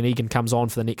field, and then Egan comes on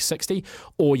for the next 60,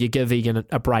 or you give Egan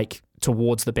a break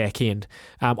towards the back end.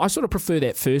 I sort of prefer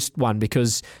that first one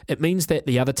because it means that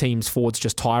the other team's forwards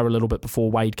just tire a little bit before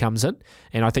Wade comes in,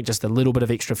 and I think just a little bit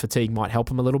of extra fatigue might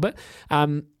help him a little bit.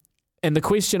 And the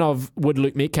question of would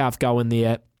Luke Metcalf go in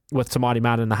there with Tamati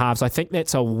Martin in the halves, I think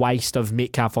that's a waste of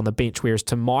Metcalf on the bench, whereas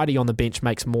Tamati on the bench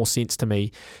makes more sense to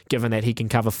me, given that he can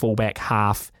cover fullback,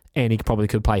 half, and he probably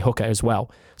could play hooker as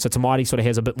well. So Tamati sort of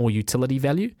has a bit more utility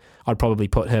value. I'd probably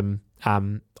put him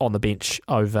on the bench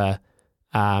over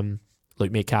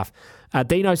Luke Metcalf.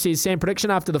 Dino says, Sam, prediction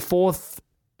after the fourth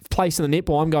place in the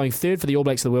netball, I'm going third for the All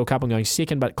Blacks of the World Cup. I'm going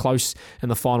second, but close in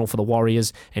the final for the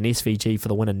Warriors, and SVG for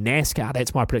the win in NASCAR.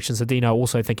 That's my prediction. So Dino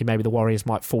also thinking maybe the Warriors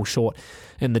might fall short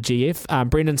in the GF.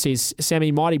 Brendan says,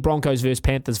 Sammy, mighty Broncos versus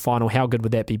Panthers final. How good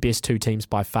would that be? Best two teams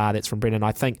by far. That's from Brendan.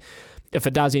 I think if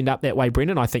it does end up that way,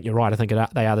 Brendan, I think you're right. I think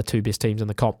they are the two best teams in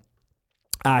the comp.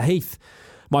 Heath,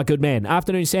 my good man.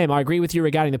 Afternoon, Sam. I agree with you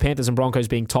regarding the Panthers and Broncos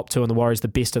being top two and the Warriors the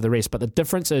best of the rest, but the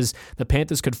difference is the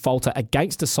Panthers could falter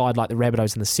against a side like the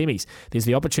Rabbitohs in the semis. There's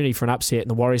the opportunity for an upset and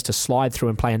the Warriors to slide through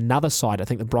and play another side. I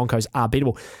think the Broncos are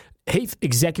beatable. Heath,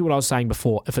 exactly what I was saying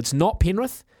before. If it's not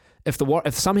Penrith, if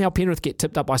somehow Penrith get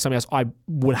tipped up by somebody else, I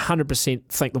would 100%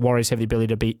 think the Warriors have the ability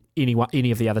to beat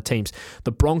any of the other teams.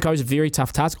 The Broncos, very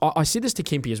tough task. I said this to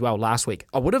Kempy as well last week.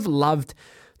 I would have loved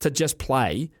to just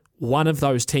play one of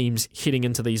those teams heading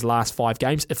into these last 5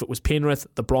 games. If it was Penrith,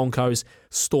 the Broncos,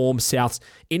 Storm, Souths,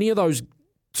 any of those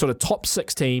sort of top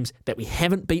 6 teams that we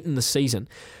haven't beaten this season.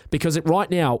 Because right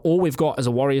now, all we've got is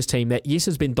a Warriors team that, yes,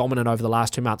 has been dominant over the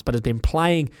last 2 months, but has been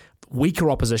playing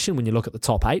weaker opposition when you look at the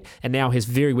top 8, and now has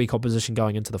very weak opposition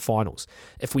going into the finals.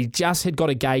 If we just had got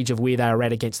a gauge of where they are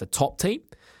at against the top team,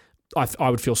 I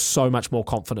would feel so much more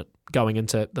confident going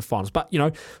into the finals. But,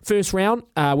 first round,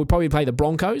 we'll probably play the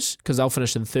Broncos because they'll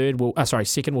finish in third.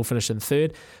 Second, we'll finish in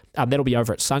third. That'll be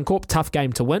over at Suncorp. Tough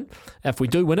game to win. If we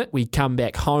do win it, we come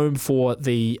back home for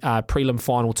the prelim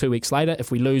final 2 weeks later. If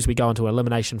we lose, we go into an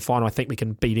elimination final. I think we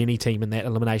can beat any team in that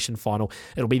elimination final.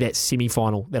 It'll be that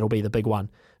semi-final. That'll be the big one.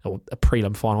 Or a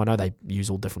prelim final. I know they use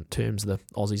all different terms, the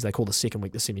Aussies. They call the second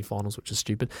week the semi-finals, which is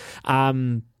stupid.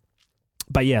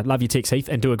 But yeah, love your text, Heath,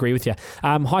 and do agree with you.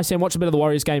 Hi, Sam. Watch a bit of the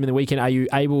Warriors game in the weekend. Are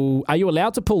you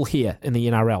allowed to pull here in the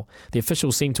NRL? The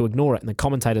officials seem to ignore it, and the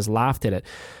commentators laughed at it.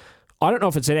 I don't know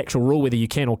if it's an actual rule whether you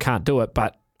can or can't do it,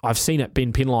 but I've seen it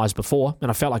been penalised before,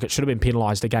 and I felt like it should have been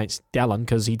penalised against Dallin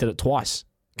because he did it twice,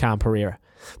 Khan Pereira.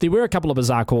 There were a couple of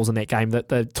bizarre calls in that game. That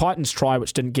the Titans try,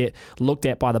 which didn't get looked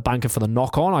at by the bunker for the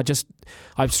knock-on.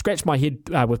 I scratched my head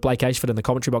with Blake Ashford in the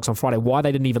commentary box on Friday why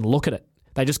they didn't even look at it.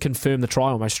 They just confirmed the try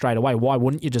almost straight away. Why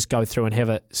wouldn't you just go through and have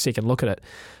a second look at it?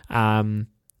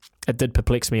 It did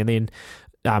perplex me. And then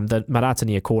the Marata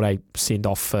Niokore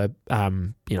send-off for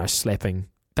slapping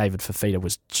David Fafita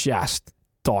was just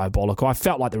diabolical. I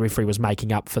felt like the referee was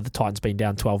making up for the Titans being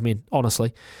down 12 men,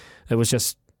 honestly. It was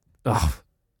just...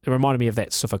 It reminded me of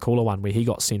that Sufakula one where he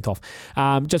got sent off.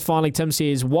 Just finally, Tim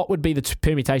says, what would be the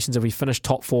permutations if we finish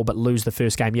top 4 but lose the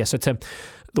first game? Yeah, so Tim,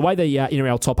 the way the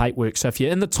NRL top 8 works, so if you're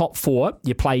in the top 4,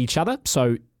 you play each other.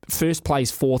 So first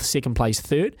plays 4th, second plays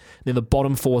 3rd. Then the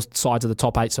bottom 4 sides of the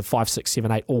top 8, so 5, 6,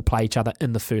 7, 8, all play each other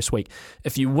in the first week.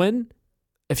 If you're in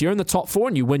the top 4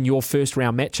 and you win your first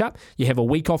round matchup, you have a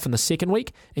week off in the second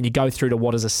week and you go through to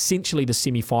what is essentially the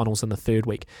semi-finals in the third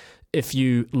week. If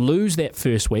you lose that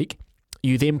first week,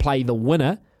 you then play the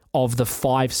winner of the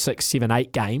 5, 6, 7,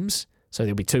 8 games. So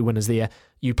there'll be 2 winners there.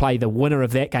 You play the winner of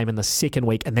that game in the second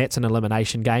week, and that's an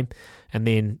elimination game. And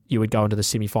then you would go into the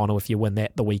semi-final if you win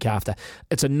that the week after.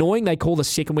 It's annoying they call the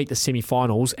second week the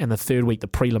semi-finals and the third week the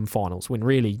prelim finals, when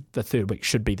really the third week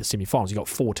should be the semi-finals. You've got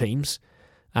 4 teams,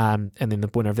 and then the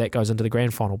winner of that goes into the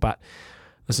grand final. But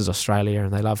this is Australia,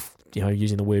 and they love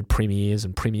using the word premiers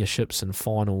and premierships and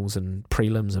finals and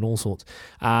prelims and all sorts.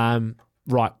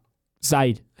 Right.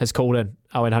 Zaid has called in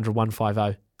 0800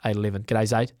 150 811. G'day,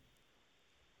 Zaid.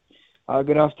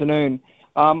 Good afternoon.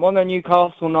 On the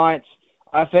Newcastle Knights,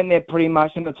 I think they're pretty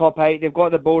much in the top 8. They've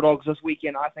got the Bulldogs this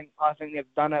weekend. I think they've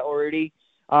done it already.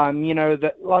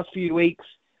 The last few weeks,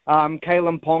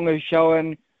 Kalen Pong has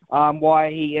shown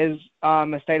why he is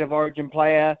a State of Origin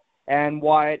player, and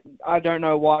why I don't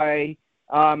know why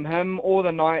him or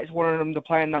the Knights wanted him to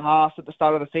play in the halves at the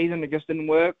start of the season. It just didn't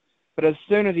work. But as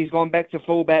soon as he's gone back to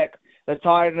fullback, the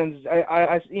Titans,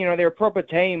 they're a proper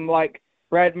team like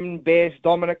Bradman, Best,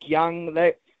 Dominic Young.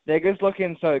 They're just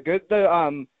looking so good.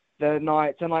 The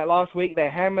Knights, and like last week they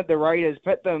hammered the Raiders,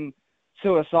 put them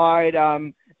to a side.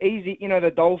 Easy,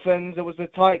 the Dolphins. It was a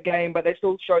tight game, but they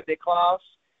still showed their class.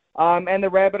 And the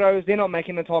Rabbitohs, they're not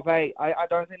making the top 8. I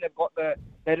don't think they've got that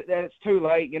it's too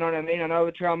late. You know what I mean? I know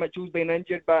Latrell Mitchell's been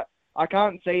injured, but I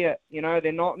can't see it.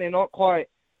 They're not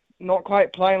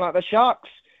quite playing like the Sharks.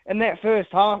 In that first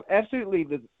half,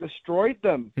 absolutely destroyed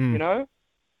them, No,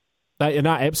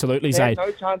 absolutely, They had Zaid.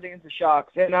 no chance against the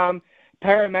Sharks. And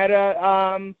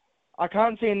Parramatta, I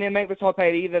can't see them make the top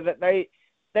 8 either. That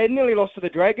they nearly lost to the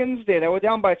Dragons there. They were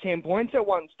down by 10 points at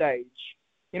one stage.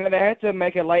 They had to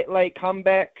make a late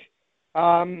comeback.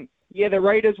 The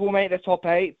Raiders will make the top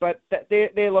 8, but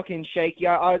they're looking shaky.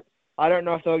 I don't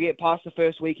know if they'll get past the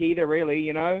first week either,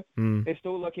 really, They're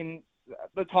still looking...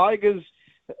 The Tigers...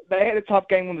 They had a tough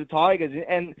game with the Tigers,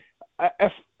 and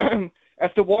if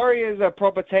if the Warriors are a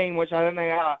proper team, which I think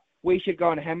they are, we should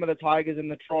go and hammer the Tigers in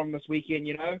the Tron this weekend,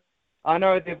 you know? I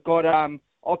know they've got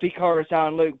Opi Coruscant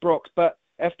and Luke Brooks, but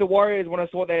if the Warriors want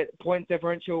to sort that point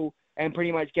differential and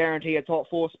pretty much guarantee a top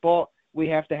 4 spot, we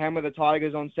have to hammer the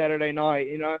Tigers on Saturday night,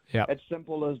 you know? Yep. It's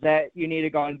simple as that. You need to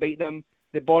go and beat them,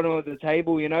 the bottom of the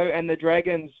table, you know? And the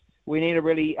Dragons, we need to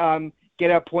really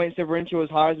get our points differential as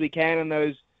high as we can in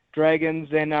those Dragons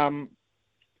and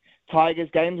Tigers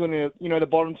games when they're, you know, the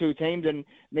bottom 2 teams, and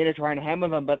need to try and hammer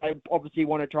them. But they obviously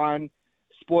want to try and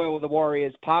spoil the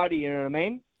Warriors' party, you know what I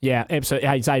mean? Yeah, absolutely.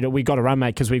 Hey, Zaid, we've got to run,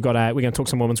 mate, because we're going to talk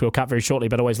some Women's World Cup very shortly.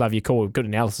 But always love your call. Good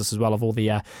analysis as well of all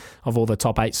the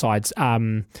top 8 sides.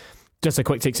 Just a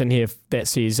quick text in here that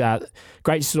says,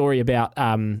 great story about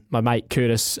my mate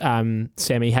Curtis,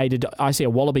 Sammy. Hey, did I see a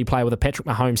Wallaby player with a Patrick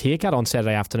Mahomes haircut on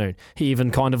Saturday afternoon? He even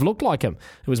kind of looked like him.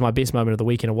 It was my best moment of the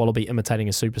week in a Wallaby imitating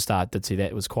a superstar. Did see that.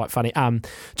 It was quite funny.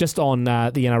 Just on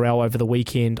the NRL over the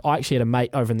weekend, I actually had a mate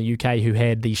over in the UK who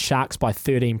had the Sharks by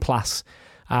 13 plus,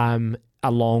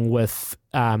 along with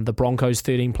the Broncos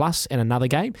 13 plus in another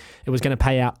game. It was going to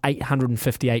pay out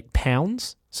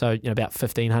 £858. So, you know, about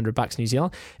 $1,500 New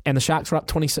Zealand. And the Sharks were up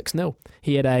 26-0.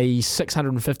 He had a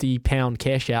 £650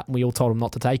 cash out, and we all told him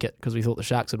not to take it because we thought the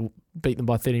Sharks would beat them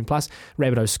by 13 plus.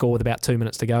 Rabbitohs score with about 2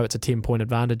 minutes to go. It's a 10-point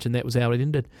advantage, and that was how it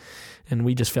ended. And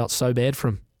we just felt so bad for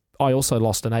him. I also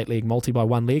lost an 8-leg multi by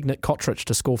 1 leg. Nick Kotrich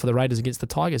to score for the Raiders against the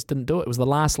Tigers. Didn't do it. It was the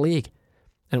last leg.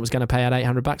 And it was going to pay out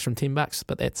 $800 from $10,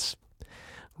 but that's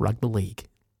rugby league.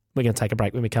 We're going to take a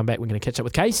break. When we come back, we're going to catch up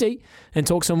with Casey and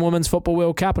talk some Women's Football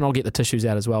World Cup, and I'll get the tissues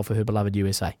out as well for her beloved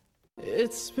USA.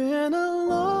 It's been a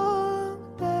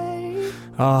long day.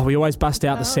 Oh, we always bust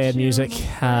out the sad music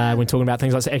when talking about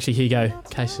things like that. Actually, here you go.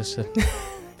 Casey's a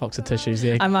box of tissues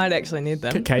there. I might actually need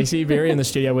them. Casey, Berry in the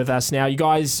studio with us now. You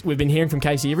guys, we've been hearing from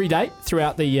Casey every day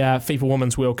throughout the FIFA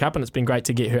Women's World Cup, and it's been great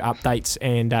to get her updates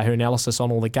and her analysis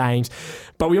on all the games.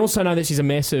 But we also know that she's a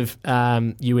massive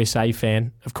USA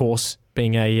fan, of course,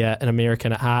 being an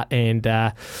American at heart, and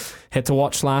had to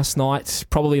watch last night,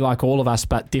 probably like all of us,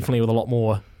 but definitely with a lot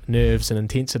more nerves and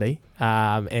intensity.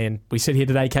 And we sit here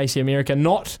today, Casey America,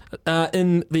 not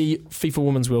in the FIFA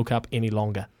Women's World Cup any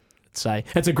longer. It's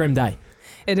a grim day.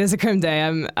 It is a grim day.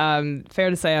 I'm fair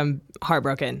to say I'm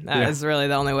heartbroken. That is really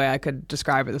the only way I could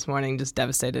describe it this morning. Just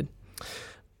devastated.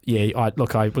 Yeah,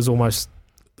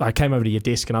 I came over to your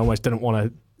desk and I almost didn't want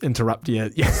to interrupt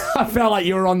you. I felt like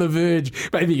you were on the verge.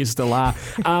 Maybe you still are.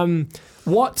 Maybe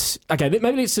let's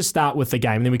just start with the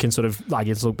game, and then we can sort of, I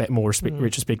guess, look back more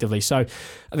retrospectively. So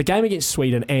the game against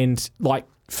Sweden, and like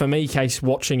for me, Case,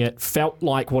 watching it felt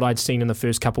like what I'd seen in the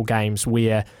first couple games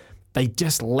where they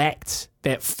just lacked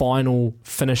that final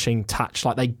finishing touch.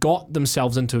 Like they got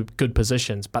themselves into good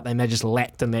positions, but then they just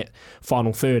lacked in that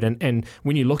final third. And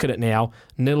when you look at it now,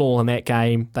 0-0 in that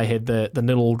game. They had the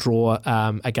 0-0 draw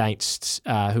against,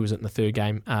 who was it in the third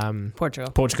game?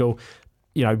 Portugal.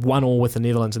 You know, 1-1 with the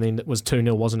Netherlands, and then it was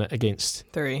 2-0, wasn't it, against?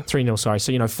 3-0, sorry.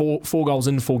 So, you know, four goals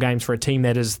in 4 games for a team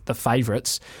that is the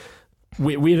favourites.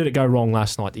 Where did it go wrong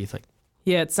last night, do you think?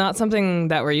 Yeah, it's not something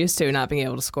that we're used to, not being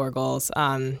able to score goals.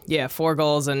 4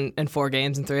 goals in 4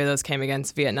 games, and 3 of those came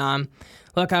against Vietnam.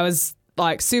 Look, I was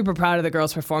super proud of the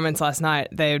girls' performance last night.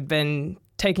 They had been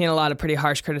taking a lot of pretty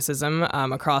harsh criticism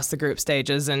across the group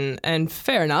stages, and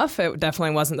fair enough. It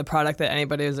definitely wasn't the product that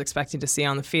anybody was expecting to see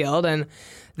on the field, and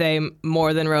they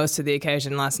more than rose to the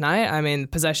occasion last night. I mean,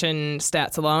 possession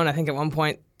stats alone, I think at one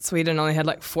point Sweden only had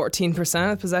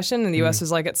 14% of possession, and the US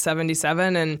was at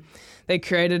 77%, and they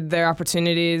created their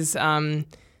opportunities.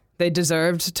 They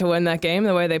deserved to win that game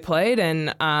the way they played,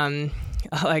 and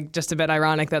just a bit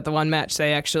ironic that the one match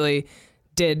they actually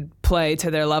did play to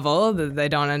their level, that they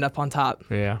don't end up on top.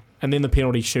 Yeah. And then the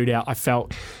penalty shootout, I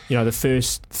felt, the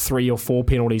first 3 or 4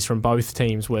 penalties from both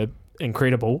teams were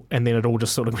incredible, and then it all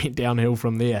just sort of went downhill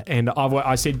from there. And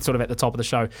I said sort of at the top of the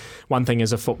show, one thing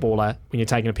as a footballer, when you're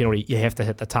taking a penalty, you have to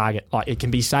hit the target. It can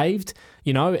be saved,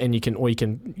 and you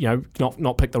can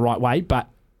not pick the right way, but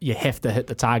you have to hit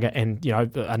the target. And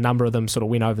a number of them sort of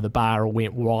went over the bar or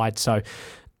went wide. So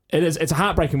it's a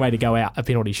heartbreaking way to go out, a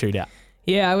penalty shootout.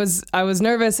 Yeah, I was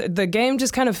nervous. The game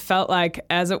just kind of felt like,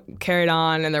 as it carried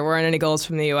on and there weren't any goals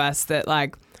from the US, that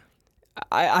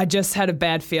I just had a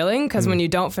bad feeling, because when you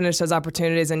don't finish those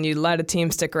opportunities and you let a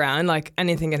team stick around,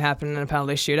 anything can happen in a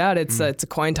penalty shootout. It's a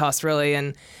coin toss, really,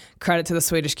 and credit to the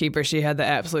Swedish keeper. She had the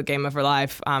absolute game of her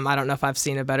life. I don't know if I've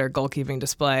seen a better goalkeeping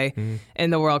display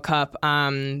in the World Cup.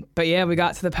 But yeah, we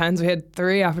got to the pens. We had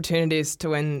 3 opportunities to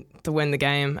win the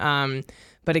game.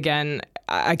 But again,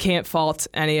 I can't fault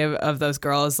any of those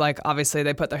girls. Like, obviously,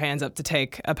 they put their hands up to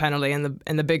take a penalty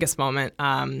in the biggest moment,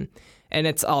 and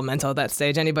it's all mental at that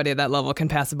stage. Anybody at that level can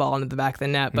pass the ball into the back of the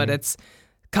net, but it's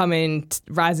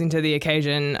rising to the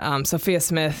occasion. Sophia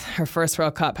Smith, her first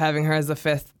World Cup, having her as the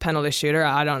 5th penalty shooter,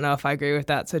 I don't know if I agree with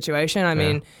that situation. I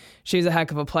mean, she's a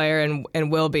heck of a player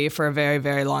and will be for a very,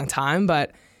 very long time,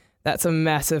 but that's a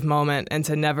massive moment, and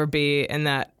to never be in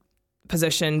that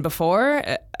position before,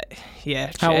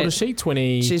 How old is she?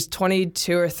 20? She's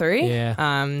 22 or 3.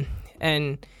 Yeah.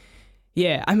 And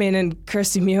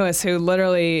Kirsty Mewis, who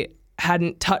literally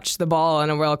hadn't touched the ball in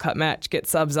a World Cup match,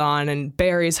 gets subs on and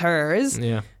buries hers.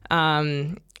 Yeah.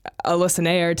 Alyssa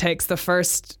Nair takes the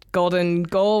first golden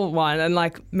goal one and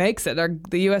makes it,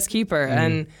 the U.S. keeper.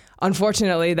 And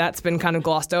unfortunately, that's been kind of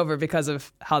glossed over because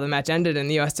of how the match ended and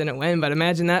the U.S. didn't win. But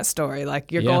imagine that story.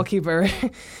 Your goalkeeper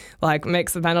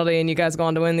makes the penalty and you guys go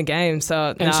on to win the game.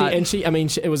 So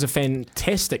it was a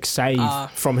fantastic save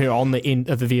from her on the end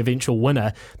of the eventual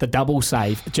winner, the double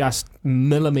save, just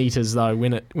millimeters though.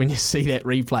 When you see that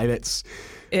replay, that's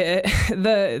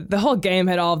the whole game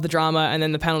had all of the drama, and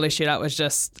then the penalty shootout was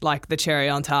just the cherry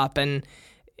on top, and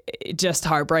just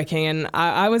heartbreaking. And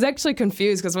I was actually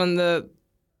confused because when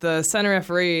the center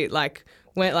referee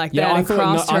went that and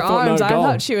crossed her arms, I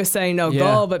thought she was saying no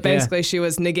goal, but basically she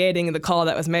was negating the call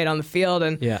that was made on the field.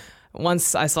 And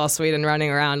once I saw Sweden running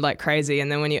around like crazy,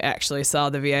 and then when you actually saw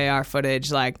the VAR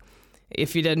footage,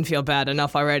 if you didn't feel bad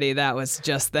enough already, that was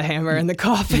just the hammer in the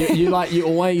coffin. you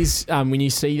always when you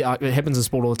see it happens in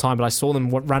sport all the time, but I saw them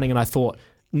running and I thought,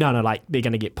 no, they're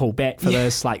going to get pulled back for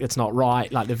this. It's not right.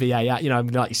 The VAR,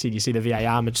 like you said, you see the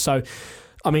VAR image. So,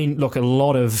 I mean, look, a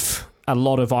lot of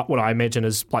what I imagine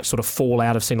is sort of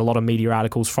fallout. I've seen a lot of media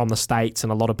articles from the States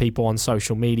and a lot of people on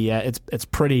social media. It's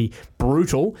pretty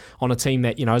brutal on a team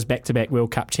that is back-to-back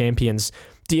World Cup champions.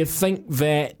 Do you think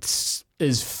that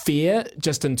is fair,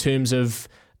 just in terms of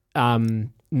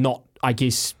not, I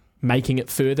guess, making it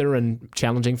further and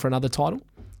challenging for another title?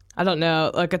 I don't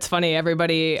know. It's funny.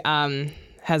 Everybody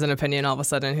has an opinion all of a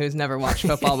sudden who's never watched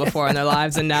football before in their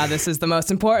lives, and now this is the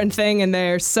most important thing, and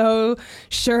they're so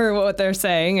sure what they're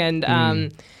saying.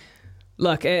 And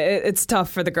look, it's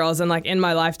tough for the girls. And in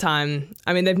my lifetime,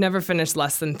 I mean, they've never finished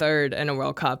less than 3rd in a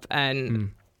World Cup,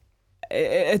 and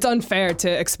it's unfair to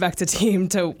expect a team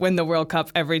to win the World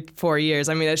Cup every 4 years.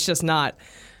 I mean, it's just not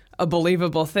a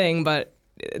believable thing, but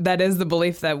that is the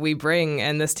belief that we bring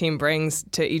and this team brings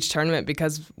to each tournament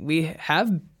because we have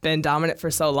been dominant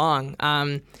for so long.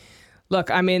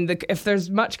 Look, I mean, if there's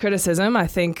much criticism, I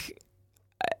think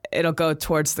it'll go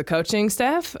towards the coaching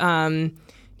staff.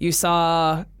 You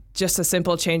saw just a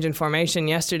simple change in formation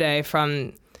yesterday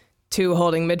from 2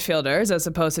 holding midfielders as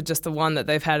opposed to just the one that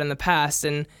they've had in the past,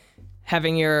 and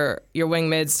having your wing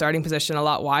mid starting position a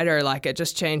lot wider, it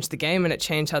just changed the game and it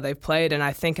changed how they've played. And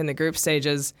I think in the group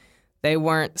stages, they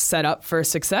weren't set up for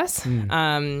success.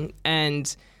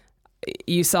 And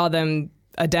you saw them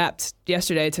adapt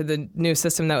yesterday to the new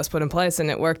system that was put in place,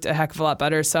 and it worked a heck of a lot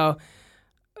better. So,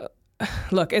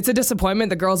 look, it's a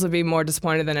disappointment. The girls would be more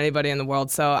disappointed than anybody in the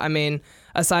world. So, I mean,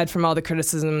 aside from all the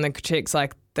criticism and the critiques,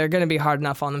 they're going to be hard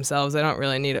enough on themselves. They don't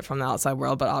really need it from the outside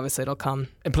world, but obviously it'll come.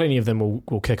 And plenty of them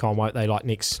will kick on, won't they,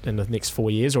 in the next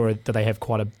 4 years, or do they have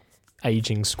quite a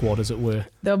aging squad, as it were?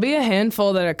 There'll be a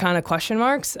handful that are kind of question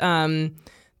marks.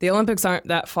 The Olympics aren't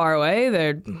that far away.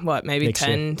 They're, maybe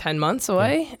 10 months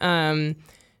away. Yeah.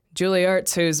 Julie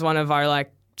Ertz, who's one of our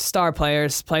star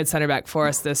players, played center back for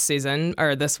us this season,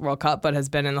 or this World Cup, but has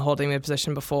been in the holding mid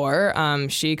position before.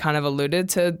 She kind of alluded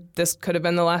to this could have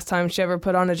been the last time she ever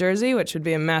put on a jersey, which would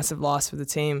be a massive loss for the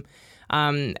team.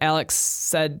 Alex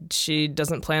said she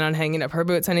doesn't plan on hanging up her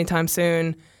boots anytime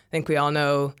soon. I think we all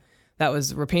know that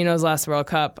was Rapinoe's last World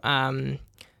Cup.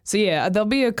 So, yeah, there'll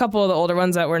be a couple of the older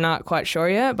ones that we're not quite sure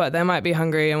yet, but they might be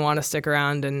hungry and want to stick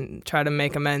around and try to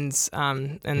make amends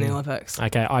in the Olympics.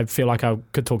 Okay, I feel like I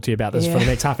could talk to you about this for the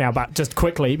next half hour, but just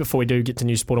quickly, before we do get to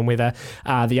news, sport and weather,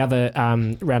 the other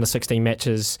round of 16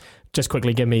 matches, just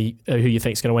quickly give me who you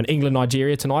think is going to win.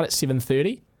 England-Nigeria tonight at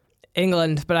 7:30.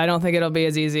 England, but I don't think it'll be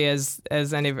as easy as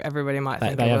everybody might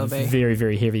think it will be. They have very,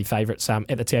 very heavy favourites at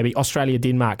the tabby.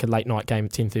 Australia-Denmark, a late night game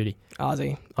at 10:30.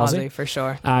 Aussie for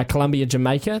sure.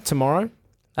 Colombia-Jamaica tomorrow.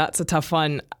 That's a tough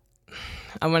one.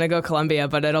 I'm going to go Colombia,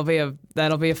 but that'll be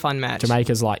a fun match.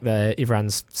 Jamaica's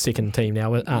everyone's second team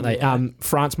now, aren't they?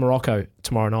 France-Morocco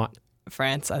tomorrow night.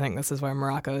 France. I think this is where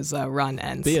Morocco's run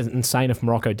ends. It'd be insane if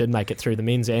Morocco did make it through, the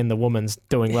men's and the women's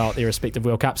doing well at their respective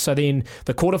World Cups. So then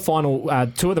the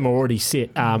quarterfinal, 2 of them are already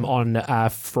set on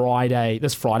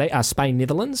this Friday,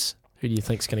 Spain-Netherlands. Who do you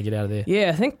think is going to get out of there? Yeah,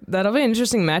 I think that'll be an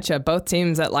interesting matchup. Both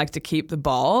teams that like to keep the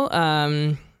ball.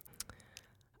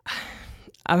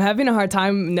 I'm having a hard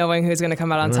time knowing who's going to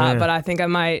come out on top, but I think I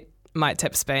might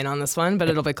tip Spain on this one, but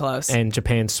it'll be close. And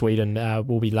Japan, Sweden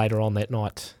will be later on that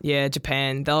night. Yeah,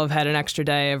 Japan. They'll have had an extra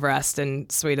day of rest,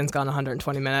 and Sweden's gone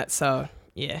 120 minutes, so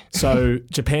yeah. So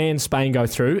Japan, Spain go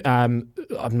through. I'm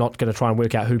not going to try and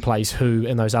work out who plays who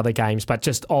in those other games, but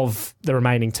just of the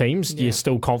remaining teams, you're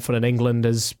still confident England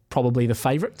is probably the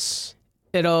favourites?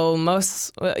 They're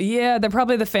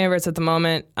probably the favourites at the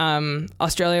moment.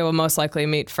 Australia will most likely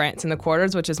meet France in the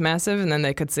quarters, which is massive, and then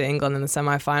they could see England in the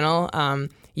semi-final.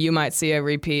 You might see a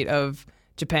repeat of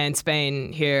Japan,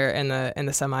 Spain here in the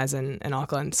semis in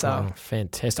Auckland. So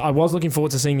fantastic! I was looking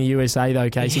forward to seeing the USA though,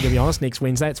 Casey. To be honest, next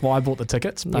Wednesday. That's why I bought the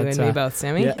tickets. But, you and me both,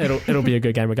 Sammy. Yeah, it'll be a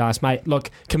good game regardless, mate.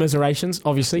 Look, commiserations,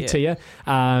 obviously, to you.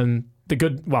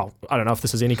 I don't know if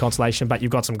this is any consolation, but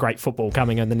you've got some great football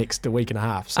coming in the next week and a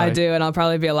half. So. I do, and I'll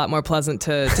probably be a lot more pleasant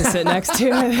to sit next to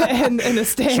in the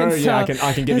stands. True, yeah, so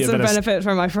I can give you a bit of benefit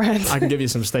for my friends. I can give you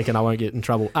some stick and I won't get in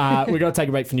trouble. We've got to take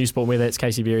a break for News Sport Weather. It's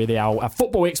Casey Berry, our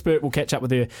football expert. We'll catch up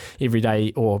with her every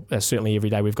day, or certainly every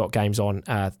day we've got games on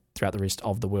throughout the rest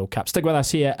of the World Cup. Stick with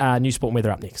us here. News Sport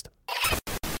Weather up next.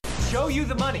 Show you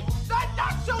the money.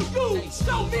 Not show you.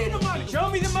 Show me the money. Show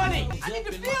me the money. I need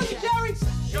to feel you, Jerry.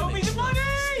 Show me the money.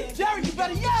 Jerry, you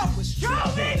better yell. Show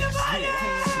me the money.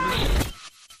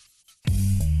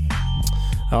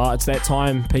 It's that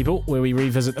time, people, where we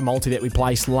revisit the multi that we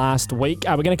placed last week.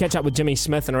 We're going to catch up with Jimmy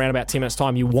Smith in around about 10 minutes'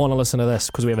 time. You want to listen to this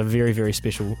because we have a very, very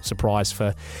special surprise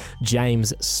for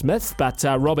James Smith. But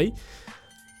Robbie,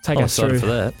 take us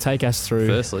through. Take us through.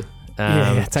 Firstly.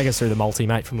 Take us through the multi,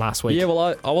 mate, from last week. Yeah,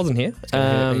 well, I wasn't here.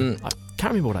 I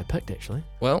can't remember what I picked, actually.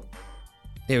 Well,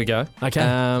 here we go.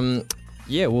 Okay.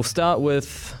 We'll start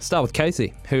with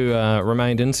Casey, who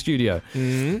remained in studio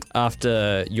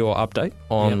after your update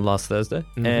on last Thursday,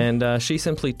 and she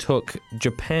simply took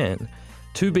Japan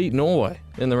to beat Norway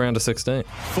in the round of 16.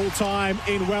 Full time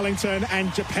in Wellington,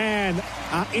 and Japan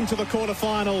are into the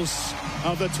quarterfinals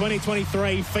of the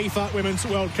 2023 FIFA Women's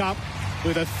World Cup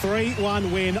with a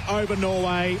 3-1 win over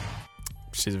Norway.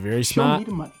 She's very smart.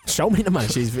 Show me the money.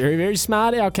 She's very, very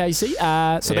smart, our Casey.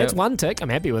 That's one tick. I'm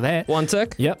happy with that. One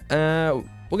tick. Yep.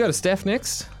 We'll go to Steph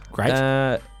next.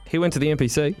 Great. He went to the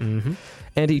NPC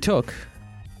and he took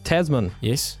Tasman.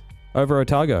 Yes. Over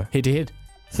Otago. Head to head.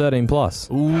 13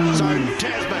 plus. Ooh. So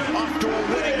Tasman off to a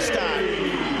winning start.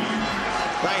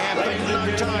 They have beaten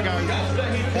Otago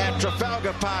at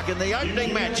Trafalgar Park in the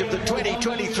opening match of the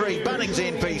 2023 Bunnings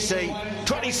NPC,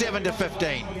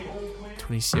 27-15.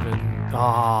 27.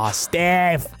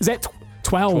 Steph. Is that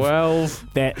 12? 12.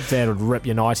 That would rip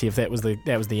your 90 if that was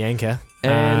the anchor.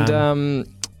 And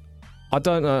I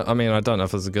don't know. I mean, I don't know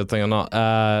if it's a good thing or not.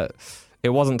 It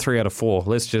wasn't 3 out of 4.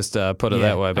 Let's just put it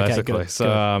that way, basically. Okay, good,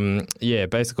 so,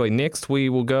 basically, next we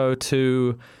will go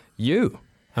to you.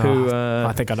 Who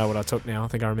I think I know what I took now. I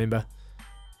think I remember.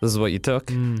 This is what you took.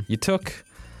 You took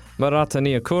Murata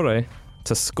Niokore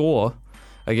to score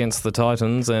against the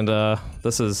Titans, and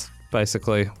this is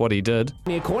basically what he did.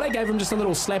 Niokore gave him just a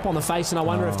little slap on the face, and I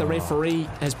wonder if the referee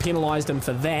has penalised him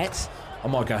for that. I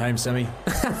might go home, Sammy.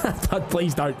 But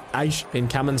please don't. Ben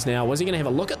Cummins now. Was he going to have a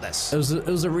look at this? It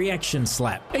was a reaction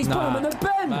slap. He's put him in the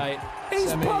bin. Mate,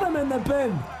 He's put him in the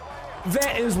bin.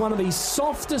 That is one of the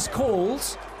softest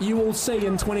calls you will see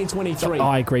in 2023.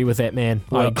 I agree with that man.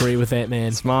 Well, I agree with that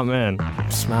man. Smart man.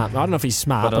 Smart. I don't know if he's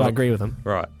smart, but I agree with him.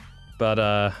 Right. But,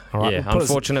 All right, yeah,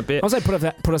 unfortunate bit. I'll say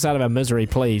put us out of our misery,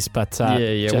 please. But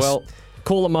Well,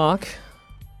 call a mark.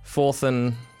 4th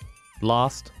and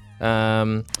last.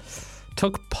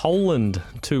 Took Poland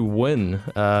to win.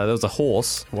 There was a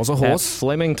horse. Was a horse. At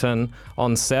Flemington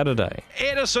on Saturday.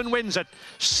 Edison wins it.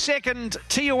 Second,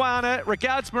 Tijuana.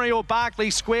 Regards Mario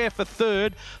Barkley Square for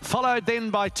third. Followed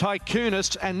then by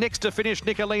Tycoonist. And next to finish,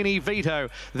 Nicolini Vito.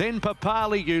 Then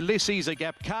Papali, Ulysses, a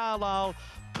gap. Carlisle,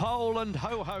 Poland,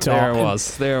 ho-ho. There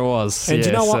it was. And do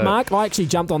you know what, Mark? I actually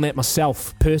jumped on that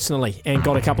myself personally and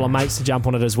got a couple of mates to jump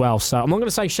on it as well. So I'm not going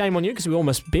to say shame on you because we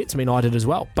almost bet to United as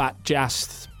well. But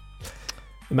just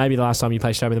maybe the last time you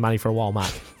played Show Me the Money for a while,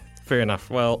 Mark. Fair enough.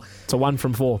 Well, it's a 1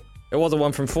 from 4. It was a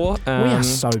 1 from 4. We are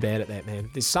so bad at that, man.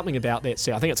 There's something about that.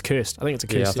 See, I think it's cursed. I think it's a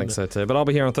curse. Yeah, I think so too. But I'll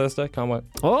be here on Thursday. Can't wait.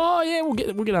 Oh yeah, we'll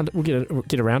get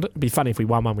around it. It'd be funny if we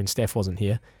won one when Steph wasn't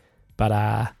here.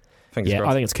 But Fingers crossed.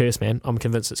 I think it's cursed, man. I'm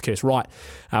convinced it's cursed. Right,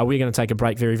 we're going to take a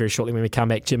break very, very shortly. When we come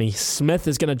back, Jimmy Smith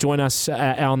is going to join us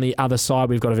on the other side.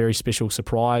 We've got a very special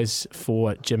surprise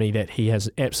for Jimmy that he has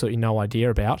absolutely no idea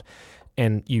about.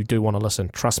 And you do want to listen.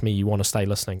 Trust me, you want to stay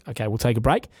listening. Okay, we'll take a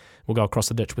break. We'll go across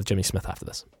the ditch with Jimmy Smith after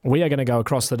this. We are going to go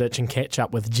across the ditch and catch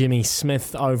up with Jimmy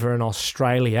Smith over in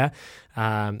Australia.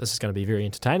 This is going to be very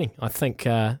entertaining. I think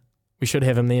we should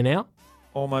have him there now.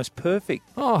 almost perfect.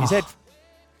 Oh.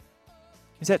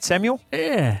 Is that Samuel?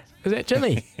 Yeah. Is that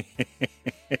Jimmy?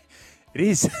 It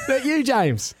is. Is that you,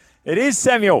 James? It is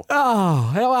Samuel.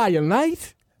 Oh, how are you,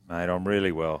 mate? Mate, I'm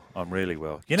really well.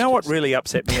 You know what really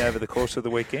upset me over the course of the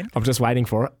weekend? I'm just waiting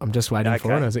for it. For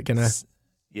it. Is it going to...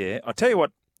 Yeah. I'll tell you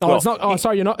what. Oh, well, it's not. Oh,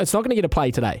 sorry, you're not. It's not going to get a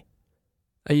play today.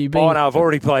 Are you being... Oh, no, I've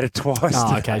already played it twice.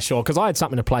 Oh, today. okay, sure. Because I had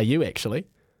something to play you, actually.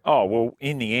 Oh, well,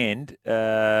 in the end,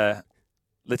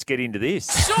 let's get into this.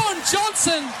 Sean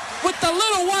Johnson with the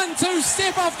little 1-2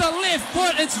 step off the left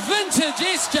foot. It's vintage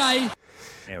SJ.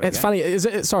 It's funny. Is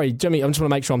it? Sorry, Jimmy. I just want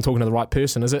to make sure I'm talking to the right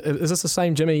person. Is this the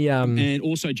same Jimmy? And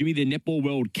also, Jimmy, the Netball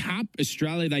World Cup,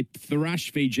 Australia, they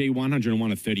thrashed Fiji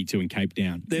 101-32 in Cape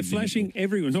Town. They're flashing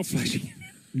everyone. Not flashing.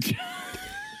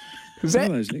 Is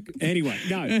that? Anyway,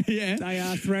 no. Yeah. They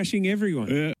are thrashing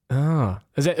everyone.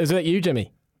 Is that you,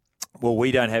 Jimmy? Well,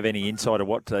 we don't have any insight of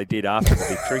what they did after the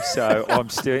victory, so I'm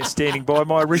standing by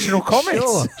my original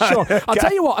comments. Sure. I'll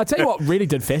tell you what really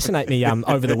did fascinate me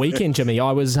over the weekend, Jimmy.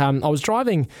 I was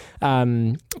driving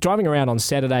around on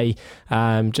Saturday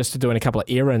just doing a couple of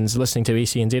errands, listening to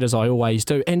SENZ as I always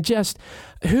do, and just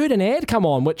heard an ad come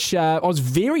on, which I was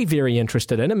very, very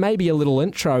interested in, and maybe a little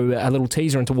intro, a little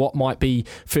teaser into what might be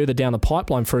further down the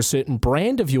pipeline for a certain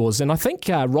brand of yours. And I think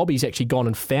Robbie's actually gone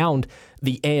and found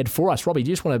the ad for us. Robbie,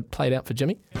 do you just want to play it out for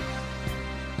Jimmy?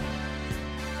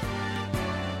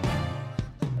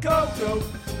 Go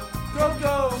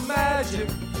Magic,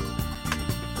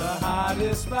 the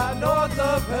hottest spot north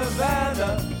of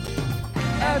Havana.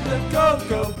 At the Go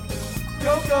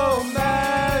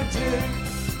Magic,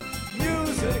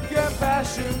 music and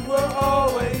passion were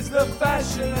always the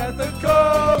fashion at the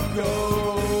Go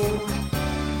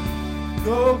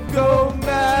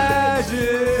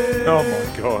Magic. Oh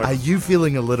my God. Are you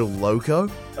feeling a little loco?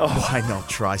 Why not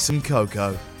try some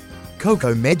cocoa?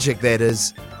 Cocoa Magic, that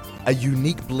is. A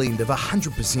unique blend of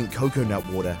 100% coconut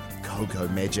water. Cocoa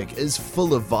Magic is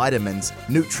full of vitamins,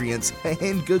 nutrients,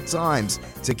 and good times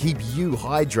to keep you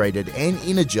hydrated and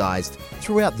energized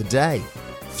throughout the day.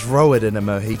 Throw it in a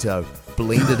mojito,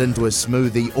 blend it into a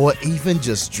smoothie, or even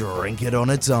just drink it on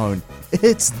its own.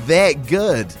 It's that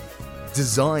good.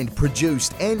 Designed,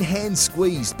 produced, and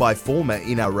hand-squeezed by former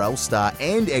NRL star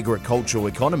and agricultural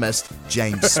economist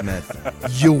James Smith.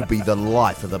 You'll be the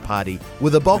life of the party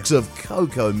with a box of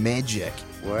Cocoa Magic.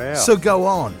 Wow. So go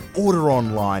on, order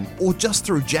online, or just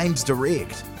through James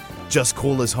Direct. Just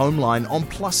call his home line on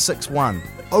 +61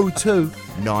 02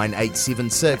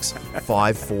 9876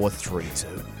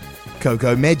 5432.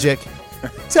 Cocoa Magic.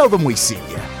 Tell them we sent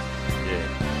you.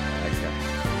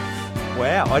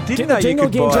 Wow, I didn't know you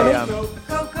could buy...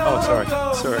 sorry.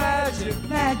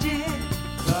 Magic,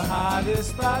 the hottest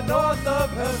spot north of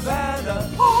Havana.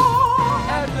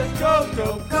 At the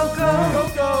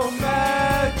Cocoa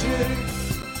Magic,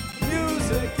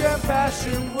 music and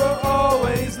passion were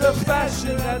always the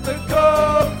fashion at the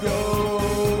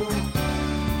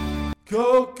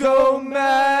Cocoa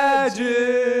Magic.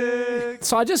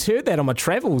 So I just heard that on my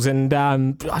travels, and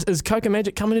is Cocoa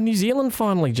Magic coming to New Zealand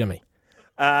finally, Jimmy?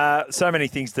 So many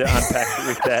things to unpack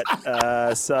with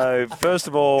that. So first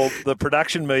of all, the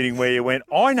production meeting where you went,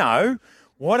 I know,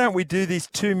 why don't we do this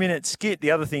 2-minute skit? The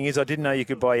other thing is I didn't know you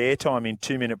could buy airtime in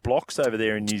 2-minute blocks over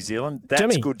there in New Zealand. That's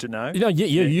Jimmy, good to know.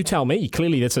 You tell me.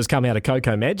 Clearly this has come out of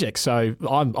Cocoa Magic, so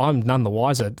I'm none the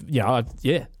wiser.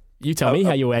 You tell me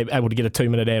how you were able to get a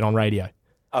 2-minute ad on radio.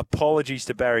 Apologies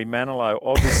to Barry Manilow.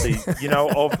 Obviously,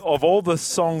 of all the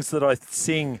songs that I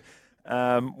sing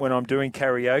when I'm doing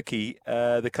karaoke,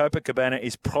 the Copacabana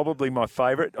is probably my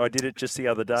favourite. I did it just the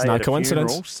other day at a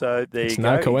funeral. So there you go.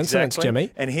 No coincidence, exactly.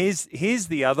 Jimmy. And here's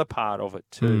the other part of it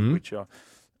too, which I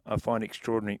find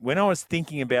extraordinary. When I was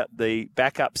thinking about the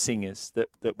backup singers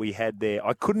that we had there,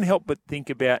 I couldn't help but think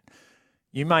about,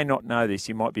 you may not know this,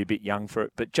 you might be a bit young for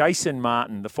it, but Jason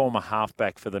Martin, the former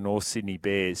halfback for the North Sydney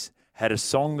Bears, had a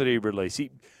song that he released.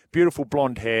 Beautiful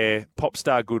blonde hair, pop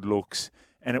star good looks,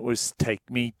 and it was Take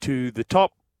Me to the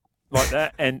Top, like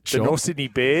that. And the North Sydney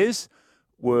Bears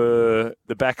were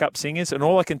the backup singers, and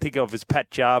all I can think of is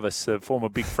Pat Jarvis, the former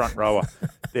big front rower,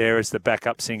 there as the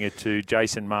backup singer to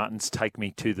Jason Martin's Take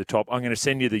Me to the Top. I'm going to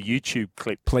send you the YouTube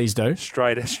clip. Please do.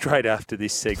 Straight after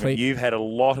this segment. Please. You've had a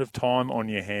lot of time on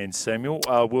your hands, Samuel.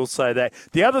 We'll say that.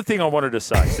 The other thing I wanted to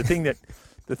say, the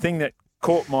thing that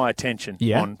caught my attention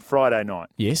on Friday night.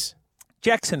 Yes.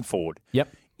 Jackson Ford. Yep.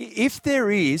 If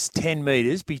there is 10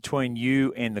 metres between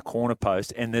you and the corner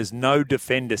post and there's no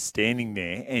defender standing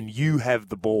there and you have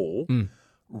the ball,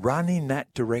 run in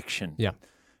that direction. Yeah.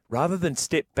 Rather than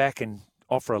step back and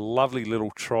offer a lovely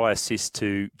little try assist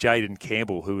to Jaden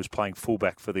Campbell, who was playing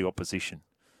fullback for the opposition.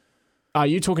 Are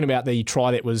you talking about the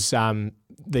try that was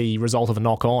the result of a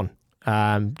knock-on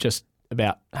just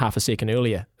about half a second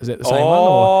earlier. Is that the same one?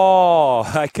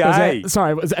 Oh, okay. Is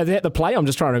that the play? I'm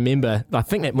just trying to remember. I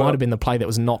think that might have been the play that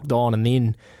was knocked on and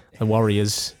then the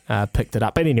Warriors picked it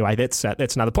up. But anyway, that's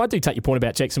another point. I do take your point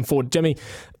about Jackson Ford. Jimmy,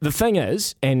 the thing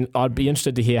is, and I'd be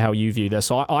interested to hear how you view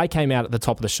this, I came out at the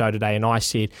top of the show today and I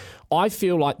said, I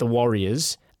feel like the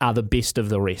Warriors are the best of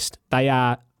the rest. They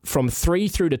are, from 3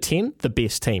 through to 10, the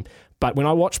best team. But when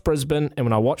I watch Brisbane and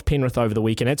when I watch Penrith over the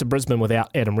weekend, that's a Brisbane without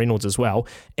Adam Reynolds as well,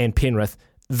 and Penrith,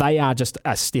 they are just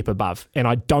a step above. And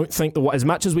I don't think, as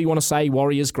much as we want to say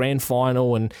Warriors grand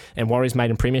final and Warriors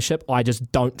maiden premiership, I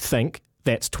just don't think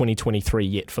that's 2023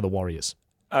 yet for the Warriors.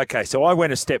 Okay, so I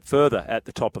went a step further at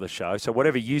the top of the show. So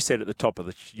whatever you said at the top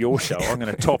of your show, I'm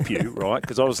going to top you, right?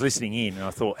 Because I was listening in and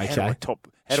I thought, how do I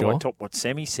top what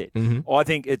Sammy said? Mm-hmm. I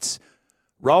think it's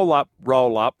roll up.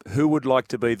 Who would like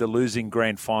to be the losing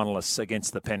grand finalists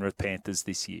against the Penrith Panthers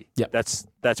this year? Yep.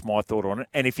 That's my thought on it.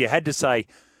 And if you had to say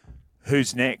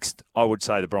who's next, I would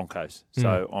say the Broncos.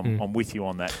 So I'm with you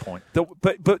on that point.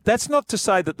 But that's not to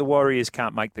say that the Warriors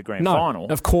can't make the grand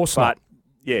final. Of course not.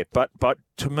 Yeah, but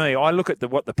to me, I look at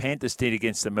what the Panthers did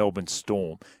against the Melbourne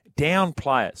Storm. Down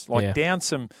players, down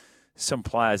some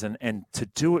players, and to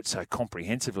do it so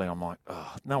comprehensively, I'm like,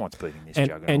 oh, no one's beating this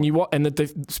juggernaut. And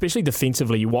especially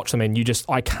defensively, you watch them and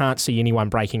I can't see anyone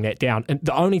breaking that down. And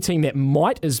the only team that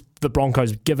might is the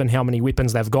Broncos, given how many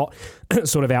weapons they've got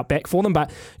sort of out back for them.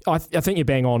 But I think you're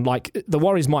bang on. Like, the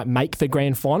Warriors might make the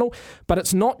grand final, but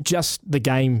it's not just the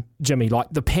game, Jimmy. Like,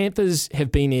 the Panthers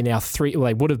have been there now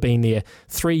they would have been there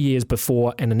 3 years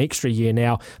before and an extra year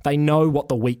now. They know what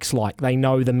the week's like. They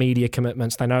know the media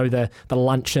commitments. They know the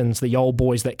luncheons, the old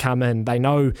boys that come in. They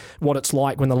know what it's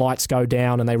like when the lights go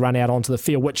down and they run out onto the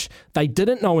field, which they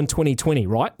didn't know in 2020,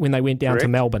 right? When they went down to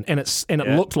Melbourne. And it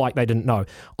looked like they didn't know.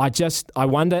 I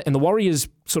wonder, and the Warriors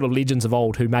sort of legends of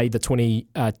old who made the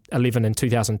 2011 and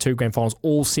 2002 grand finals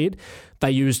all said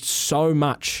they used so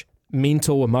much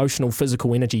mental, emotional,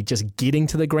 physical energy just getting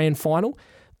to the grand final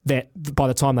that by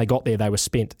the time they got there, they were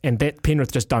spent. And that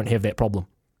Penrith just don't have that problem.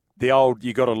 The old,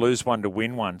 you got to lose one to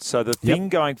win one. So the thing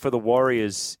going for the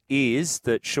Warriors is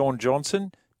that Sean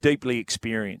Johnson, deeply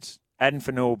experienced. Addin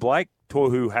Fanua-Blake,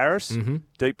 Tohu Harris,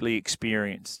 deeply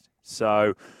experienced.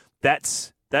 So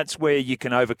that's where you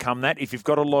can overcome that if you've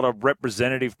got a lot of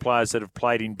representative players that have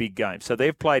played in big games. So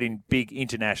they've played in big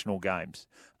international games.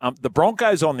 The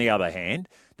Broncos, on the other hand,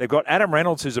 they've got Adam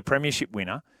Reynolds, who's a premiership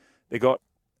winner. They've got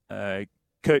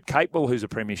Kurt Capewell, who's a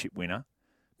premiership winner.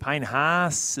 Payne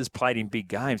Haas has played in big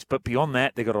games. But beyond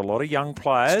that, they've got a lot of young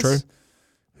players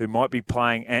who might be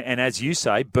playing, and as you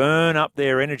say, burn up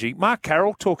their energy. Mark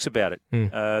Carroll talks about it,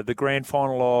 the grand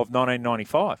final of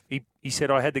 1995. He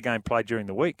said, I had the game played during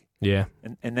the week. Yeah.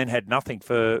 And then had nothing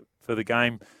for the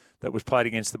game that was played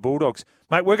against the Bulldogs.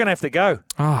 Mate, we're going to have to go.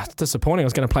 Oh, it's disappointing. I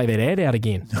was going to play that ad out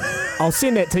again. I'll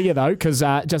send that to you, though, because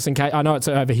just in case, I know it's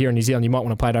over here in New Zealand. You might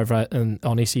want to play it over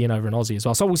on SEN over in Aussie as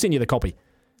well. So we'll send you the copy.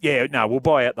 Yeah, no, we'll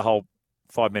buy out the whole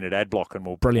 5-minute ad block and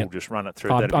we'll just run it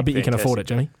through. I bet you can afford it,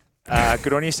 Jimmy.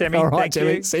 Good on you, Sammy. All right, Thank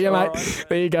Jimmy. you. See you, mate. Right.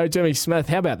 There you go, Jimmy Smith.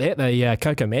 How about that? The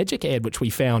Cocoa Magic ad, which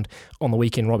we found on the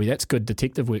weekend, Robbie. That's good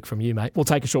detective work from you, mate. We'll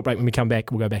take a short break. When we come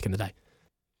back, we'll go back in the day.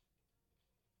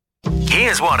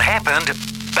 Here's what happened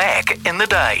back in the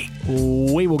day.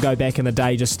 We will go back in the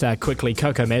day just quickly.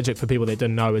 Cocoa Magic, for people that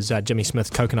didn't know, is Jimmy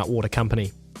Smith's coconut water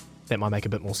company. That might make a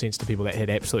bit more sense to people that had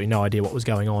absolutely no idea what was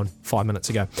going on 5 minutes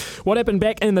ago. What happened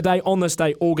back in the day on this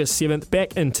day, August 7th,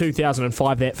 back in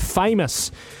 2005, that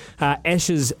famous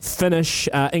Ashes finish,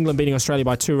 England beating Australia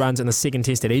by 2 runs in the second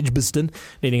test at Edgbaston,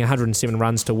 needing 107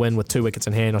 runs to win with 2 wickets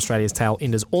in hand. Australia's tail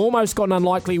enders almost got an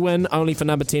unlikely win, only for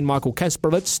number 10 Michael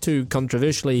Kasprowicz to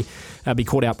controversially be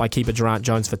caught out by keeper Geraint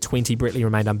Jones for 20. Brett Lee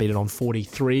remained unbeaten on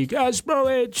 43.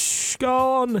 Kasprowicz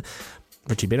gone.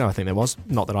 Richie Benaud, I think that was.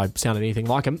 Not that I sounded anything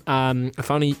like him.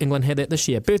 If only England had that this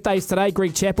year. Birthdays today,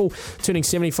 Greg Chappell turning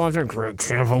 75. Greg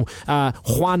Chappell.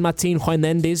 Juan Martin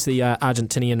Hernandez, the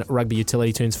Argentinian rugby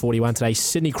utility, turns 41 today.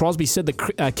 Sidney Crosby, Sid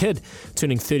the Kid,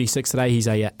 turning 36 today. He's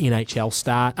a NHL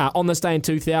star. On this day in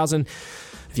 2000,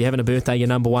 if you're having a birthday, your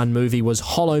number one movie was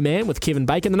Hollow Man with Kevin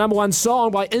Bacon. The number one song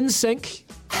by NSYNC.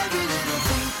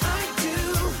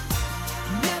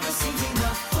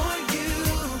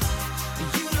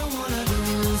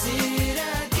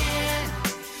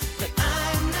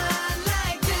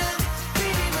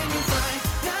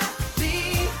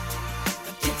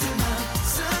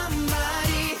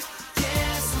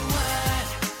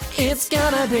 It's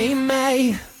gonna be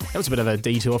May. That was a bit of a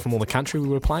detour from all the country we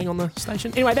were playing on the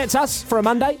station. Anyway, that's us for a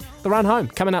Monday. The run home.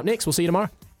 Coming up next. We'll see you tomorrow.